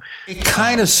 So it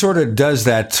kind of sort of does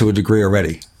that to a degree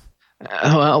already.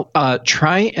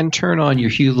 Try and turn on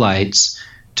your hue lights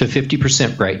to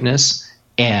 50% brightness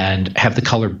and have the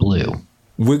color blue.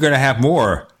 We're going to have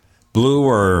more blue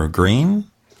or green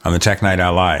on the Tech Night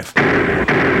Owl Live.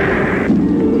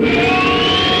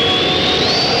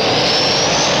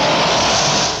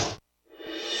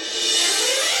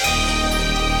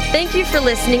 Thank you for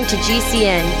listening to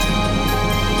GCN.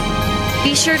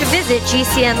 Be sure to visit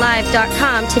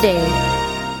GCNlive.com today.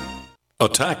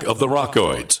 Attack of the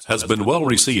Rockoids has been well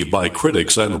received by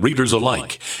critics and readers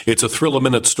alike. It's a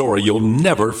thrill-a-minute story you'll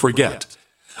never forget.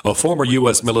 A former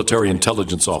U.S. military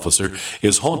intelligence officer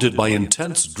is haunted by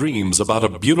intense dreams about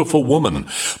a beautiful woman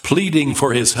pleading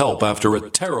for his help after a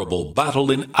terrible battle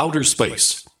in outer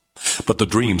space. But the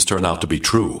dreams turn out to be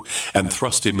true and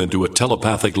thrust him into a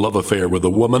telepathic love affair with a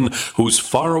woman whose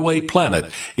faraway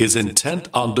planet is intent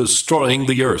on destroying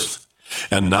the Earth.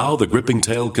 And now the gripping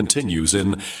tale continues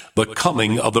in The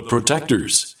Coming of the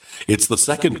Protectors. It's the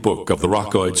second book of the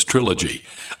Rockoids trilogy,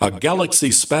 a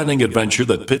galaxy-spanning adventure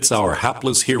that pits our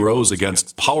hapless heroes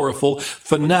against powerful,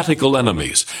 fanatical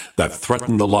enemies that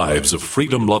threaten the lives of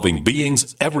freedom-loving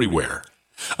beings everywhere.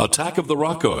 Attack of the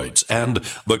Rockoids and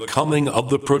The Coming of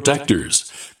the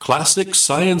Protectors. Classic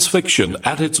science fiction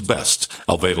at its best,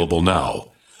 available now.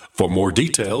 For more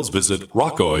details, visit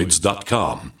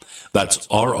rockoids.com. That's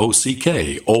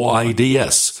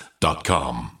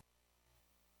ROCKOIDS.com.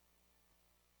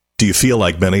 Do you feel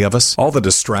like many of us? All the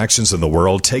distractions in the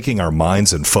world taking our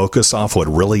minds and focus off what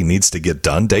really needs to get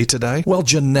done day to day? Well,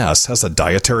 Jeunesse has a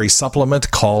dietary supplement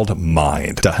called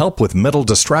Mind to help with mental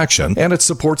distraction, and it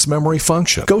supports memory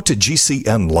function. Go to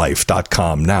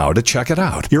GCNlife.com now to check it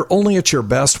out. You're only at your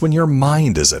best when your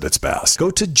mind is at its best. Go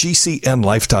to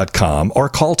GCNlife.com or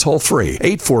call toll-free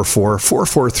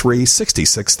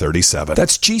 844-443-6637.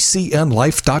 That's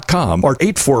GCNlife.com or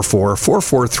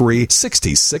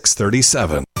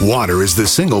 844-443-6637. Water is the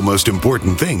single most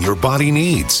important thing your body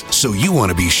needs, so you want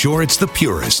to be sure it's the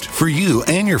purest for you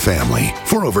and your family.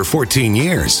 For over 14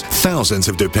 years, thousands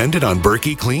have depended on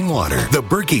Berkey Clean Water. The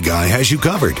Berkey guy has you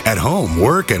covered at home,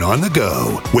 work, and on the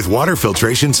go. With water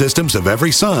filtration systems of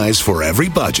every size for every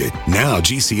budget. Now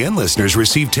GCN listeners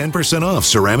receive 10% off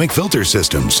ceramic filter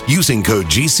systems using code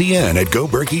GCN at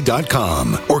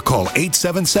GoBerkey.com or call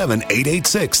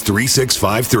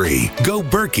 877-886-3653.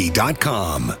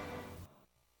 GoBerkey.com.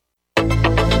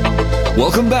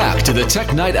 Welcome back to the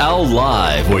Tech Night Owl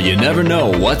Live, where you never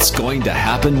know what's going to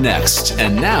happen next.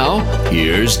 And now,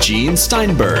 here's Gene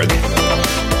Steinberg.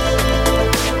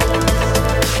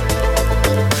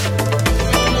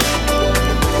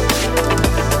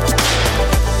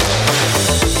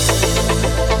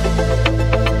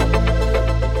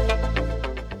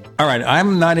 All right,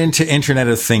 I'm not into Internet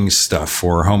of Things stuff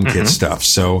or HomeKit stuff,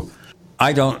 so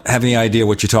I don't have any idea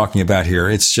what you're talking about here.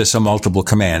 It's just a multiple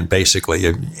command, basically.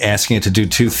 You're asking it to do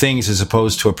two things as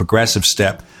opposed to a progressive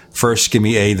step. First, give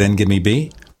me A, then give me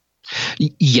B?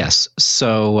 Yes.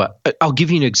 So I'll give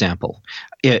you an example.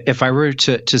 If I were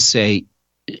to say,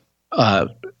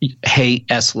 hey,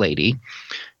 S lady,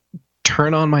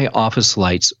 turn on my office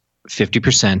lights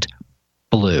 50%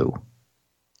 blue.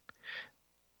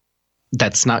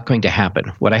 That's not going to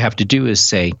happen. What I have to do is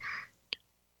say,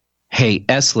 hey,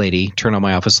 S lady, turn on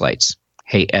my office lights.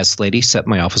 Hey, S lady, set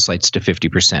my office lights to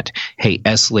 50%. Hey,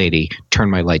 S lady, turn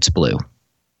my lights blue.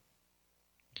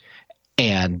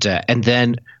 And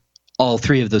then all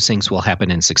three of those things will happen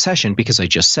in succession because I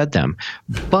just said them,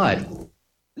 but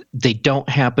they don't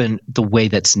happen the way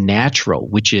that's natural,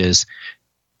 which is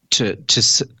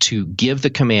to give the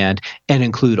command and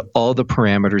include all the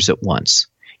parameters at once.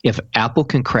 If Apple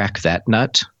can crack that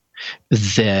nut,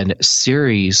 then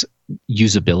Siri's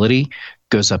usability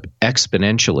goes up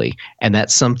exponentially, and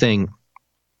that's something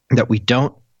that we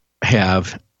don't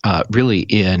have really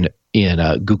in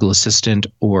Google Assistant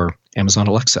or Amazon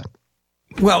Alexa.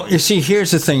 Well, you see,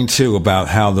 here's the thing, too, about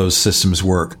how those systems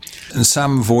work. In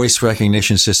some voice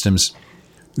recognition systems,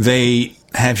 they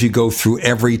have you go through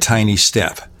every tiny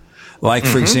step. Like,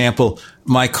 for example,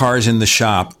 my car's in the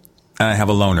shop, and I have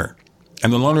a loaner.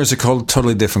 And the loaner is a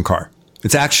totally different car.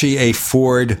 It's actually a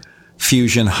Ford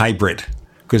Fusion hybrid,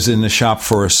 because in the shop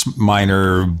for a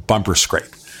minor bumper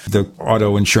scrape. The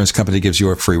auto insurance company gives you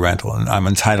a free rental, and I'm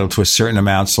entitled to a certain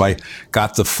amount, so I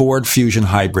got the Ford Fusion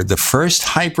hybrid, the first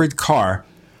hybrid car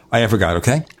I ever got,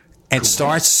 okay? It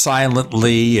starts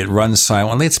silently, it runs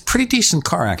silently. It's a pretty decent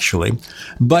car, actually,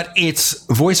 but its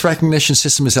voice recognition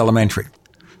system is elementary.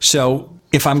 So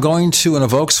if I'm going to, in a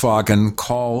Volkswagen,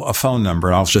 call a phone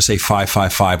number, I'll just say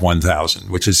 555-1000,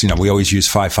 which is, we always use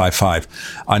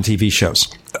 555 on TV shows.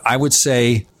 I would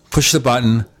say, push the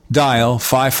button, dial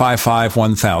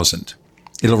 555-1000.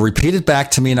 It'll repeat it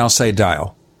back to me, and I'll say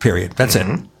dial, period. That's it.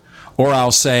 Or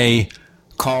I'll say,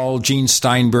 call Gene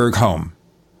Steinberg home,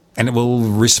 and it will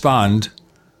respond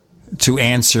to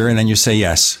answer, and then you say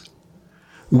yes.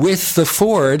 With the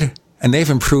Ford, and they've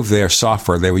improved their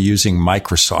software. They were using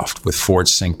Microsoft with Ford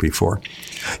Sync before.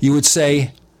 You would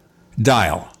say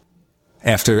dial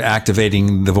after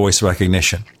activating the voice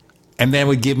recognition. And then it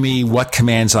would give me what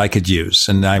commands I could use.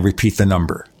 And I repeat the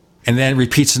number. And then it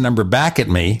repeats the number back at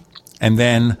me. And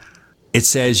then it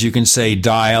says you can say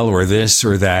dial or this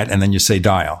or that. And then you say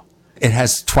dial. It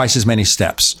has twice as many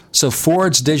steps. So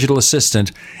Ford's digital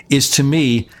assistant is, to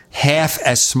me, half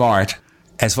as smart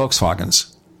as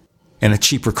Volkswagen's. In a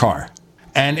cheaper car.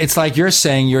 And it's like you're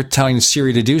saying, you're telling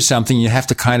Siri to do something, you have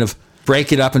to kind of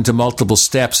break it up into multiple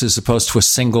steps as opposed to a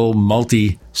single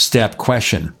multi-step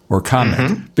question or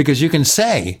comment. Because you can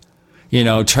say,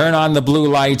 turn on the blue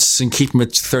lights and keep them at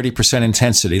 30%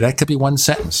 intensity. That could be one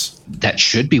sentence. That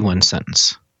should be one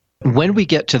sentence. When we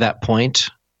get to that point,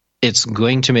 it's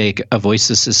going to make a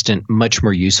voice assistant much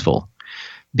more useful.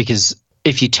 Because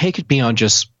if you take it beyond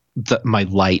just my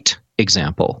light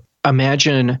example,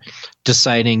 imagine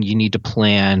deciding you need to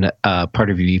plan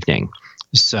part of your evening.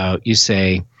 So you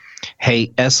say,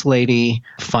 hey, S lady,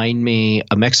 find me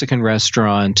a Mexican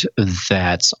restaurant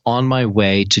that's on my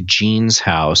way to Gene's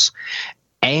house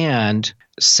and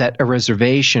set a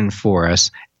reservation for us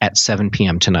at 7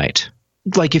 p.m. tonight.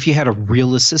 Like if you had a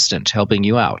real assistant helping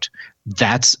you out,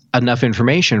 that's enough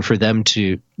information for them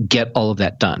to get all of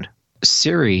that done.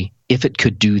 Siri, if it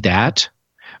could do that,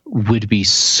 would be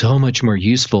so much more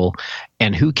useful.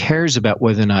 And who cares about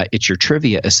whether or not it's your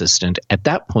trivia assistant? At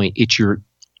that point, it's your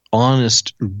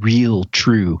honest, real,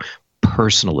 true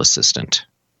personal assistant.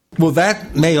 Well,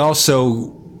 that may also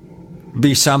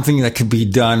be something that could be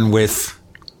done with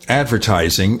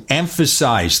advertising.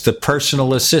 Emphasize the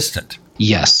personal assistant.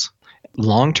 Yes.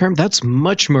 Long term, that's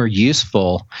much more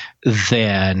useful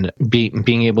than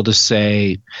being able to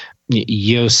say,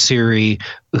 yo, Siri,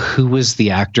 who was the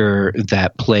actor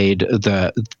that played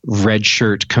the red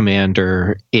shirt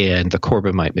commander in the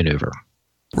Corbomite maneuver?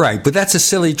 Right, but that's a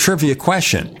silly trivia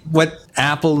question. What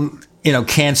Apple,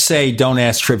 can't say, don't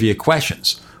ask trivia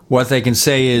questions. What they can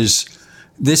say is,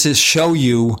 this is show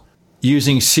you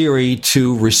using Siri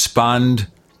to respond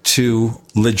to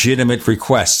legitimate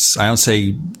requests. I don't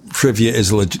say trivia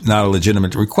is not a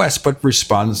legitimate request, but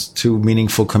responds to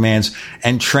meaningful commands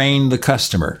and train the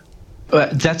customer.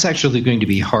 That's actually going to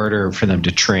be harder for them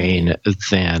to train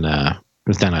than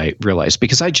I realized,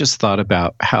 because I just thought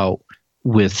about how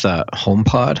with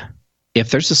HomePod,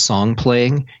 if there's a song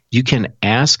playing, you can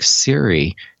ask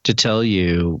Siri to tell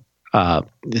you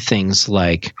things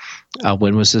like,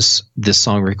 when was this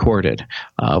song recorded?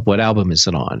 What album is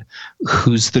it on?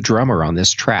 Who's the drummer on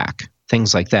this track?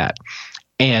 Things like that.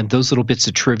 And those little bits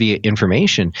of trivia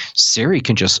information, Siri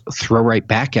can just throw right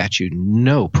back at you,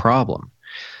 no problem.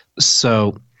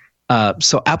 So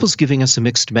Apple's giving us a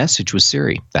mixed message with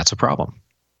Siri. That's a problem.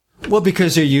 Well,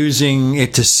 because they're using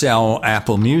it to sell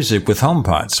Apple Music with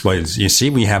HomePods. Well, you see,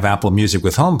 we have Apple Music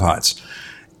with HomePods.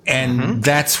 And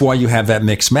that's why you have that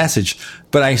mixed message.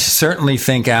 But I certainly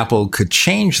think Apple could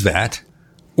change that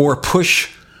or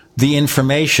push the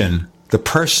information, the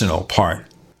personal part.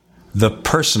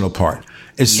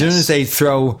 As soon as they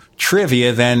throw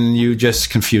trivia, then you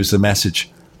just confuse the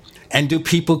message. And do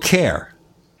people care?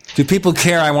 Do people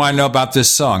care? I want to know about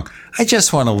this song. I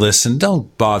just want to listen.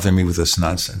 Don't bother me with this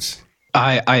nonsense.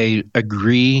 I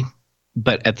agree,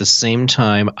 but at the same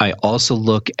time, I also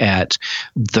look at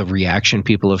the reaction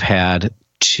people have had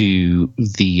to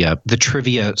the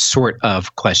trivia sort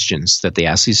of questions that they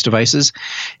ask these devices,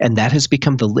 and that has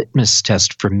become the litmus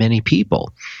test for many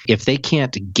people. If they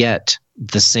can't get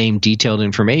the same detailed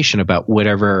information about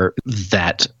whatever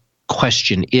that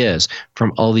question is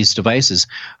from all these devices,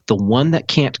 the one that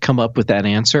can't come up with that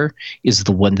answer is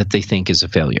the one that they think is a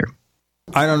failure.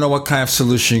 I don't know what kind of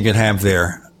solution you could have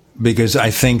there, because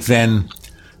I think then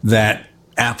that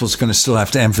Apple's going to still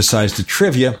have to emphasize the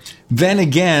trivia. Then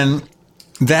again,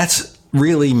 that's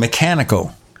really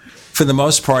mechanical. For the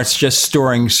most part, it's just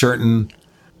storing certain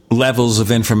levels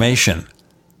of information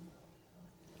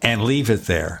and leave it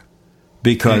there.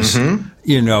 Because,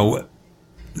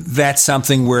 that's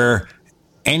something where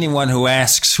anyone who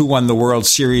asks who won the World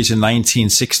Series in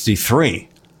 1963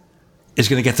 is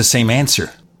going to get the same answer.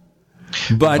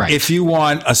 But if you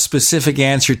want a specific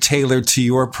answer tailored to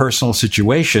your personal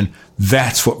situation,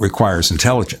 that's what requires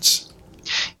intelligence.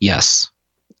 Yes.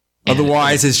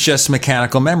 Otherwise, it's just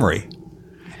mechanical memory.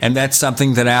 And that's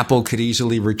something that Apple could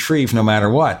easily retrieve no matter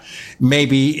what.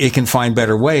 Maybe it can find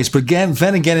better ways, but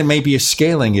then again, it may be a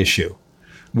scaling issue,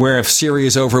 where if Siri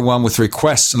is overwhelmed with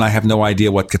requests and I have no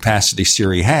idea what capacity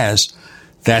Siri has,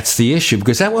 that's the issue.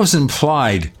 Because that was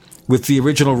implied with the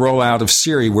original rollout of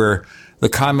Siri, where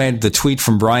the tweet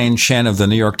from Brian Chen of the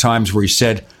New York Times, where he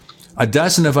said, a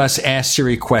dozen of us asked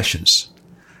Siri questions,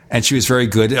 and she was very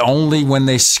good. Only when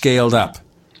they scaled up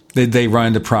did they run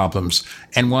into problems.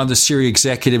 And one of the Siri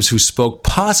executives who spoke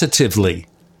positively,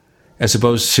 as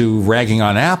opposed to ragging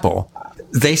on Apple,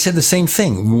 they said the same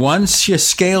thing. Once you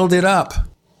scaled it up,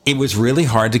 it was really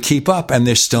hard to keep up, and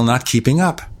they're still not keeping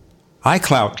up.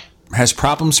 iCloud has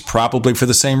problems probably for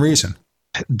the same reason.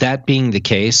 That being the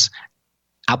case,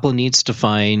 Apple needs to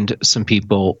find some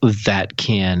people that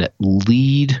can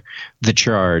lead the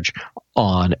charge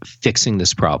on fixing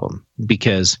this problem,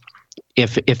 because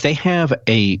if they have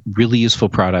a really useful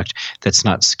product that's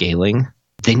not scaling,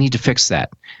 they need to fix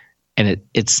that. And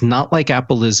it's not like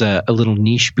Apple is a little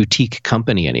niche boutique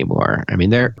company anymore. I mean,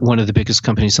 they're one of the biggest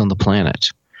companies on the planet.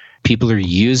 People are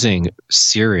using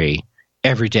Siri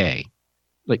every day.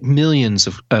 Like millions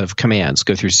of commands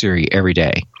go through Siri every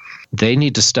day. They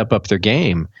need to step up their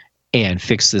game and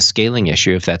fix the scaling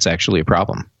issue if that's actually a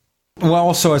problem. Well,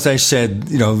 also, as I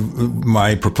said,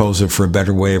 my proposal for a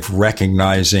better way of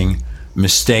recognizing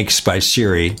mistakes by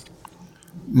Siri,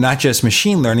 not just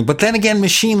machine learning, but then again,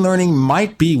 machine learning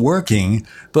might be working,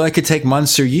 but it could take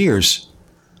months or years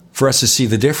for us to see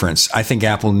the difference. I think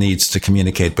Apple needs to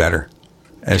communicate better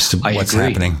as to what's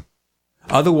happening.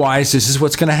 Otherwise, this is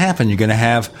what's going to happen. You're going to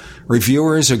have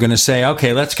reviewers who are going to say,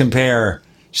 okay, let's compare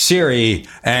Siri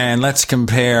and let's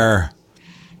compare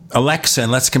Alexa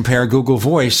and let's compare Google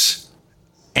Voice,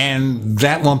 and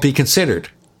that won't be considered.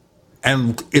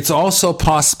 And it's also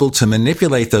possible to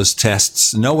manipulate those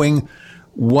tests, knowing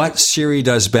what Siri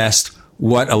does best,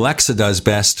 what Alexa does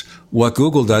best, what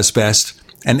Google does best,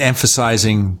 and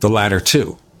emphasizing the latter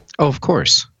too. Oh, of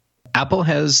course. Apple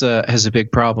has a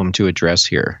big problem to address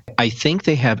here. I think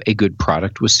they have a good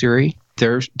product with Siri.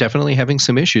 They're definitely having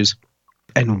some issues.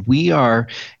 And we are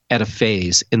at a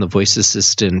phase in the voice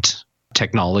assistant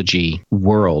technology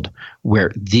world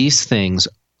where these things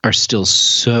are still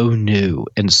so new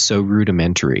and so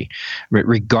rudimentary.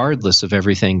 Regardless of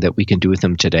everything that we can do with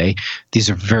them today, these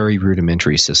are very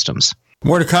rudimentary systems.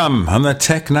 More to come on the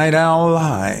Tech Night Owl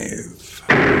Live.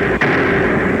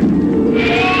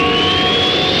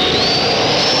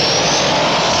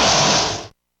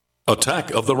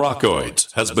 Attack of the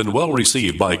Rockoids has been well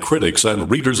received by critics and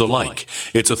readers alike.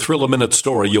 It's a thrill-a-minute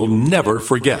story you'll never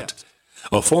forget.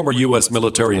 A former U.S.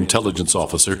 military intelligence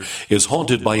officer is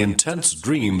haunted by intense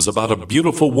dreams about a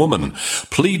beautiful woman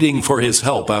pleading for his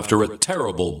help after a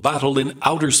terrible battle in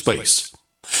outer space.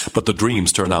 But the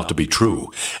dreams turn out to be true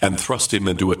and thrust him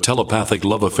into a telepathic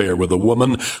love affair with a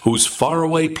woman whose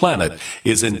faraway planet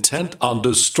is intent on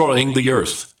destroying the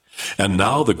Earth. And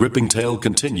now the gripping tale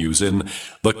continues in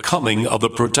The Coming of the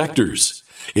Protectors.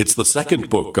 It's the second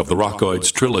book of the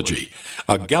Rockoids trilogy,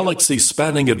 a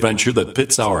galaxy-spanning adventure that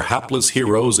pits our hapless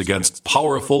heroes against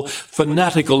powerful,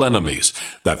 fanatical enemies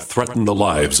that threaten the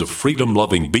lives of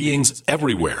freedom-loving beings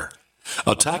everywhere.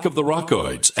 Attack of the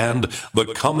Rockoids and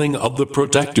The Coming of the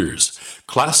Protectors.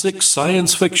 Classic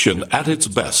science fiction at its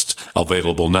best,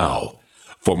 available now.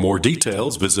 For more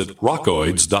details, visit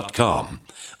rockoids.com.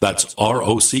 That's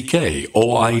ROCKOIDS.com.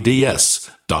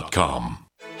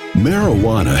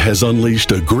 Marijuana has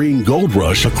unleashed a green gold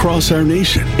rush across our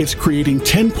nation. It's creating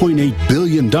 $10.8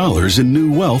 billion in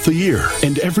new wealth a year.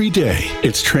 And every day,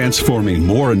 it's transforming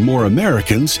more and more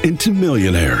Americans into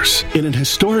millionaires. In an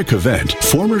historic event,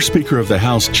 former Speaker of the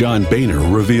House John Boehner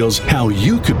reveals how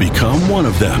you could become one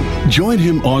of them. Join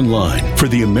him online for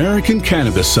the American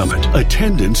Cannabis Summit.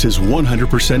 Attendance is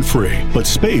 100% free, but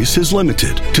space is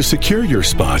limited. To secure your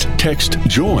spot, text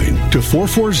JOIN to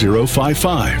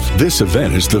 44055. This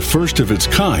event is the first of its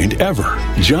kind ever.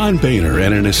 John Boehner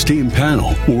and an esteemed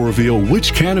panel will reveal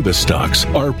which cannabis stocks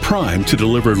are primed to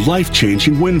deliver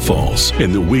life-changing windfalls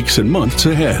in the weeks and months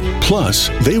ahead.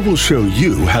 Plus, they will show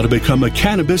you how to become a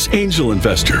cannabis angel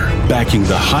investor, backing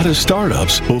the hottest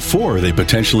startups before they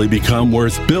potentially become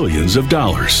worth billions of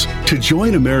dollars. To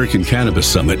join American Cannabis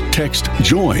Summit, text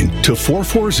JOIN to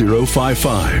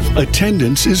 44055.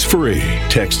 Attendance is free.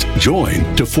 Text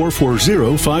JOIN to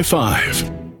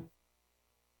 44055.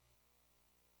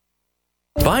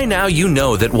 By now you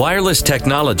know that wireless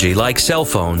technology like cell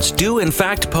phones do in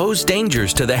fact pose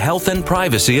dangers to the health and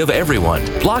privacy of everyone.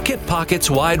 Blockit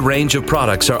Pocket's wide range of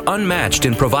products are unmatched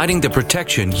in providing the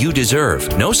protection you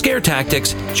deserve. No scare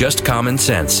tactics, just common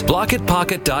sense.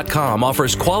 BlockitPocket.com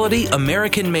offers quality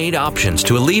American-made options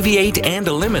to alleviate and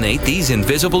eliminate these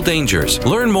invisible dangers.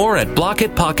 Learn more at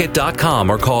BlockitPocket.com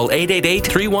or call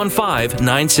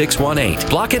 888-315-9618.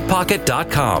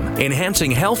 BlockitPocket.com,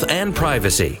 enhancing health and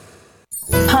privacy.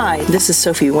 Hi, this is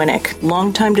Sophie Winnick,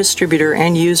 longtime distributor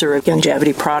and user of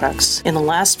Youngevity products. In the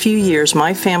last few years,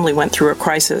 my family went through a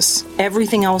crisis.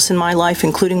 Everything else in my life,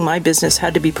 including my business,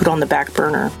 had to be put on the back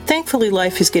burner. Thankfully,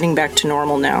 life is getting back to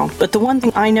normal now. But the one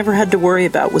thing I never had to worry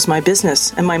about was my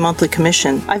business and my monthly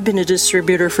commission. I've been a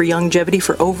distributor for Youngevity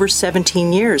for over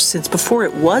 17 years, since before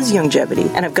it was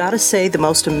Youngevity. And I've got to say, the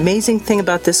most amazing thing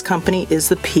about this company is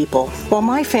the people. While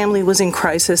my family was in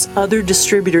crisis, other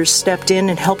distributors stepped in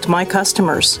and helped my customers,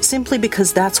 simply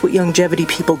because that's what Youngevity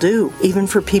people do, even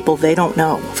for people they don't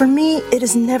know. For me, it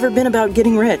has never been about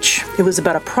getting rich. It was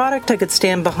about a product I could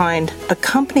stand behind, a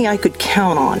company I could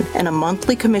count on, and a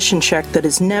monthly commission check that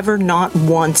has never, not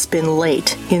once, been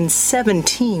late in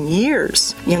 17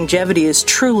 years. Youngevity is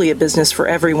truly a business for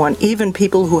everyone, even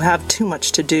people who have too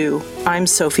much to do. I'm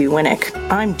Sophie Winnick.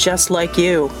 I'm just like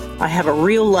you. I have a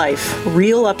real life,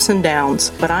 real ups and downs,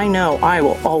 but I know I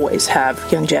will always have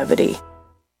Youngevity.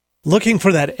 Looking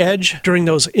for that edge during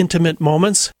those intimate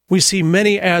moments? We see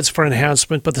many ads for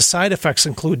enhancement, but the side effects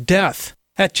include death.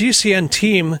 At GCN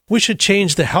Team, we should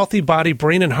change the Healthy Body,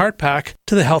 Brain, and Heart Pack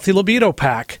to the Healthy Libido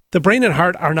Pack. The brain and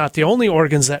heart are not the only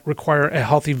organs that require a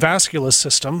healthy vascular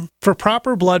system. For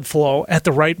proper blood flow at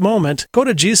the right moment, go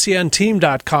to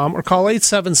GCNteam.com or call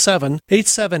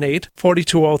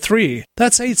 877-878-4203.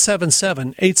 That's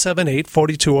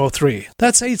 877-878-4203.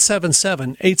 That's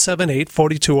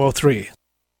 877-878-4203.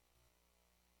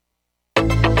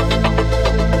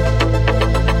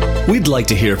 We'd like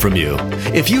to hear from you.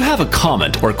 If you have a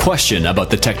comment or question about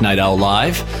the Tech Night Owl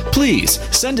Live, please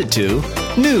send it to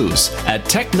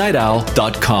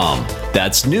news@technightowl.com.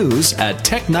 That's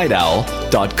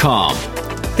news@technightowl.com.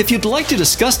 If you'd like to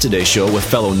discuss today's show with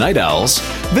fellow night owls,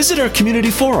 visit our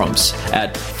community forums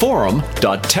at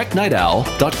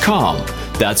forum.technightowl.com.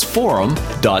 That's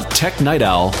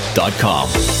forum.technightowl.com.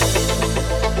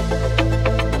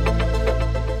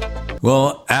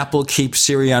 Well, Apple keeps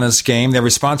Siri on its game. Their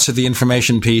response to the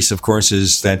information piece, of course,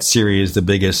 is that Siri is the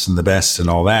biggest and the best and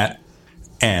all that.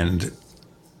 And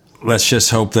let's just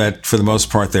hope that, for the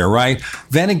most part, they're right.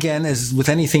 Then again, as with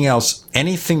anything else,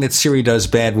 anything that Siri does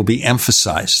bad will be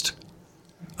emphasized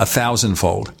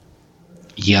 1,000-fold.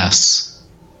 Yes.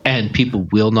 And people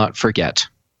will not forget.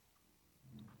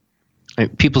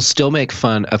 People still make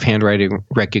fun of handwriting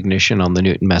recognition on the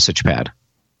Newton message pad.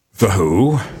 The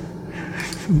who?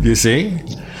 You see?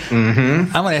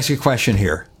 Mm-hmm. I'm going to ask you a question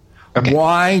here. Okay.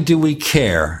 Why do we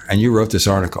care, and you wrote this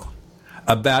article,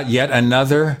 about yet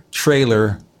another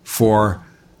trailer for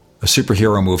a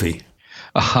superhero movie?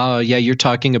 Yeah, you're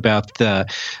talking about the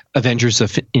Avengers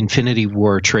of Infinity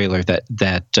War trailer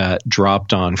that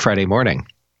dropped on Friday morning.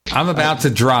 I'm about to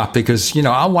drop because,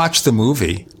 I'll watch the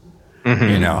movie,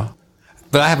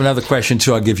 But I have another question,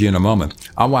 too, I'll give you in a moment.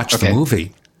 I'll watch the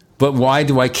movie. But why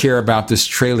do I care about this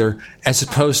trailer as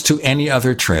opposed to any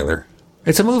other trailer?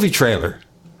 It's a movie trailer.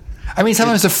 I mean,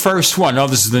 sometimes the first one,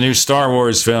 this is the new Star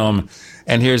Wars film,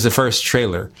 and here's the first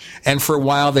trailer. And for a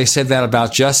while, they said that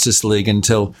about Justice League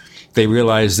until they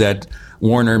realized that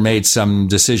Warner made some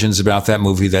decisions about that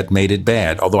movie that made it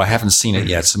bad. Although I haven't seen it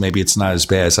yet, so maybe it's not as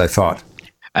bad as I thought.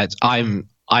 I'm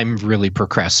really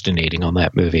procrastinating on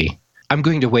that movie. I'm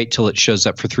going to wait till it shows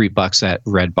up for $3 at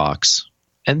Redbox.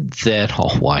 And then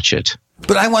I'll watch it.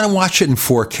 but I want to watch it in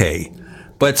 4K.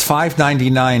 But it's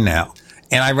 $5.99 now.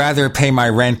 And I'd rather pay my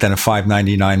rent than a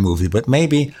 $5.99 movie. But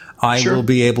maybe I will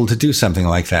be able to do something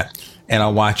like that. And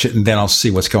I'll watch it and then I'll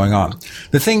see what's going on.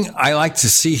 The thing I like to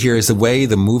see here is the way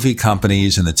the movie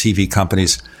companies and the TV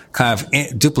companies kind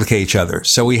of duplicate each other.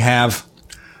 So we have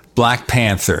Black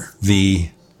Panther, the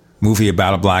movie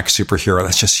about a black superhero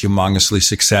that's just humongously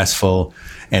successful.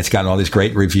 And it's gotten all these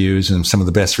great reviews and some of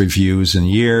the best reviews in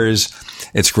years.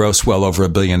 It's grossed well over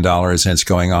 $1 billion and it's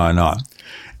going on and on.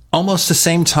 Almost the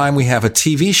same time, we have a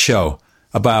TV show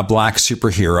about a black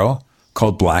superhero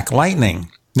called Black Lightning.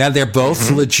 Now, they're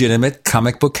both legitimate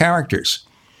comic book characters.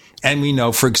 And we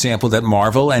know, for example, that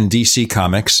Marvel and DC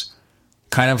Comics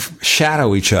kind of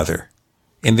shadow each other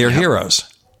in their heroes.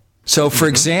 So, for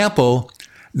example,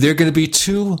 there are going to be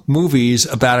 2 movies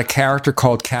about a character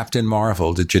called Captain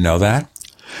Marvel. Did you know that?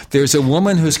 There's a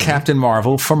woman who's Captain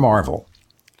Marvel for Marvel.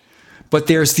 But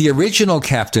there's the original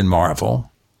Captain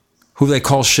Marvel, who they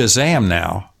call Shazam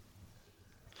now.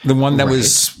 The one that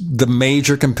was the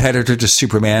major competitor to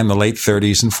Superman in the late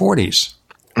 30s and 40s.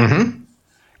 Mm-hmm.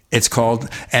 It's called,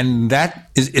 and that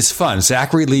is fun.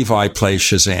 Zachary Levi plays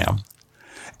Shazam.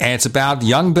 And it's about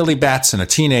young Billy Batson, a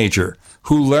teenager,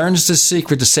 who learns the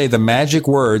secret to say the magic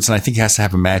words, and I think he has to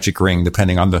have a magic ring,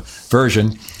 depending on the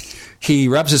version. He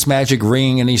rubs his magic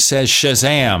ring and he says,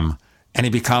 Shazam, and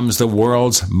he becomes the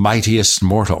world's mightiest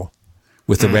mortal.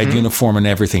 With the red uniform and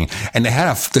everything. And they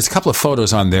had there's a couple of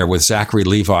photos on there with Zachary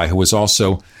Levi, who was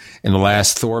also in the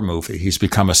last Thor movie. He's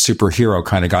become a superhero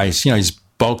kind of guy. He's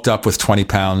bulked up with 20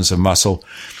 pounds of muscle.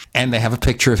 And they have a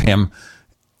picture of him.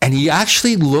 And he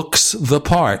actually looks the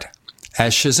part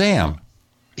as Shazam.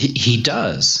 He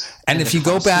does. And if you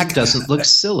go back... doesn't look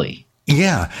silly.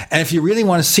 Yeah. And if you really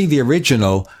want to see the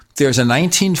original, there's a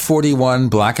 1941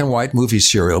 black and white movie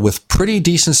serial with pretty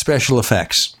decent special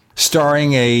effects,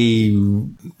 starring a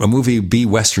movie B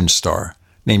Western star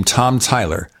named Tom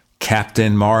Tyler,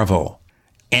 Captain Marvel.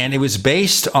 And it was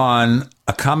based on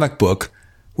a comic book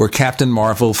where Captain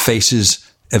Marvel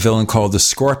faces a villain called the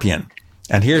Scorpion.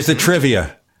 And here's the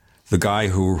trivia. The guy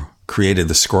who created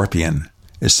the Scorpion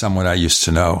is someone I used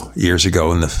to know years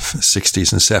ago in the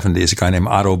 60s and 70s, a guy named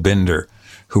Otto Binder,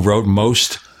 who wrote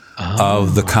most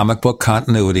of the comic book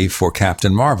continuity for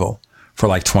Captain Marvel for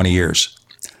like 20 years.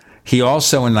 He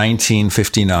also, in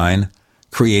 1959,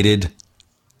 created,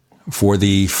 for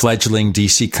the fledgling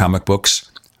DC comic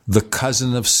books, the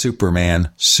cousin of Superman,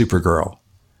 Supergirl,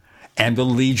 and the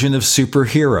Legion of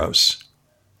Superheroes.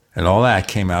 And all that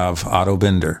came out of Otto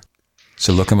Binder.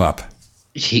 So look him up.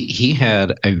 He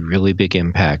had a really big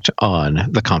impact on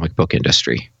the comic book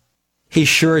industry. He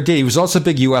sure did. He was also a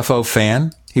big UFO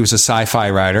fan. He was a sci-fi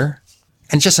writer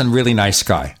and just a really nice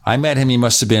guy. I met him. He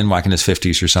must have been like in his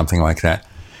 50s or something like that.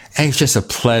 And he's just a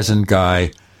pleasant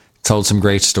guy, told some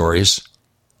great stories.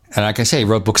 And like I say, he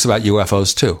wrote books about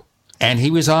UFOs too. And he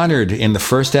was honored in the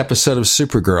first episode of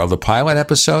Supergirl, the pilot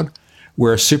episode,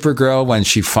 where Supergirl, when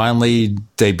she finally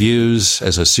debuts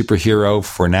as a superhero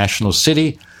for National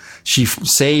City, she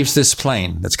saves this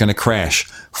plane that's going to crash,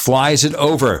 flies it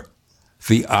over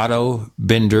the Otto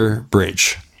Binder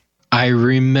Bridge. I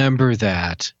remember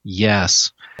that.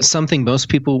 Yes. Something most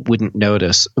people wouldn't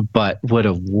notice, but what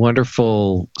a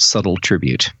wonderful, subtle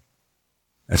tribute.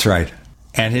 That's right.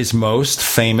 And his most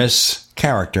famous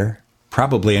character,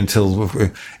 probably until,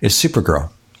 is Supergirl.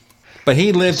 But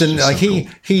he lived in, like,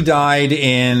 he died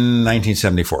in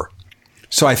 1974.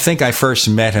 So I think I first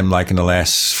met him like in the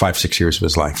last 5-6 years of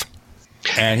his life.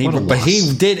 And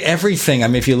he did everything. I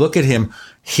mean, if you look at him,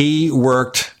 he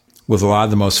worked with a lot of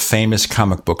the most famous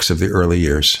comic books of the early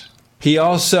years. He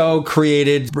also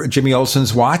created Jimmy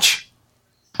Olsen's watch.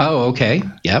 Oh, okay.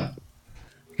 Yep.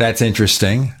 That's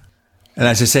interesting. And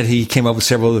as I said, he came up with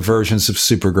several of the versions of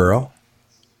Supergirl.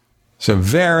 So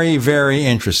very, very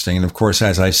interesting. And of course,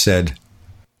 as I said,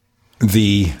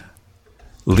 the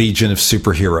Legion of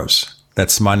Superheroes.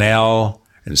 That's Mon-El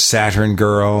and Saturn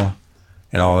Girl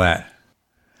and all that.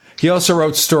 He also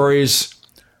wrote stories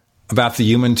about the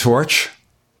Human Torch,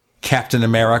 Captain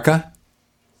America.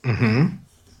 Mm-hmm.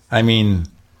 I mean,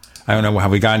 I don't know how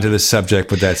we got into this subject,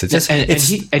 but that's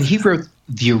it. And he wrote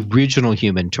the original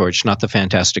Human Torch, not the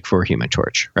Fantastic Four Human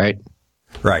Torch, right?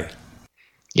 Right.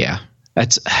 Yeah.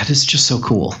 That is just so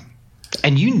cool.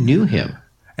 And you knew him.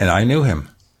 And I knew him.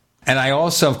 And I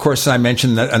also, of course, I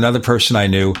mentioned that another person I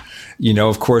knew, you know,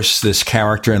 of course, this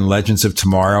character in Legends of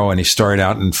Tomorrow, and he started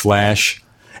out in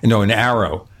in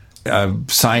Arrow, a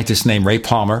scientist named Ray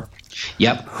Palmer.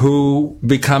 Yep. Who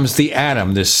becomes the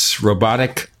Atom, this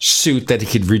robotic suit that he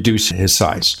could reduce his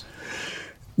size.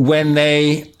 When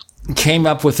they came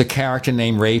up with a character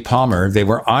named Ray Palmer. They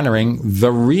were honoring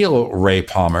the real Ray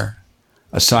Palmer,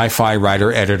 a sci-fi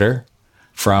writer-editor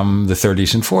from the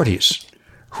 30s and 40s,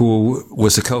 who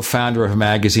was the co-founder of a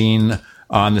magazine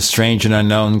on the strange and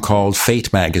unknown called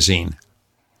Fate magazine.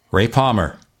 Ray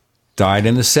Palmer died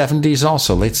in the 70s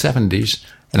also, late 70s,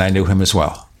 and I knew him as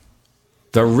well.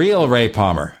 The real Ray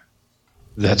Palmer.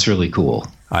 That's really cool.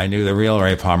 I knew the real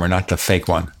Ray Palmer, not the fake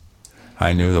one.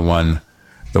 I knew the one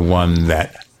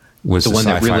that was the one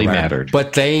that really mattered.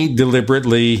 But they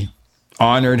deliberately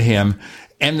honored him.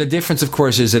 And the difference, of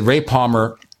course, is that Ray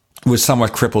Palmer was a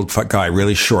somewhat crippled guy,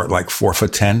 really short, like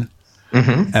 4'10". Mm-hmm.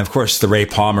 And of course, the Ray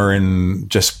Palmer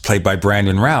just played by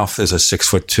Brandon Routh is a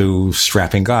 6'2"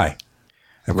 strapping guy.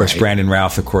 Of course, Brandon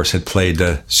Routh, of course, had played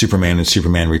Superman in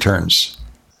Superman Returns.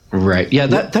 Right. Yeah,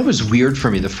 that was weird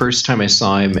for me the first time I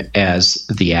saw him as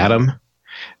the Atom,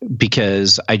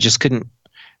 because I just couldn't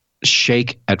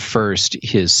shake at first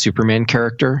his Superman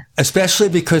character. Especially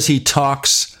because he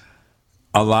talks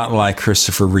a lot like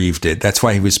Christopher Reeve did. That's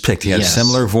why he was picked. He had a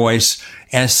similar voice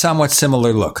and a somewhat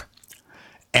similar look.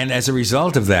 And as a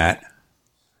result of that,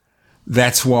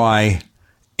 that's why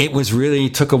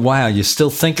it took a while. You still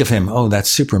think of him, oh, that's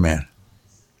Superman.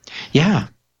 Yeah.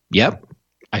 Yep.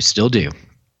 I still do.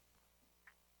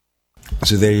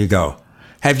 So there you go.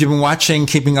 Have you been watching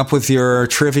Keeping Up with Your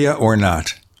Trivia or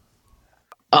not?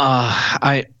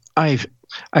 I've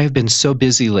been so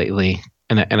busy lately,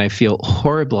 and I feel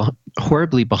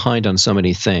horribly behind on so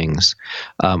many things.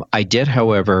 I did,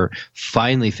 however,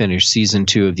 finally finish season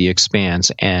 2 of The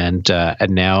Expanse, and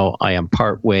now I am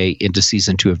partway into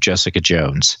season 2 of Jessica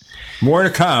Jones. More to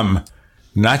come.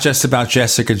 Not just about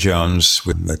Jessica Jones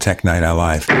with the Tech Night Owl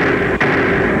Live.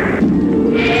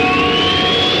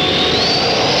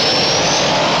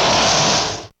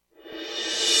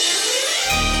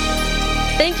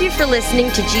 Thank you for listening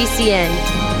to GCN.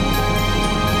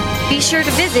 Be sure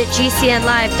to visit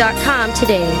GCNlive.com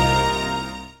today.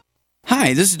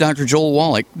 Hi, this is Dr. Joel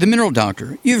Wallach, the Mineral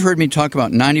Doctor. You've heard me talk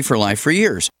about 90 for Life for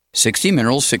years. 60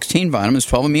 minerals, 16 vitamins,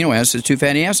 12 amino acids, 2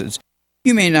 fatty acids.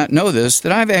 You may not know this,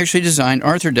 that I've actually designed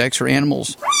Arthrodex for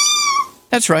animals.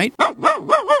 That's right.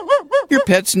 Your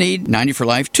pets need 90 for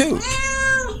Life too.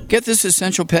 Get this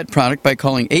essential pet product by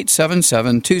calling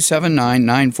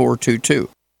 877-279-9422.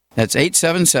 That's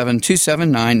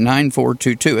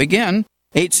 877-279-9422. Again,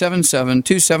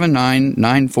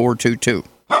 877-279-9422.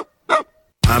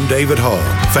 I'm David Hall,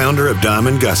 founder of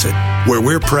Diamond Gusset, where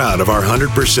we're proud of our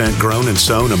 100% grown and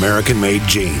sewn American-made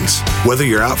jeans. Whether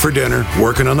you're out for dinner,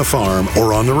 working on the farm,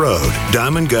 or on the road,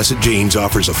 Diamond Gusset Jeans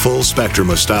offers a full spectrum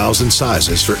of styles and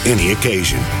sizes for any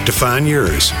occasion. To find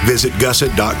yours, visit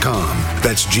gusset.com.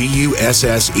 That's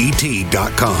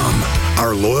GUSSET.com.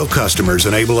 Our loyal customers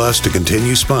enable us to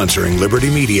continue sponsoring Liberty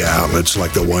media outlets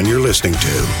like the one you're listening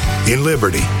to. In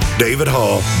Liberty, David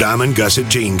Hall, Diamond Gusset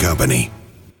Jean Company.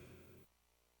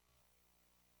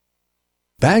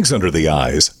 Bags under the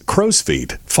eyes, crow's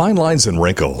feet, fine lines, and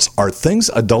wrinkles are things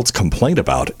adults complain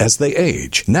about as they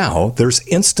age. Now there's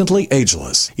Instantly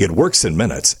Ageless. It works in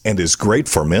minutes and is great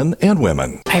for men and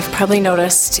women. I've probably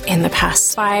noticed in the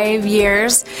past 5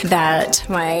 years that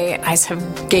my eyes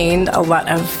have gained a lot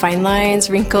of fine lines,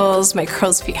 wrinkles, my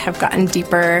crow's feet have gotten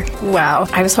deeper. Wow.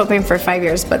 I was hoping for 5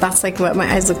 years, but that's like what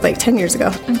my eyes looked like 10 years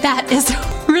ago. That is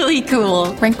really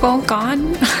cool. Wrinkle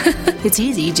gone? It's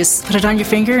easy. Just put it on your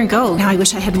finger and go. Now I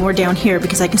wish I had more down here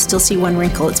because I can still see one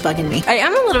wrinkle. It's bugging me. I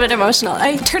am a little bit emotional.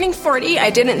 Turning 40, I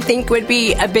didn't think would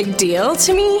be a big deal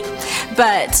to me,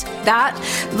 but that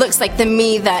looks like the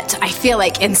me that I feel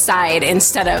like inside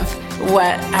instead of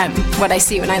what I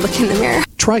see when I look in the mirror.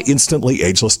 Try Instantly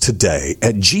Ageless today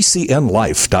at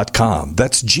GCNlife.com.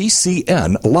 That's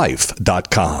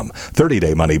GCNlife.com.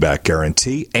 30-day money-back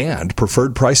guarantee and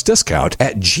preferred price discount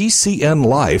at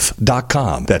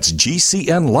GCNlife.com. That's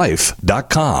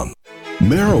GCNlife.com.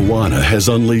 Marijuana has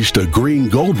unleashed a green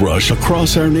gold rush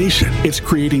across our nation. It's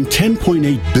creating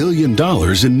 $10.8 billion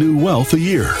in new wealth a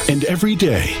year. And every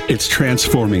day, it's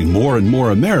transforming more and more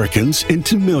Americans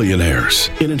into millionaires.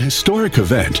 In an historic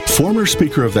event, former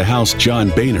Speaker of the House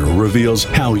John Boehner reveals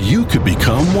how you could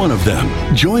become one of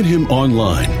them. Join him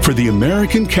online for the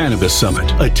American Cannabis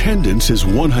Summit. Attendance is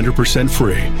 100%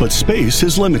 free, but space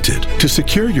is limited. To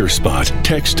secure your spot,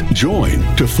 text JOIN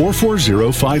to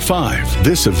 44055.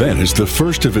 This event is the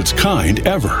first of its kind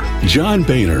ever. John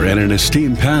Boehner and an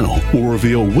esteemed panel will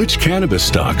reveal which cannabis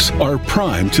stocks are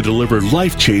primed to deliver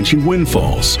life-changing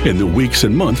windfalls in the weeks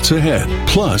and months ahead.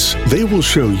 Plus, they will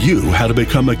show you how to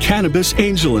become a cannabis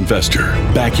angel investor,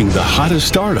 backing the hottest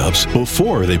startups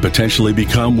before they potentially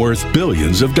become worth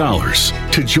billions of dollars.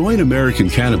 To join American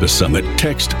Cannabis Summit,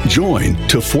 text JOIN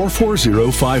to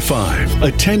 44055.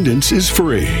 Attendance is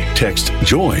free. Text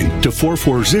JOIN to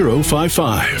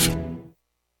 44055.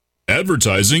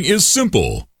 Advertising is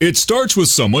simple. It starts with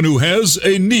someone who has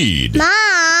a need.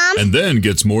 Mom! And then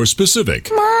gets more specific.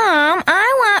 Mom,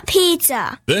 I want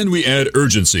pizza. Then we add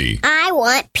urgency. I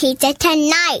want pizza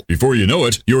tonight. Before you know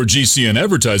it, your GCN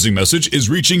advertising message is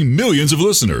reaching millions of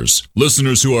listeners.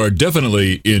 Listeners who are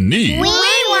definitely in need. We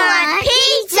want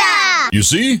pizza! You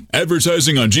see,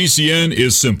 advertising on GCN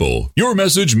is simple. Your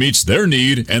message meets their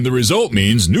need, and the result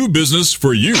means new business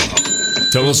for you.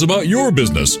 Tell us about your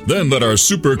business. Then let our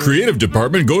super creative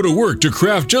department go to work to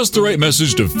craft just the right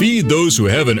message to feed those who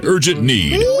have an urgent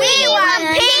need. We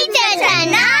want pizza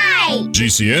tonight!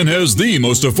 GCN has the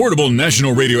most affordable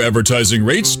national radio advertising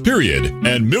rates, period.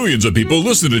 And millions of people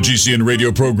listen to GCN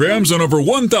radio programs on over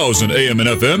 1,000 AM and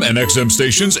FM and XM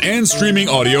stations and streaming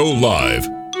audio live.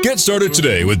 Get started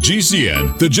today with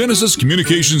GCN, the Genesis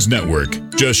Communications Network.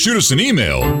 Just shoot us an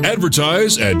email,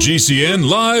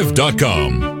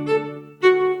 advertise@gcnlive.com.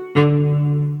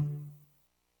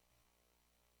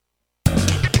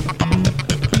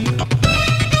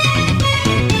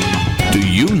 Do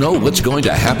you know what's going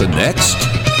to happen next?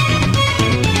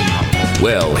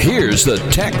 Well, here's the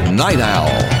Tech Night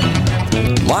Owl.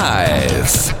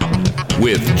 Live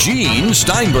with Gene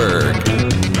Steinberg.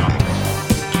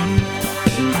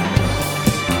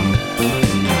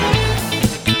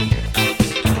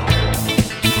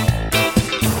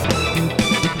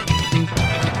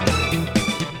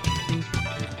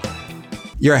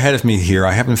 You're ahead of me here.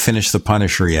 I haven't finished The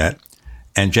Punisher yet.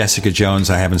 And Jessica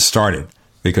Jones, I haven't started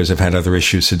because I've had other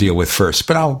issues to deal with first.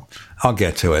 But I'll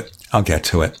get to it.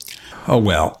 Oh,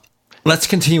 well. Let's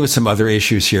continue with some other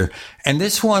issues here. And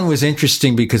this one was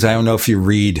interesting because I don't know if you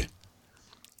read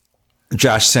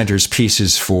Josh Center's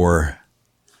pieces for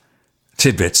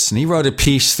Tidbits. And he wrote a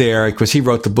piece there because he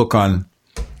wrote the book on,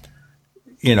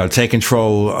 take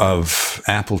control of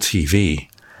Apple TV.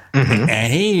 Mm-hmm.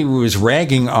 And he was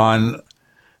ragging on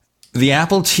the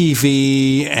Apple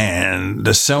TV and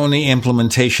the Sony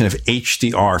implementation of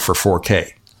HDR for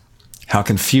 4K. How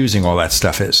confusing all that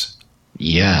stuff is.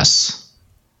 Yes.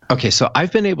 Okay, so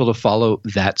I've been able to follow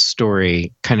that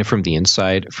story kind of from the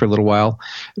inside for a little while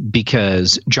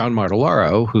because John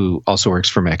Martellaro, who also works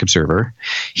for Mac Observer,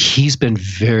 he's been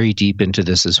very deep into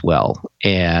this as well.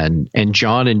 And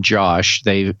John and Josh,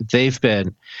 they've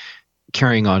been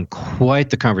carrying on quite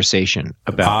the conversation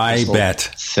about this whole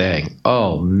thing.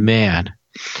 Oh man.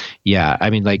 Yeah. I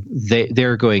mean, like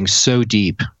they're going so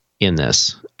deep in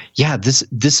this. Yeah.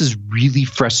 This is really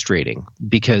frustrating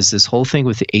because this whole thing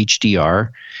with the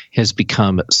HDR has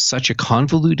become such a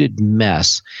convoluted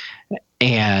mess.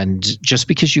 And just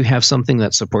because you have something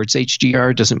that supports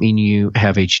HDR doesn't mean you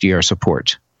have HDR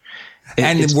support.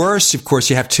 And worse, of course,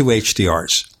 you have two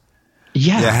HDRs.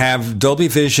 Yeah. You have Dolby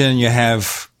Vision, you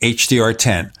have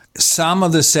HDR10. Some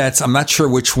of the sets, I'm not sure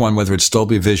which one, whether it's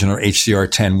Dolby Vision or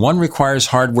HDR10. One requires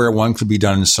hardware, one could be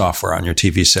done in software on your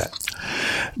TV set.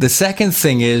 The second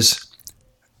thing is,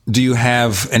 do you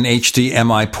have an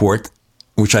HDMI port,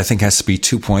 which I think has to be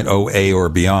 2.0A or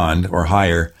beyond or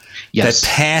higher, that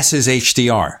passes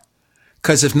HDR?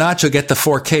 Because if not, you'll get the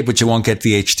 4K, but you won't get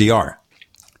the HDR.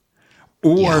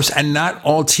 And not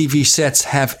all TV sets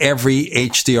have every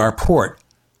HDR port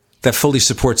that fully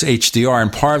supports HDR.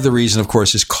 And part of the reason, of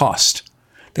course, is cost.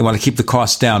 They want to keep the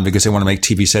cost down because they want to make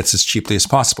TV sets as cheaply as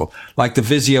possible. Like the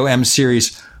Vizio M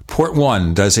series, port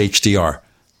 1 does HDR.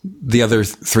 The other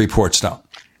 3 ports don't.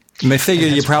 And they figure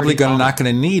you're probably not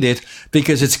going to need it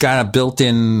because it's got a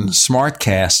built-in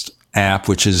SmartCast app,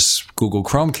 which is Google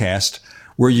Chromecast,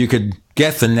 where you could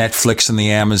get the Netflix and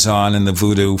the Amazon and the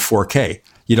Vudu 4K.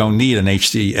 You don't need an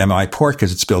HDMI port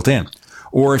because it's built in.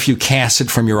 Or if you cast it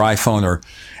from your iPhone or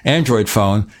Android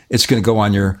phone, it's going to go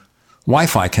on your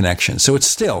Wi-Fi connection. So it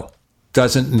still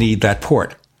doesn't need that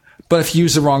port. But if you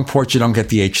use the wrong port, you don't get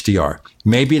the HDR.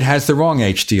 Maybe it has the wrong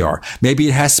HDR. Maybe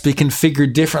it has to be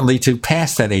configured differently to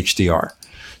pass that HDR.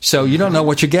 So you don't know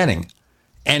what you're getting.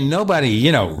 And nobody,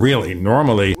 really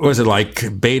normally, was it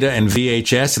like Beta and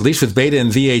VHS? At least with Beta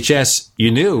and VHS,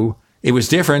 you knew it was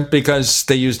different because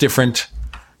they use different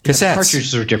cassettes.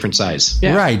 Cartridges are different size.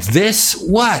 Yeah. Right. This,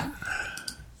 what?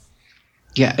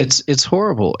 Yeah, it's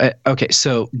horrible. Okay,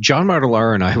 so John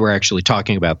Martellaro and I were actually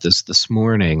talking about this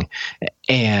morning,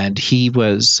 and he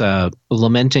was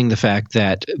lamenting the fact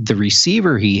that the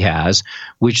receiver he has,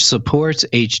 which supports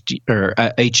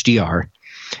HDR,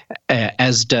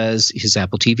 as does his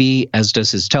Apple TV, as does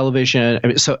his television. I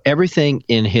mean, so everything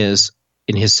in his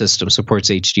system supports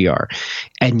HDR,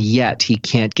 and yet he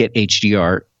can't get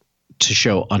HDR to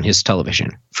show on his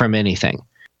television from anything.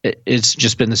 It's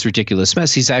just been this ridiculous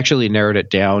mess. He's actually narrowed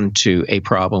it down to a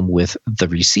problem with the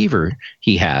receiver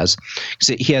he has.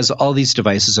 He has all these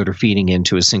devices that are feeding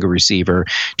into a single receiver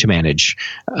to manage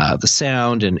the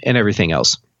sound and everything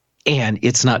else. And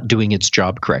it's not doing its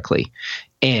job correctly.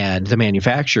 And the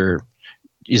manufacturer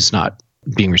is not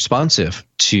being responsive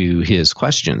to his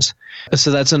questions. So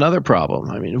that's another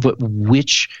problem. I mean,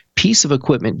 which piece of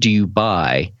equipment do you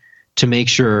buy to make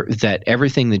sure that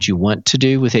everything that you want to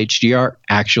do with HDR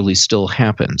actually still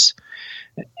happens?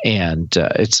 And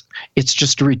it's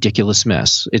just a ridiculous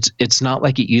mess. It's not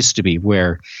like it used to be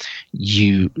where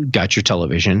you got your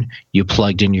television, you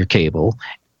plugged in your cable,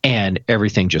 and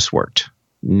everything just worked.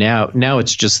 Now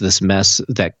it's just this mess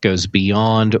that goes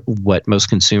beyond what most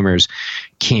consumers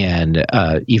can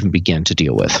even begin to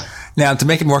deal with. Now, to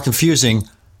make it more confusing,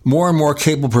 more and more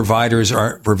cable providers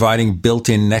are providing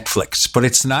built-in Netflix, but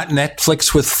it's not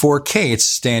Netflix with 4K. It's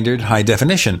standard high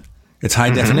definition. It's high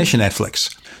definition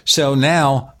Netflix. So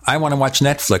now I want to watch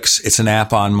Netflix. It's an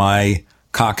app on my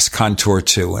Cox Contour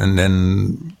 2 and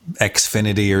then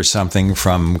Xfinity or something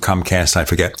from Comcast. I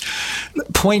forget.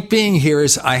 Point being here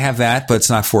is I have that, but it's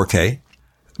not 4K.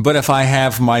 But if I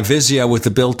have my Vizio with the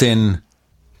built-in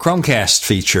Chromecast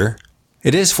feature,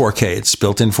 it is 4K. It's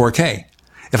built-in 4K.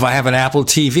 If I have an Apple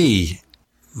TV,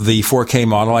 the 4K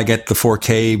model, I get the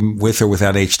 4K with or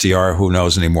without HDR, who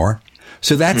knows anymore.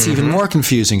 So that's even more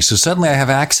confusing. So suddenly I have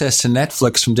access to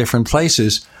Netflix from different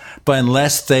places, but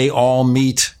unless they all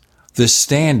meet the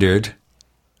standard,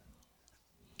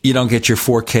 you don't get your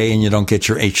 4K and you don't get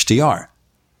your HDR.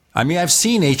 I mean, I've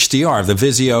seen HDR. The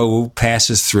Vizio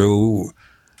passes through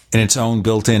in its own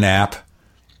built-in app.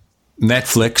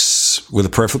 Netflix with a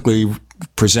perfectly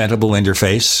presentable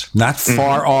interface, not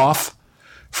far off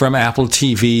from Apple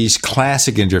TV's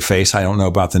classic interface. I don't know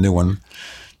about the new one.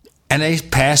 And they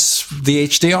pass the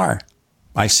HDR.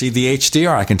 I see the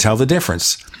HDR. I can tell the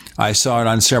difference. I saw it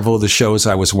on several of the shows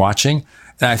I was watching,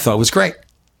 and I thought it was great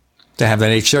to have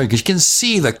that HDR because you can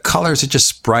see the colors are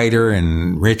just brighter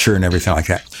and richer and everything like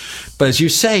that. But as you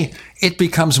say, it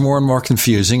becomes more and more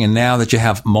confusing. And now that you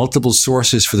have multiple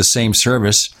sources for the same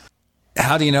service,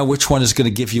 how do you know which one is going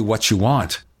to give you what you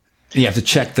want? You have to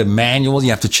check the manual. You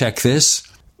have to check this.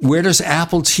 Where does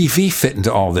Apple TV fit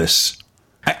into all this?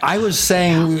 I was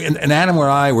saying, and Adam and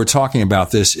I were talking about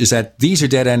this, is that these are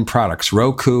dead-end products,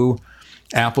 Roku,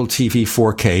 Apple TV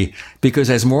 4K, because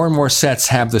as more and more sets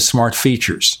have the smart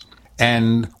features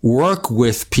and work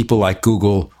with people like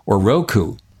Google or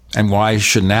Roku, and why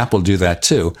shouldn't Apple do that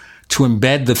too, to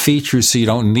embed the features so you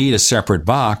don't need a separate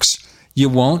box, you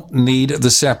won't need the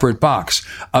separate box.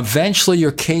 Eventually,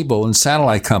 your cable and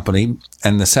satellite company,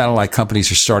 and the satellite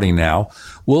companies are starting now,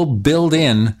 will build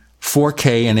in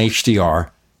 4K and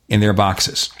HDR in their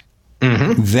boxes.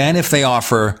 Then if they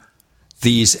offer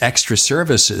these extra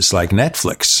services like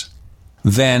Netflix,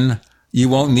 then you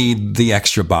won't need the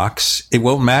extra box. It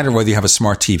won't matter whether you have a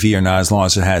smart TV or not as long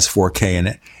as it has 4K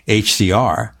and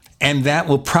HDR. And that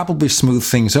will probably smooth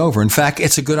things over. In fact,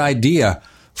 it's a good idea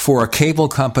for a cable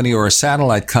company or a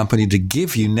satellite company to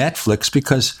give you Netflix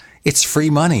because it's free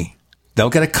money.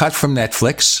 They'll get a cut from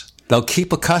Netflix. They'll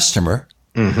keep a customer.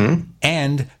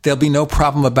 And there'll be no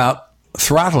problem about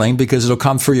throttling because it'll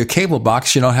come through your cable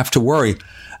box. You don't have to worry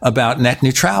about net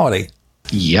neutrality.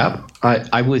 Yep,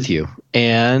 I'm with you.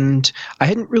 And I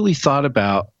hadn't really thought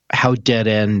about how dead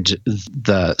end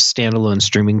the standalone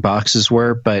streaming boxes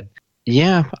were, but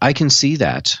yeah, I can see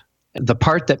that. The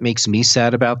part that makes me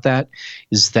sad about that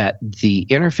is that the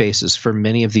interfaces for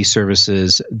many of these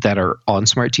services that are on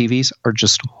smart TVs are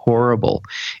just horrible,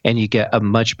 and you get a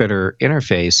much better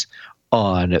interface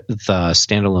on the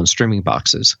standalone streaming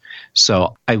boxes.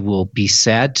 So I will be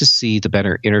sad to see the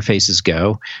better interfaces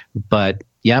go, but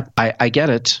yeah, I get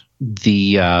it.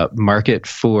 The market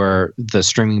for the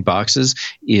streaming boxes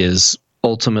is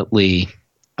ultimately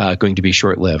going to be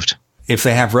short-lived. If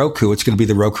they have Roku, it's going to be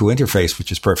the Roku interface,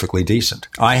 which is perfectly decent.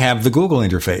 I have the Google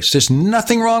interface. There's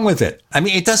nothing wrong with it. I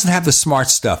mean, it doesn't have the smart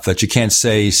stuff that you can't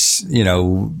say,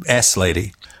 S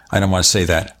lady. I don't want to say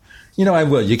that. I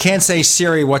will. You can't say,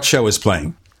 Siri, what show is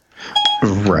playing?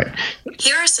 Right.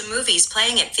 Here are some movies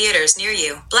playing at theaters near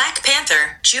you. Black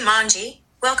Panther, Jumanji,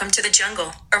 Welcome to the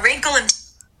Jungle, A Wrinkle in...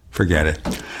 Forget it.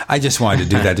 I just wanted to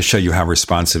do that to show you how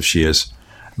responsive she is.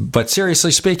 But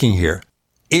seriously speaking here,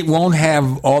 it won't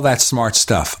have all that smart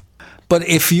stuff. But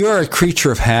if you're a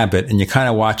creature of habit and you kind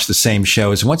of watch the same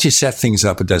shows, once you set things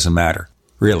up, it doesn't matter,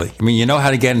 really. I mean, you know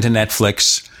how to get into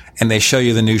Netflix, and they show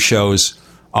you the new shows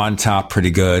on top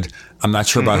pretty good. I'm not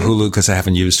sure about Hulu because I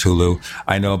haven't used Hulu.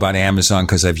 I know about Amazon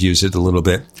because I've used it a little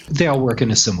bit. They all work in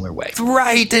a similar way.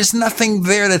 Right. There's nothing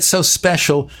there that's so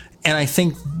special. And I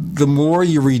think the more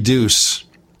you reduce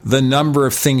the number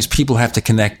of things people have to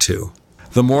connect to,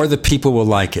 the more that people will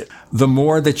like it. The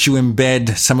more that you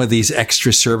embed some of these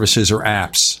extra services or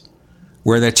apps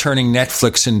where they're turning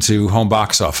Netflix into home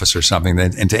box office or something,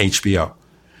 into HBO.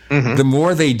 The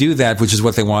more they do that, which is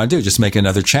what they want to do, just make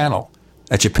another channel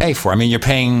that you pay for. I mean, you're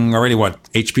paying already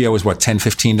HBO is $10,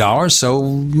 $15, so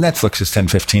Netflix is $10,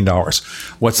 $15.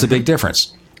 What's the big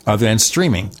difference other than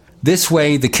streaming? This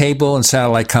way, the cable and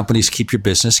satellite companies keep your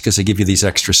business because they give you these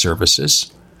extra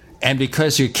services. And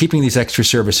because you're keeping these extra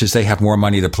services, they have more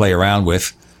money to play around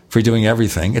with for doing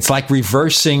everything. It's like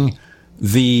reversing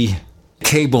the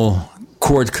cable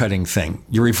cord cutting thing.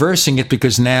 You're reversing it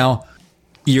because now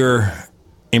you're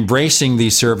embracing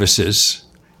these services.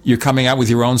 You're coming out with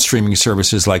your own streaming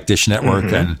services like Dish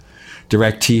Network and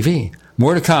DirecTV.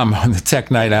 More to come on the Tech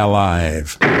Night Owl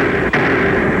Live.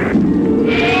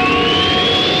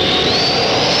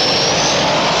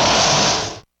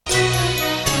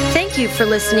 Thank you for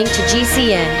listening to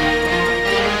GCN.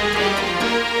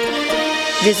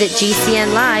 Visit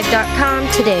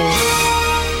GCNlive.com today.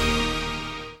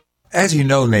 As you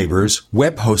know, neighbors,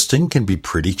 web hosting can be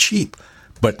pretty cheap,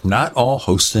 but not all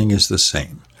hosting is the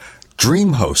same.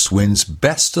 DreamHost wins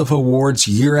Best of Awards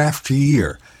year after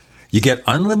year. You get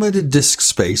unlimited disk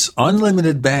space,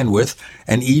 unlimited bandwidth,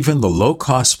 and even the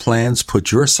low-cost plans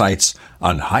put your sites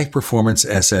on high-performance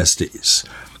SSDs.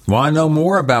 Want to know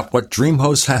more about what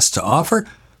DreamHost has to offer?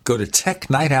 Go to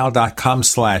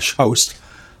technightowl.com/host.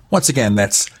 Once again,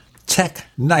 that's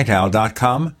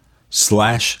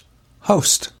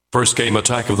technightowl.com/host. First came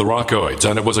Attack of the Rockoids,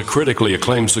 and it was a critically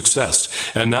acclaimed success.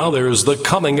 And now there's The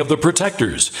Coming of the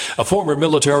Protectors. A former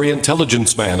military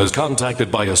intelligence man is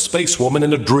contacted by a space woman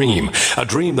in a dream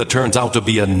that turns out to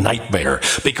be a nightmare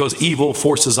because evil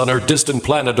forces on her distant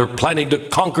planet are planning to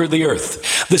conquer the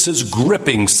Earth. This is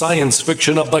gripping science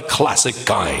fiction of the classic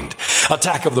kind.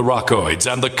 Attack of the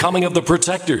Rockoids and The Coming of the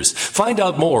Protectors. Find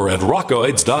out more at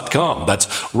rockoids.com. That's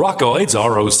Rockoids,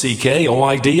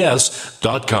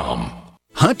 ROCKOIDS.com.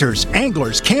 Hunters,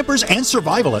 anglers, campers, and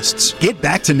survivalists, get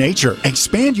back to nature.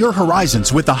 Expand your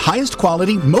horizons with the highest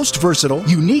quality, most versatile,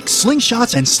 unique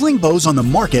slingshots and sling bows on the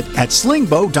market at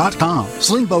slingbow.com.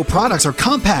 Slingbow products are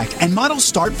compact and models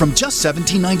start from just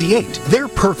 $17.98. They're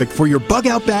perfect for your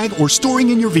bug-out bag or storing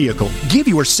in your vehicle. Give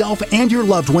yourself and your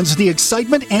loved ones the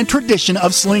excitement and tradition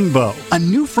of Slingbow, a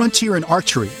new frontier in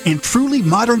archery and truly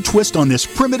modern twist on this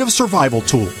primitive survival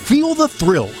tool. Feel the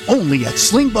thrill only at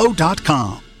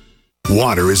slingbow.com.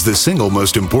 Water is the single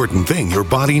most important thing your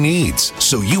body needs,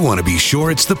 so you want to be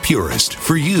sure it's the purest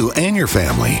for you and your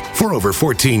family. For over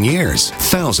 14 years,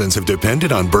 thousands have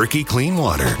depended on Berkey Clean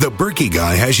Water. The Berkey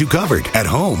guy has you covered at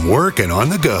home, work, and on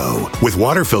the go. With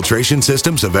water filtration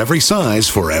systems of every size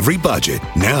for every budget.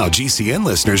 Now GCN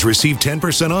listeners receive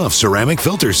 10% off ceramic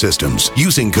filter systems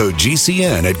using code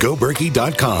GCN at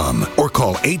GoBerkey.com or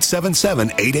call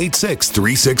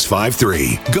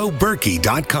 877-886-3653.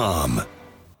 GoBerkey.com.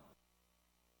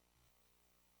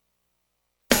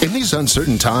 In these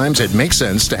uncertain times, it makes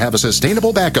sense to have a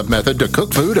sustainable backup method to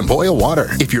cook food and boil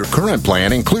water. If your current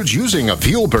plan includes using a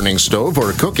fuel-burning stove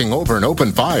or cooking over an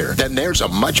open fire, then there's a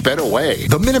much better way.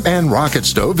 The Minuteman Rocket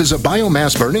Stove is a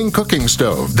biomass-burning cooking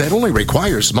stove that only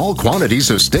requires small quantities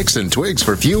of sticks and twigs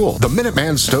for fuel. The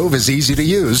Minuteman Stove is easy to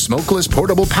use, smokeless,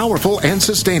 portable, powerful, and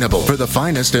sustainable. For the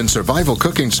finest in survival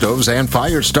cooking stoves and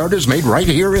fire starters made right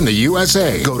here in the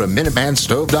USA, go to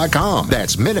MinutemanStove.com.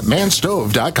 That's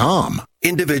MinutemanStove.com.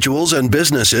 Individuals and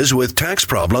businesses with tax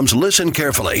problems, listen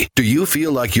carefully. Do you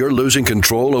feel like you're losing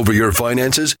control over your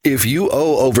finances? If you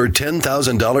owe over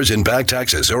 $10,000 in back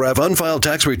taxes or have unfiled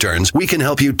tax returns, we can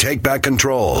help you take back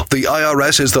control. The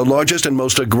IRS is the largest and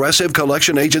most aggressive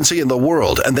collection agency in the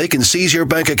world, and they can seize your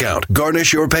bank account,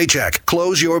 garnish your paycheck,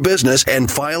 close your business, and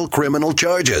file criminal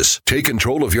charges. Take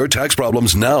control of your tax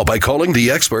problems now by calling the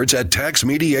experts at Tax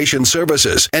Mediation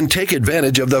Services and take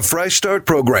advantage of the Fresh Start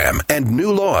program and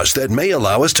new laws that may may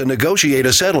allow us to negotiate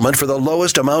a settlement for the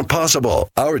lowest amount possible.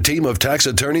 Our team of tax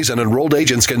attorneys and enrolled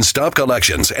agents can stop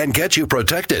collections and get you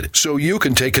protected so you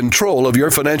can take control of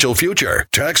your financial future.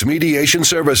 Tax Mediation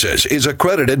Services is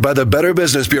accredited by the Better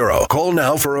Business Bureau. Call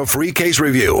now for a free case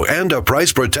review and a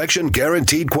price protection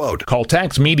guaranteed quote. Call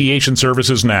Tax Mediation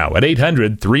Services now at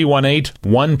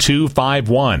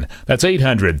 800-318-1251. That's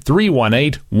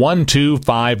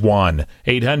 800-318-1251.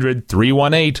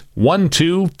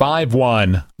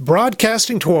 800-318-1251.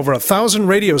 Broadcasting to over 1,000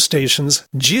 radio stations,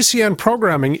 GCN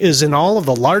programming is in all of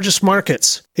the largest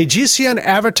markets. A GCN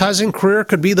advertising career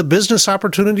could be the business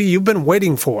opportunity you've been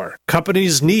waiting for.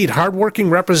 Companies need hardworking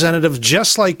representatives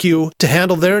just like you to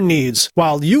handle their needs,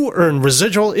 while you earn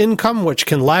residual income which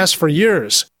can last for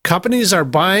years. Companies are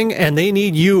buying and they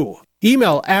need you.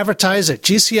 Email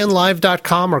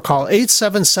advertise@gcnlive.com or call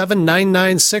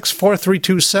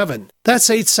 877-996-4327. That's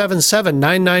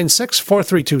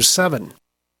 877-996-4327.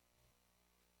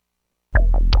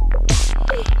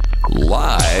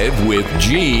 Live with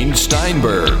Gene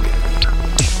Steinberg.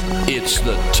 It's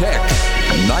the Tech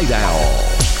Night Owl.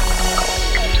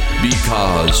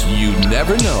 Because you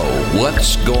never know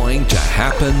what's going to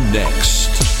happen next.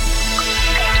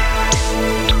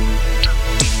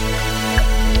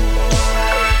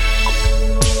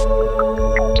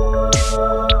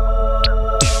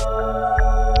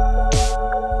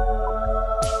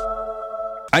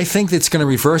 I think it's going to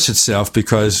reverse itself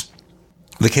because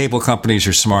the cable companies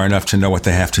are smart enough to know what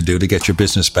they have to do to get your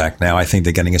business back now. I think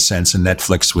they're getting a sense, and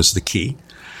Netflix was the key.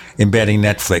 Embedding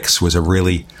Netflix was a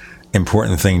really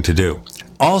important thing to do.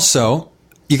 Also,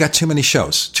 you got too many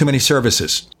shows, too many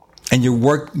services. And you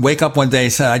wake up one day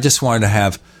and say, I just wanted to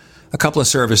have a couple of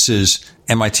services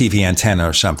and my TV antenna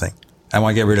or something. I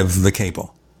want to get rid of the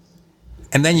cable.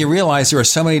 And then you realize there are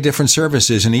so many different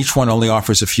services and each one only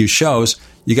offers a few shows.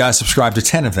 You got to subscribe to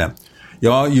 10 of them.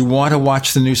 You want to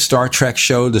watch the new Star Trek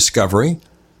show, Discovery,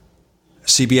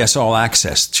 CBS All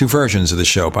Access. 2 versions of the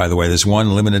show, by the way. There's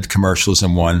one limited commercials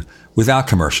and one without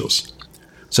commercials.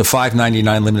 So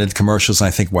 $5.99 limited commercials, and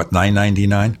I think,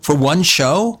 $9.99? For one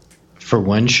show? For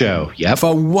one show, yep.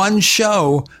 For one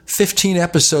show, 15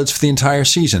 episodes for the entire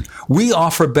season. We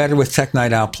offer better with Tech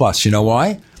Night Owl Plus. You know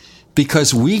why?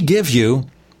 Because we give you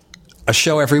a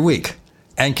show every week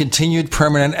and continued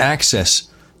permanent access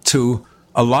to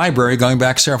a library going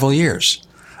back several years.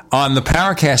 On the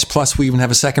Powercast Plus, we even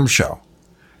have a second show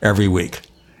every week.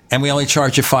 And we only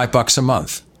charge you $5 a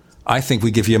month. I think we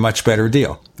give you a much better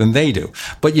deal than they do.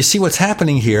 But you see what's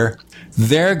happening here?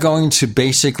 They're going to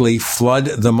basically flood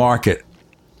the market.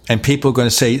 And people are going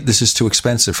to say, this is too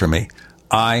expensive for me.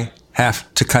 I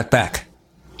have to cut back.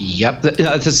 Yep,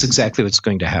 that's exactly what's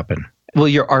going to happen. Well,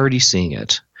 you're already seeing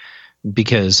it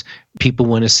because people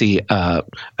want to see an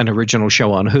original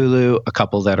show on Hulu, a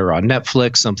couple that are on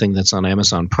Netflix, something that's on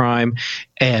Amazon Prime,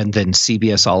 and then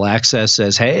CBS All Access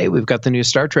says, hey, we've got the new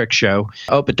Star Trek show.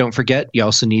 Oh, but don't forget, you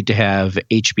also need to have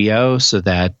HBO so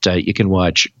that you can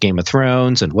watch Game of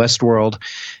Thrones and Westworld.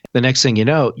 The next thing you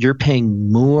know, you're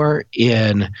paying more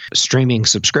in streaming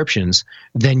subscriptions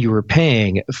than you were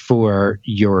paying for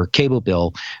your cable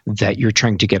bill that you're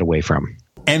trying to get away from.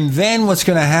 And then what's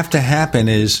going to happen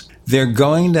is they're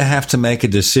going to have to make a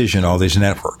decision, all these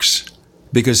networks,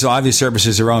 because all these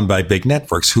services are owned by big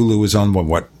networks. Hulu is owned by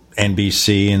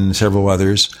NBC and several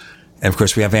others. And of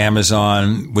course, we have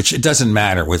Amazon, which it doesn't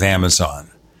matter with Amazon.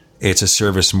 It's a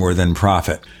service more than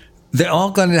profit. They're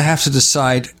all going to have to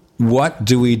decide, what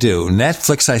do we do?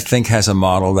 Netflix, I think, has a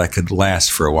model that could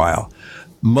last for a while.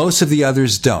 Most of the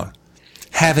others don't.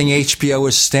 Having HBO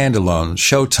as standalone,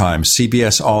 Showtime,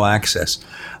 CBS All Access.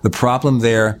 The problem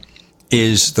there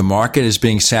is the market is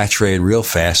being saturated real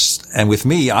fast. And with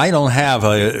me, I don't have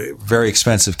a very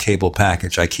expensive cable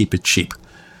package. I keep it cheap.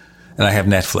 And I have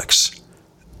Netflix.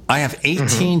 I have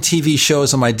 18 TV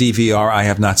shows on my DVR I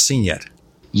have not seen yet.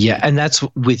 Yeah, and that's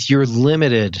with your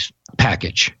limited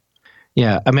package.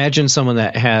 Yeah, imagine someone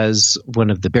that has one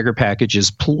of the bigger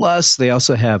packages, plus they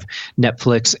also have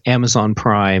Netflix, Amazon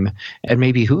Prime, and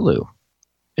maybe Hulu.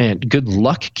 And good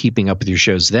luck keeping up with your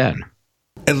shows then.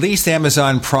 At least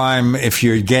Amazon Prime, if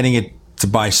you're getting it to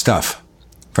buy stuff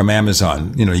from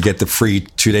Amazon, you get the free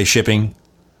 2-day shipping,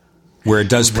 where it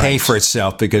does pay for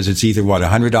itself because it's either,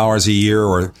 $100 a year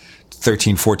or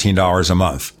 $13, $14 a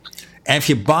month. And if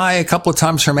you buy a couple of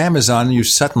times from Amazon, you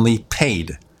suddenly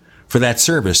paid for that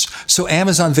service. So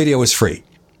Amazon Video is free.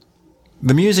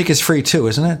 The music is free too,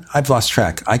 isn't it? I've lost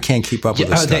track. I can't keep up with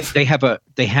this stuff.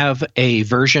 They have a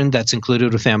version that's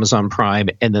included with Amazon Prime,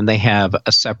 and then they have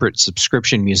a separate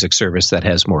subscription music service that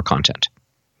has more content.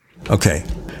 Okay.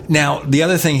 Now, the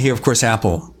other thing here, of course,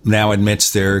 Apple now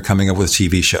admits they're coming up with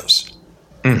TV shows.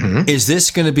 Is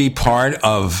this going to be part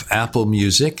of Apple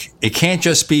Music? It can't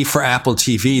just be for Apple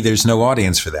TV. There's no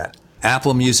audience for that.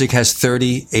 Apple Music has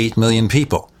 38 million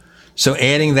people. So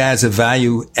adding that as a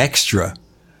value extra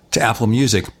to Apple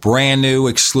Music, brand new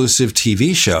exclusive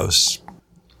TV shows,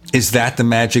 is that the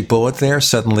magic bullet there?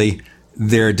 Suddenly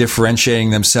they're differentiating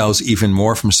themselves even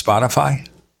more from Spotify?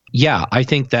 Yeah, I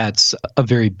think that's a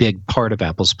very big part of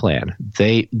Apple's plan.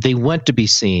 They want to be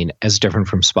seen as different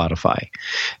from Spotify.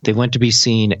 They want to be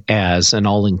seen as an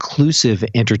all-inclusive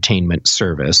entertainment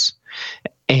service,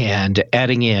 and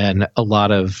adding in a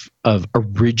lot of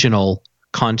original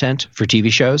content for TV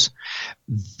shows.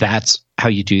 That's how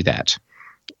you do that.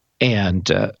 And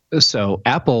so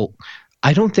Apple,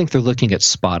 I don't think they're looking at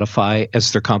Spotify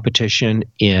as their competition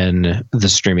in the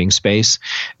streaming space.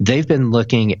 They've been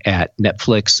looking at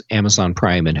Netflix, Amazon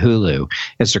Prime, and Hulu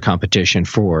as their competition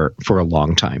for a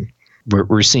long time.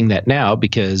 We're seeing that now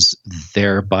because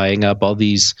they're buying up all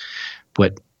these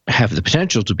what have the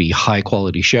potential to be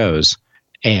high-quality shows,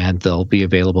 and they'll be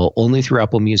available only through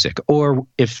Apple Music, or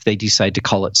if they decide to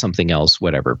call it something else,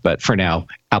 whatever. But for now,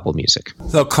 Apple Music.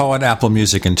 They'll call it Apple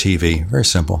Music and TV. Very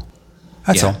simple.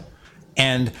 That's all.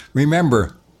 And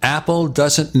remember, Apple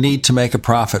doesn't need to make a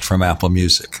profit from Apple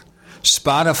Music.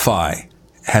 Spotify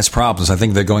has problems. I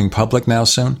think they're going public now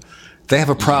soon. They have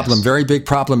a problem. Yes. Very big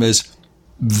problem is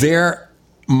their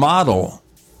model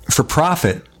for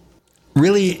profit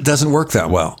really doesn't work that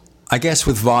well. I guess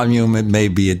with volume,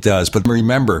 it does. But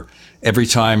remember, every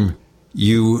time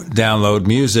you download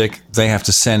music, they have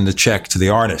to send a check to the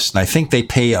artist. And I think they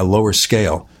pay a lower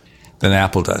scale than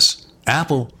Apple does.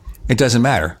 Apple, it doesn't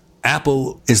matter.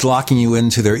 Apple is locking you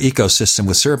into their ecosystem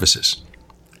with services.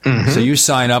 So you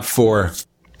sign up for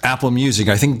Apple Music.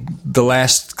 I think the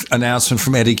last announcement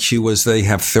from Eddie Q was they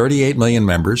have 38 million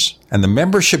members, and the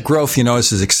membership growth, you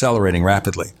notice, is accelerating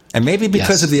rapidly. And maybe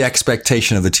because of the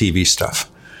expectation of the TV stuff.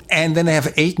 And then they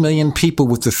have 8 million people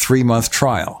with the 3-month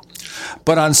trial.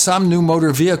 But on some new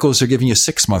motor vehicles, they're giving you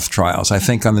 6-month trials. I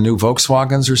think on the new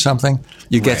Volkswagens or something,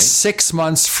 you get 6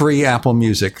 months free Apple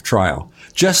Music trial.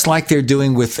 Just like they're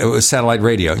doing with satellite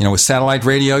radio. You know, with satellite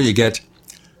radio, you get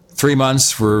 3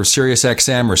 months for Sirius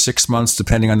XM or 6 months,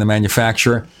 depending on the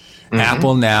manufacturer.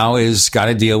 Apple now is got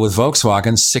a deal with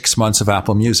Volkswagen, 6 months of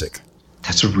Apple Music.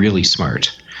 That's really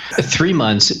smart. 3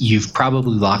 months, you've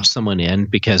probably locked someone in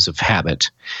because of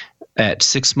habit. At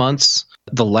 6 months,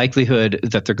 the likelihood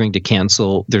that they're going to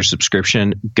cancel their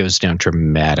subscription goes down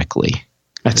dramatically.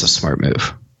 That's a smart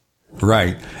move.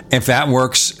 Right. If that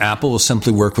works, Apple will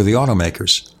simply work with the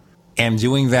automakers. And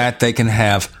doing that, they can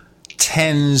have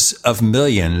tens of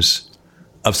millions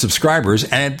of subscribers,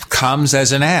 and it comes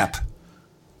as an app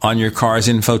on your car's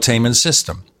infotainment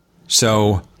system.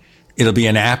 So it'll be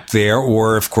an app there,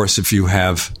 or, of course, if you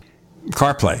have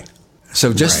CarPlay.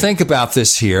 So just think about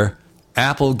this here.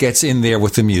 Apple gets in there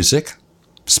with the music.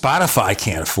 Spotify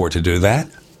can't afford to do that.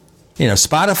 You know,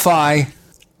 Spotify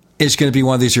is going to be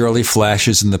one of these early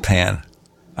flashes in the pan.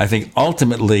 I think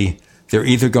ultimately they're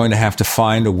either going to have to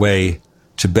find a way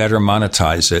to better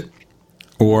monetize it,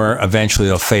 or eventually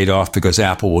they'll fade off because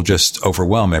Apple will just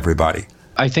overwhelm everybody.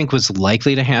 I think what's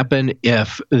likely to happen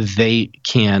if they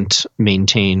can't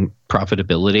maintain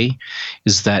profitability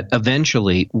is that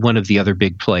eventually one of the other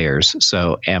big players,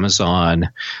 so Amazon,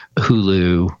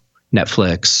 Hulu,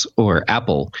 Netflix, or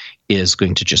Apple, is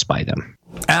going to just buy them.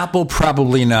 Apple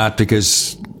probably not,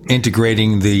 because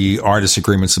integrating the artist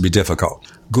agreements will be difficult.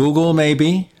 Google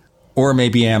maybe, or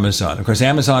maybe Amazon, because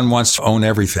Amazon wants to own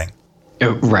everything.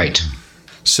 Right.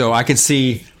 So I can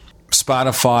see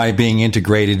Spotify being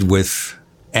integrated with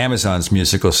Amazon's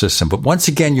musical system. But once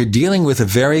again, you're dealing with a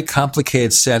very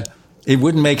complicated set. It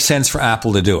wouldn't make sense for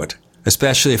Apple to do it,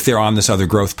 especially if they're on this other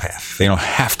growth path. They don't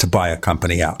have to buy a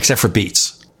company out, except for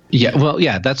Beats.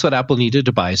 Yeah, that's what Apple needed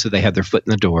to buy, so they had their foot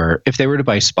in the door. If they were to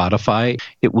buy Spotify,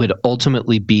 it would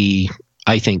ultimately be,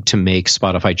 I think, to make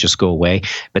Spotify just go away.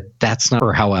 But that's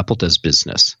not how Apple does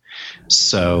business.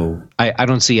 So I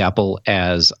don't see Apple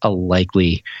as a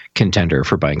likely contender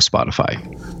for buying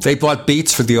Spotify. They bought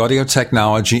Beats for the audio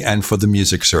technology and for the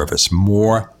music service,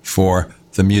 more for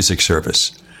the music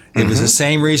service. It was the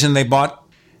same reason they bought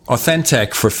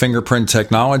Authentech for fingerprint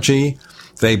technology.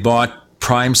 They bought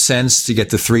PrimeSense to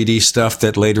get the 3D stuff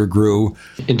that later grew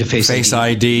into Face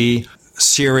ID,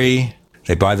 Siri.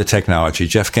 They buy the technology.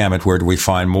 Jeff Gamet, where do we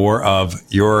find more of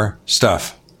your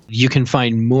stuff? You can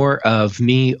find more of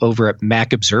me over at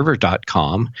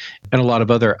MacObserver.com and a lot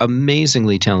of other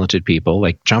amazingly talented people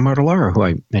like John Martellara, who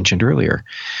I mentioned earlier.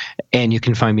 And you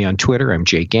can find me on Twitter. I'm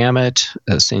Jay Gamet.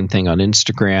 Same thing on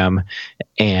Instagram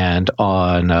and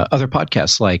on other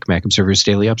podcasts like Mac Observer's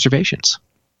Daily Observations.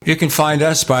 You can find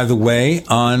us, by the way,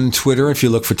 on Twitter. If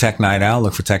you look for Tech Night Owl,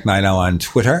 look for Tech Night Owl on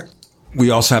Twitter. We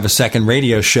also have a second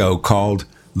radio show called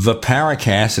The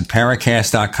Paracast at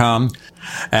Paracast.com.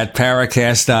 At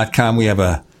Paracast.com, we have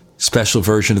a special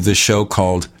version of this show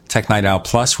called Tech Night Owl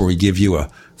Plus, where we give you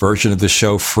a version of the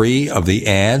show free of the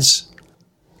ads,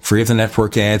 free of the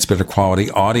network ads, better quality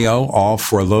audio, all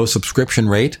for a low subscription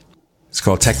rate. It's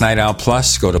called Tech Night Owl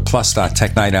Plus. Go to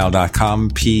plus.technightowl.com,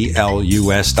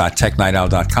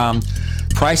 plus.technightowl.com.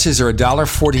 Prices are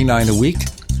 $1.49 a week,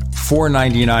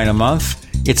 $4.99 a month.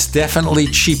 It's definitely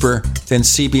cheaper than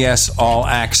CBS All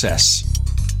Access.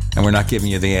 And we're not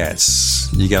giving you the ads.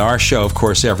 You get our show, of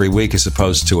course, every week as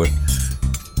opposed to a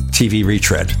TV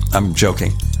retread. I'm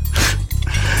joking.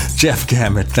 Jeff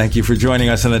Gamet, thank you for joining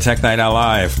us on the Tech Night Owl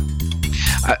Live.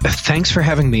 Thanks for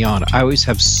having me on. I always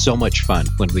have so much fun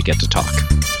when we get to talk.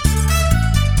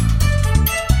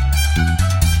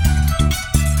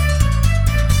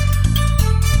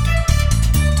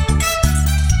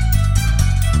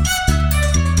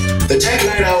 The Tech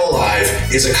Night Owl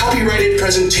Live is a copyrighted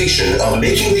presentation of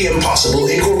Making the Impossible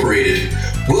Incorporated.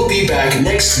 We'll be back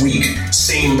next week.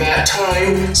 Same bat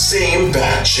time, same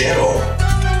bat channel.